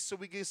space so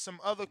we get some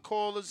other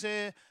callers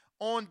in.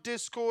 On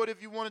Discord,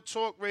 if you want to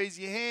talk, raise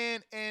your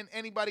hand. And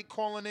anybody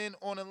calling in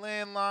on a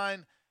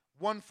landline,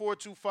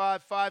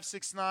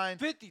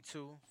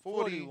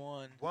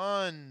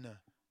 1-425-569-5241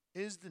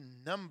 is the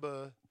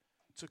number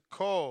to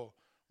call.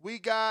 We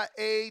got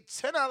a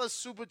 $10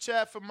 super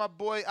chat from my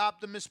boy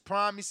Optimus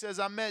Prime. He says,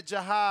 I met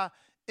Jahad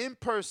in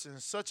person.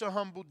 Such a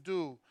humble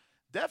dude.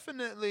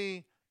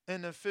 Definitely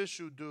an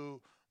official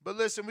dude. But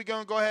listen, we're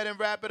going to go ahead and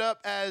wrap it up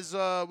as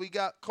we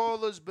got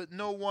callers, but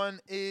no one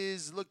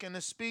is looking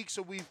to speak.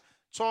 So we've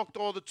talked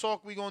all the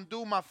talk we're going to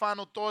do. My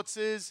final thoughts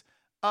is,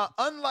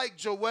 unlike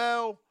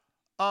Joel,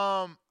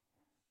 I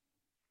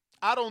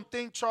don't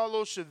think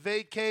Charlo should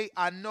vacate.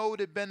 I know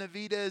that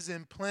Benavidez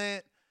and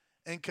Plant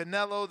and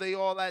Canelo, they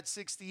all at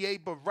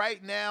 68. But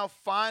right now,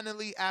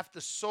 finally,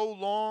 after so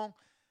long,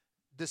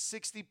 the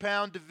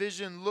 60-pound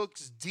division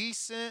looks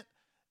decent.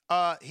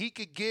 He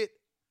could get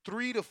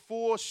 3 to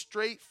 4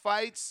 straight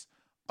fights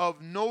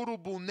of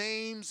notable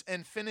names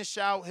and finish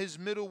out his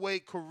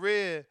middleweight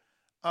career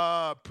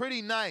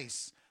pretty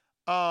nice.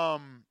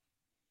 I'm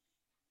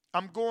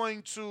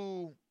going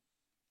to,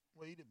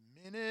 wait a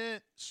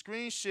minute,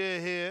 screen share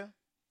here.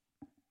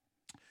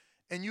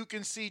 And you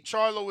can see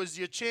Charlo is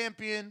your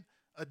champion.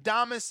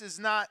 Adames is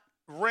not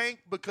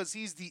ranked because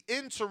he's the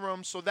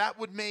interim, so that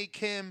would make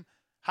him,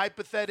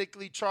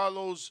 hypothetically,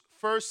 Charlo's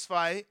first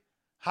fight.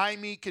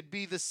 Jaime could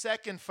be the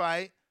second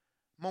fight.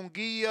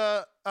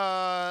 Eubank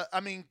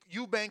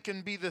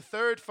can be the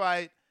third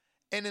fight.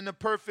 And in a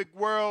perfect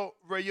world,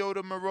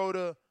 Ryota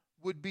Marotta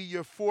would be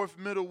your fourth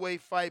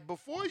middleweight fight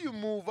before you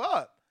move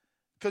up,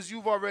 because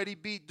you've already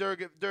beat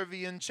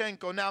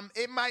Derevyanchenko. Now,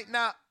 it might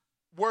not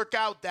work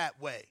out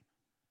that way.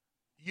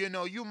 You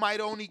know, you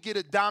might only get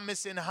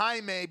Adames and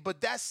Jaime,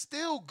 but that's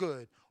still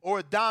good.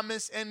 Or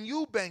Adames and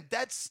Eubank,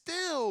 that's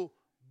still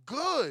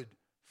good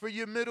for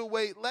your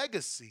middleweight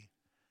legacy,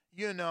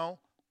 you know.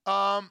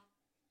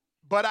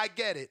 But I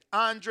get it.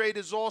 Andrade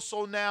is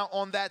also now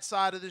on that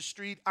side of the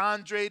street.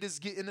 Andrade is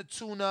getting a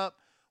tune-up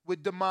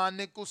with Damon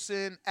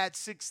Nicholson at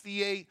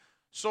 68.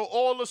 So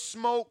all the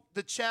smoke,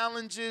 the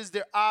challenges,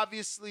 they're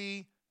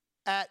obviously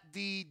at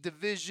the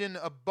division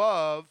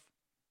above.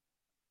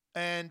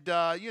 And,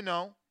 you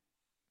know,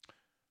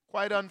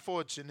 quite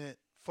unfortunate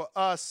for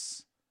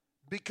us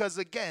because,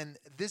 again,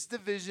 this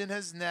division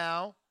has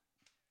now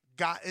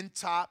gotten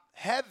top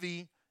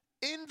heavy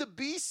in the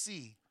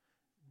BC.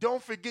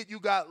 Don't forget you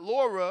got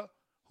Laura,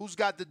 who's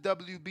got the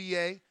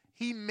WBA.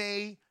 He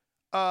may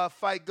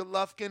fight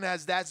Golovkin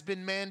as that's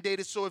been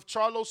mandated. So if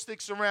Charlo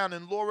sticks around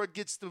and Laura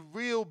gets the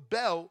real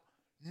belt,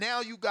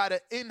 now you got an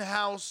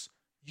in-house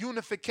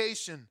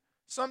unification.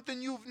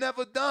 Something you've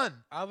never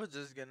done. I was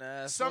just going to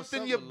ask.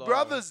 Something your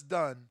brother's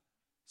done.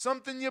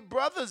 Something your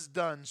brother's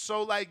done.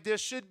 So, like, there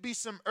should be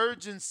some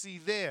urgency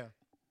there.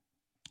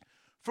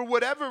 For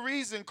whatever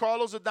reason,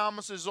 Carlos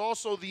Adames is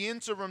also the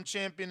interim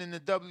champion in the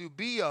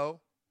WBO.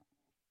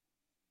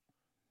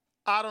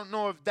 I don't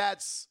know if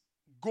that's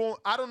going.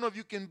 I don't know if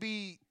you can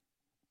be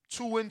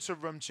two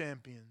interim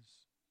champions.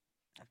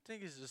 I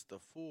think it's just a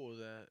fool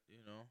that,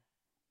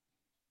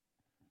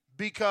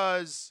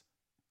 Because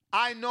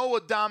I know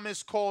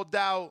Adames called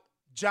out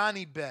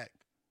Johnny Beck.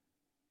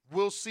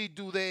 We'll see,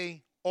 do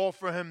they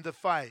offer him the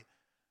fight?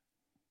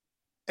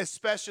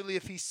 Especially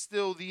if he's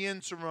still the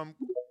interim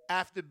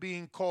after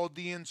being called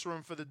the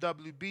interim for the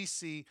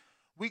WBC.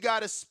 We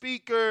got a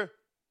speaker,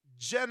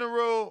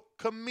 General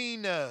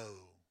Camino.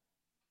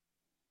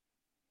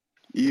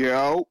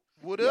 Yo.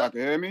 What Y'all up?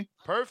 can hear me?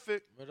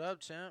 Perfect. What up,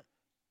 champ?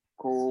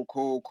 Cool.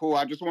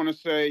 I just want to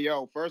say,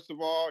 yo, first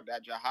of all,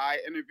 that Jahai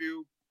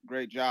interview,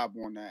 great job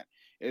on that.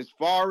 As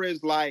far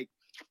as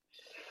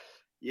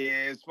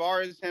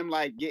him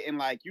like getting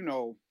like,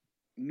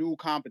 new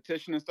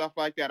competition and stuff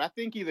like that, I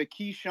think either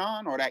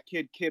Keyshawn or that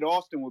Kid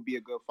Austin would be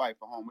a good fight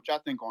for him. What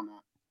y'all think on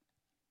that?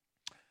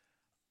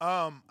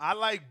 I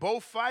like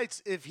both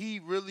fights if he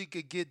really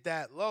could get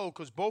that low,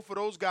 because both of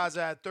those guys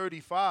are at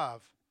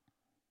 35.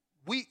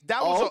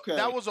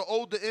 That was an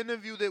older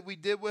interview that we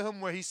did with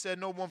him where he said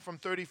no one from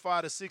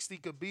 35 to 60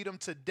 could beat him.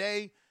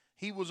 Today,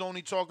 he was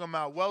only talking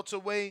about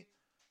welterweight,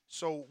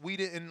 so we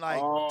didn't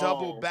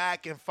double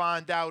back and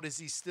find out is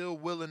he still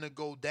willing to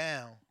go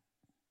down.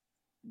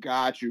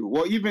 Got you.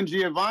 Well, even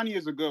Giovanni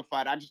is a good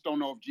fight. I just don't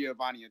know if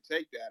Giovanni would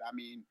take that. I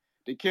mean,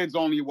 the kid's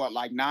only,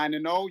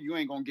 9-0? You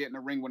ain't going to get in the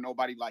ring with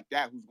nobody like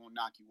that who's going to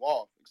knock you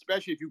off,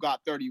 especially if you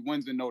got 30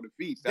 wins and no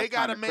defeats. That's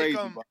kind of crazy.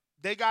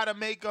 They got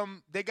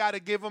to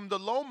give him the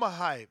Loma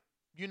hype.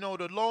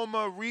 The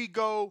Loma,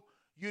 Rigo,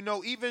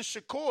 even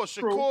Shakur.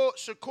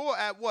 Shakur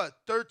at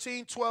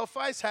 13, 12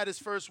 fights had his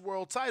first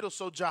world title.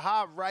 So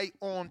Jahab right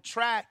on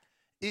track.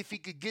 If he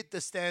could get the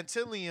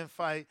Stantillion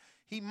fight,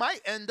 he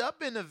might end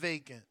up in a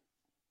vacant.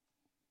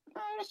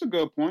 That's a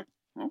good point.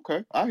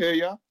 Okay, I hear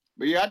y'all.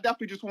 But yeah, I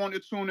definitely just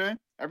wanted to tune in.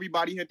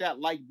 Everybody hit that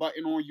like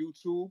button on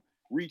YouTube,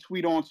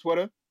 retweet on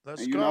Twitter.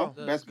 Let's go.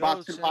 Best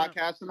boxing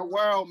podcast in the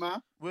world,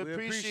 man. We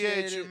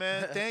appreciate you,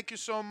 man. Thank you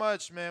so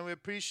much, man. We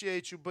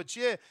appreciate you. But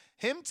yeah,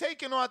 him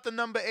taking on the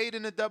number 8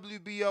 in the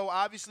WBO,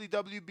 obviously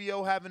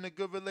WBO having a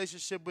good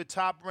relationship with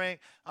Top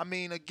Rank. I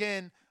mean,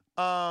 again,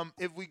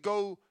 if we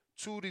go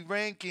to the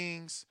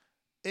rankings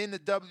in the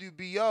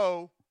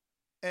WBO,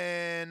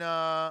 and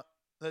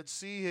let's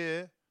see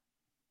here,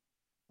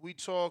 we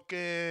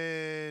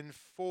talking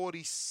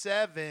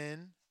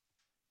 47.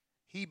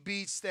 He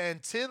beat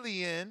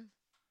Stantillion.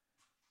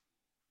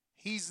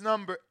 He's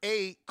number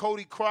 8.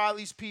 Cody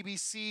Crowley's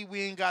PBC.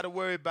 We ain't got to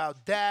worry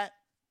about that.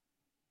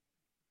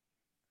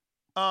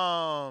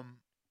 Avanesian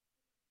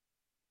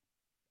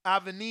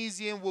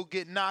will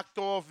get knocked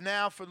off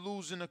now for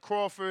losing to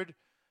Crawford,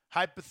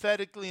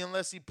 hypothetically,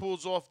 unless he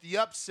pulls off the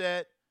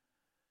upset.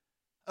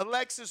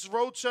 Alexis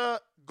Rocha,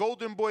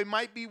 Golden Boy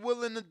might be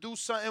willing to do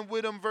something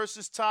with him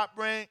versus Top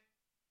Rank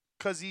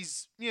because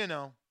he's,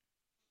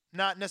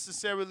 not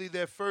necessarily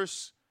their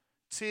first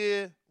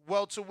tier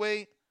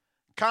welterweight.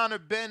 Conor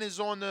Benn is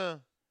on the,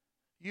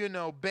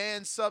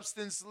 banned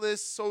substance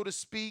list, so to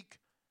speak.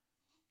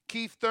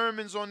 Keith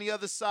Thurman's on the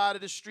other side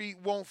of the street,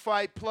 won't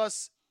fight,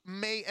 plus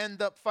may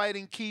end up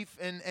fighting Keith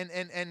and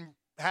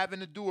having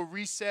to do a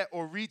reset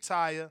or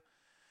retire.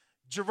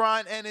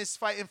 Jaron Ennis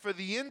fighting for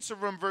the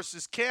interim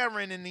versus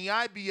Cameron in the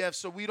IBF,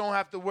 so we don't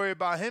have to worry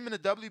about him in the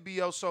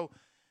WBO. So,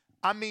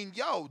 I mean,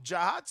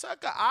 Jahad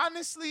Tucker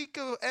honestly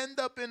could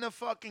end up in a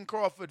fucking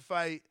Crawford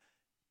fight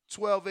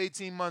 12,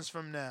 18 months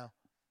from now.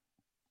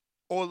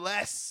 Or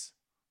less.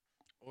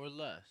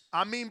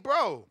 I mean,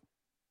 bro,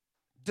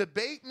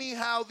 debate me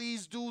how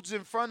these dudes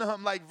in front of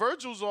him, like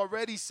Virgil's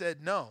already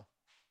said no.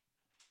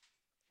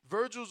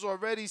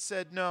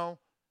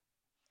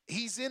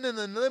 He's in an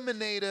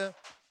eliminator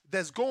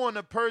that's going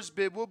to purse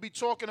bid. We'll be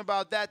talking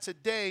about that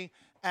today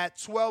at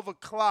 12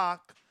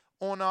 o'clock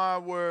on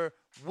our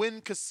Win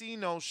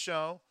Casino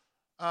show.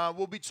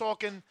 We'll be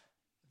talking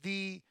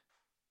the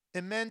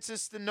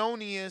Immentus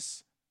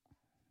Thenonius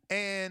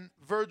and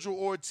Virgil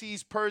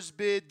Ortiz purse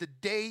bid, the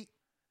date,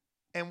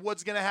 and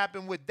what's going to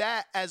happen with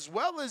that, as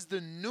well as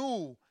the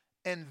new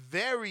and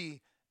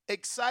very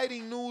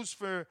exciting news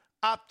for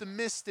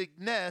Optimistic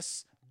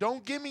Ness.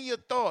 Don't give me your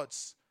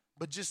thoughts,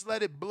 but just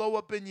let it blow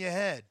up in your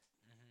head.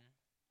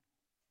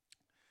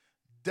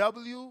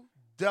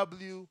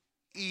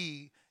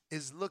 WWE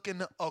is looking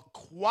to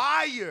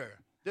acquire.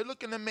 They're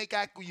looking to make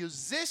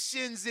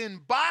acquisitions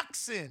in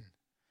boxing.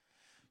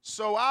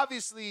 So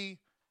obviously,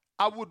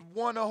 I would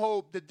want to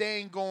hope that they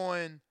ain't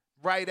going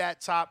right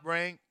at Top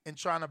Rank and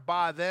trying to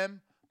buy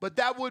them. But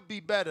that would be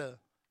better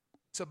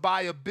to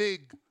buy a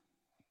big,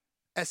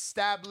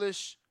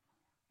 established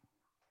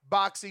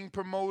boxing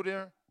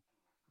promoter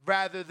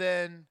rather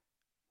than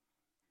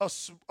a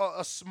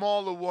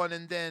smaller one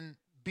and then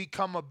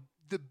become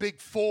the big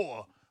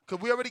four.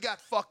 Because we already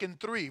got fucking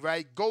 3,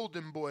 right?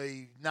 Golden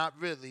Boy, not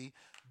really.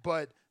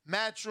 But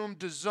Matchroom,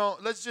 DAZN,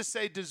 let's just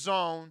say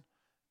DAZN,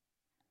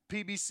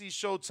 PBC,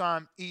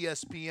 Showtime,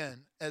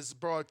 ESPN as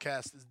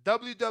broadcasters.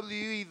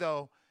 WWE,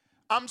 though,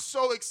 I'm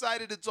so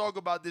excited to talk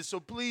about this. So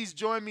please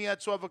join me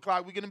at 12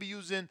 o'clock. We're going to be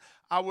using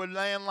our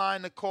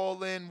landline to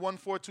call in,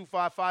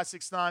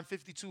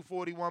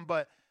 14255695241.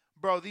 But,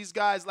 bro, these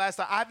guys last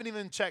time, I haven't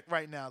even checked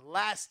right now.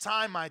 Last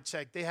time I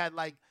checked, they had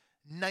like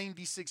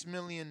 96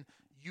 million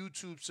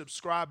YouTube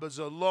subscribers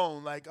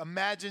alone. Like,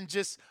 imagine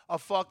just a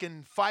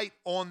fucking fight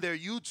on their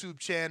YouTube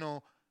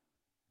channel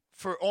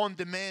for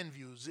on-demand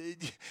views.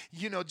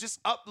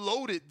 Just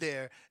upload it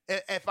there.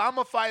 If I'm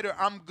a fighter,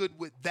 I'm good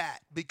with that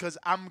because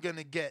I'm going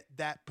to get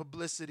that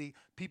publicity.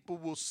 People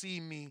will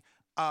see me.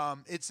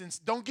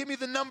 Don't give me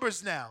the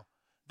numbers now.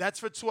 That's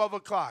for 12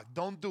 o'clock.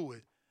 Don't do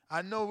it.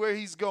 I know where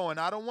he's going.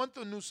 I don't want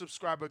the new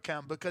subscriber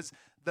count because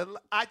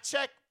I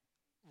checked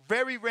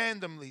very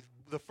randomly.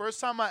 The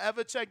first time I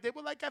ever checked, they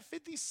were like at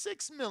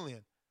 56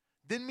 million.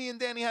 Then me and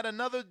Danny had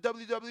another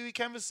WWE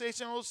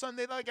conversation. All of a sudden,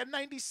 they're like at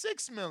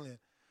 96 million.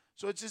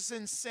 So it's just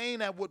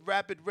insane at what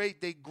rapid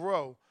rate they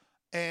grow.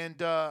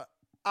 And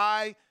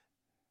I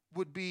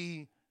would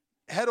be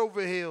head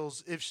over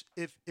heels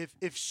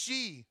if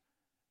she,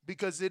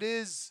 because it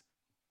is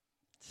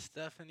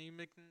Stephanie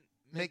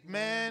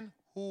McMahon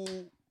who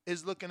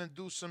is looking to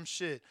do some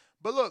shit.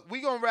 But look,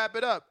 we're going to wrap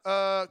it up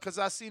because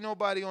I see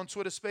nobody on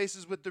Twitter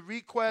Spaces with the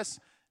request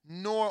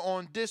nor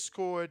on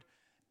Discord.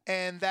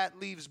 And that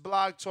leaves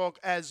Blog Talk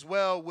as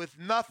well with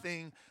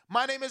nothing.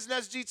 My name is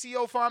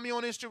NesGTO. Find me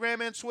on Instagram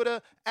and Twitter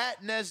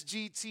at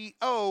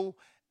NesGTO.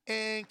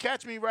 And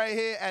catch me right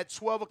here at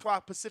 12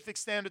 o'clock Pacific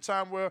Standard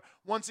Time where,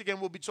 once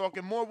again, we'll be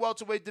talking more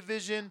welterweight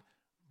division,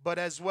 but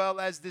as well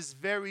as this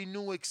very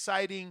new,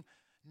 exciting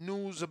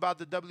news about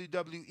the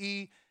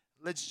WWE.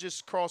 Let's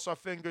just cross our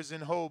fingers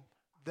and hope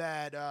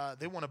that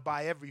they want to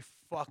buy every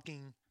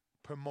fucking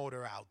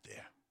promoter out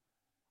there.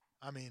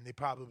 I mean, they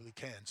probably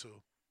can,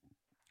 too.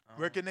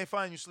 Where can they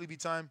find you, Sleepy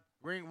Time?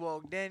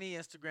 Ringwalk Danny,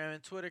 Instagram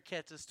and Twitter.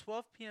 Catch us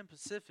 12 p.m.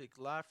 Pacific,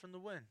 live from the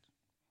Win.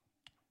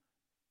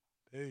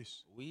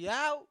 Peace. We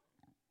out.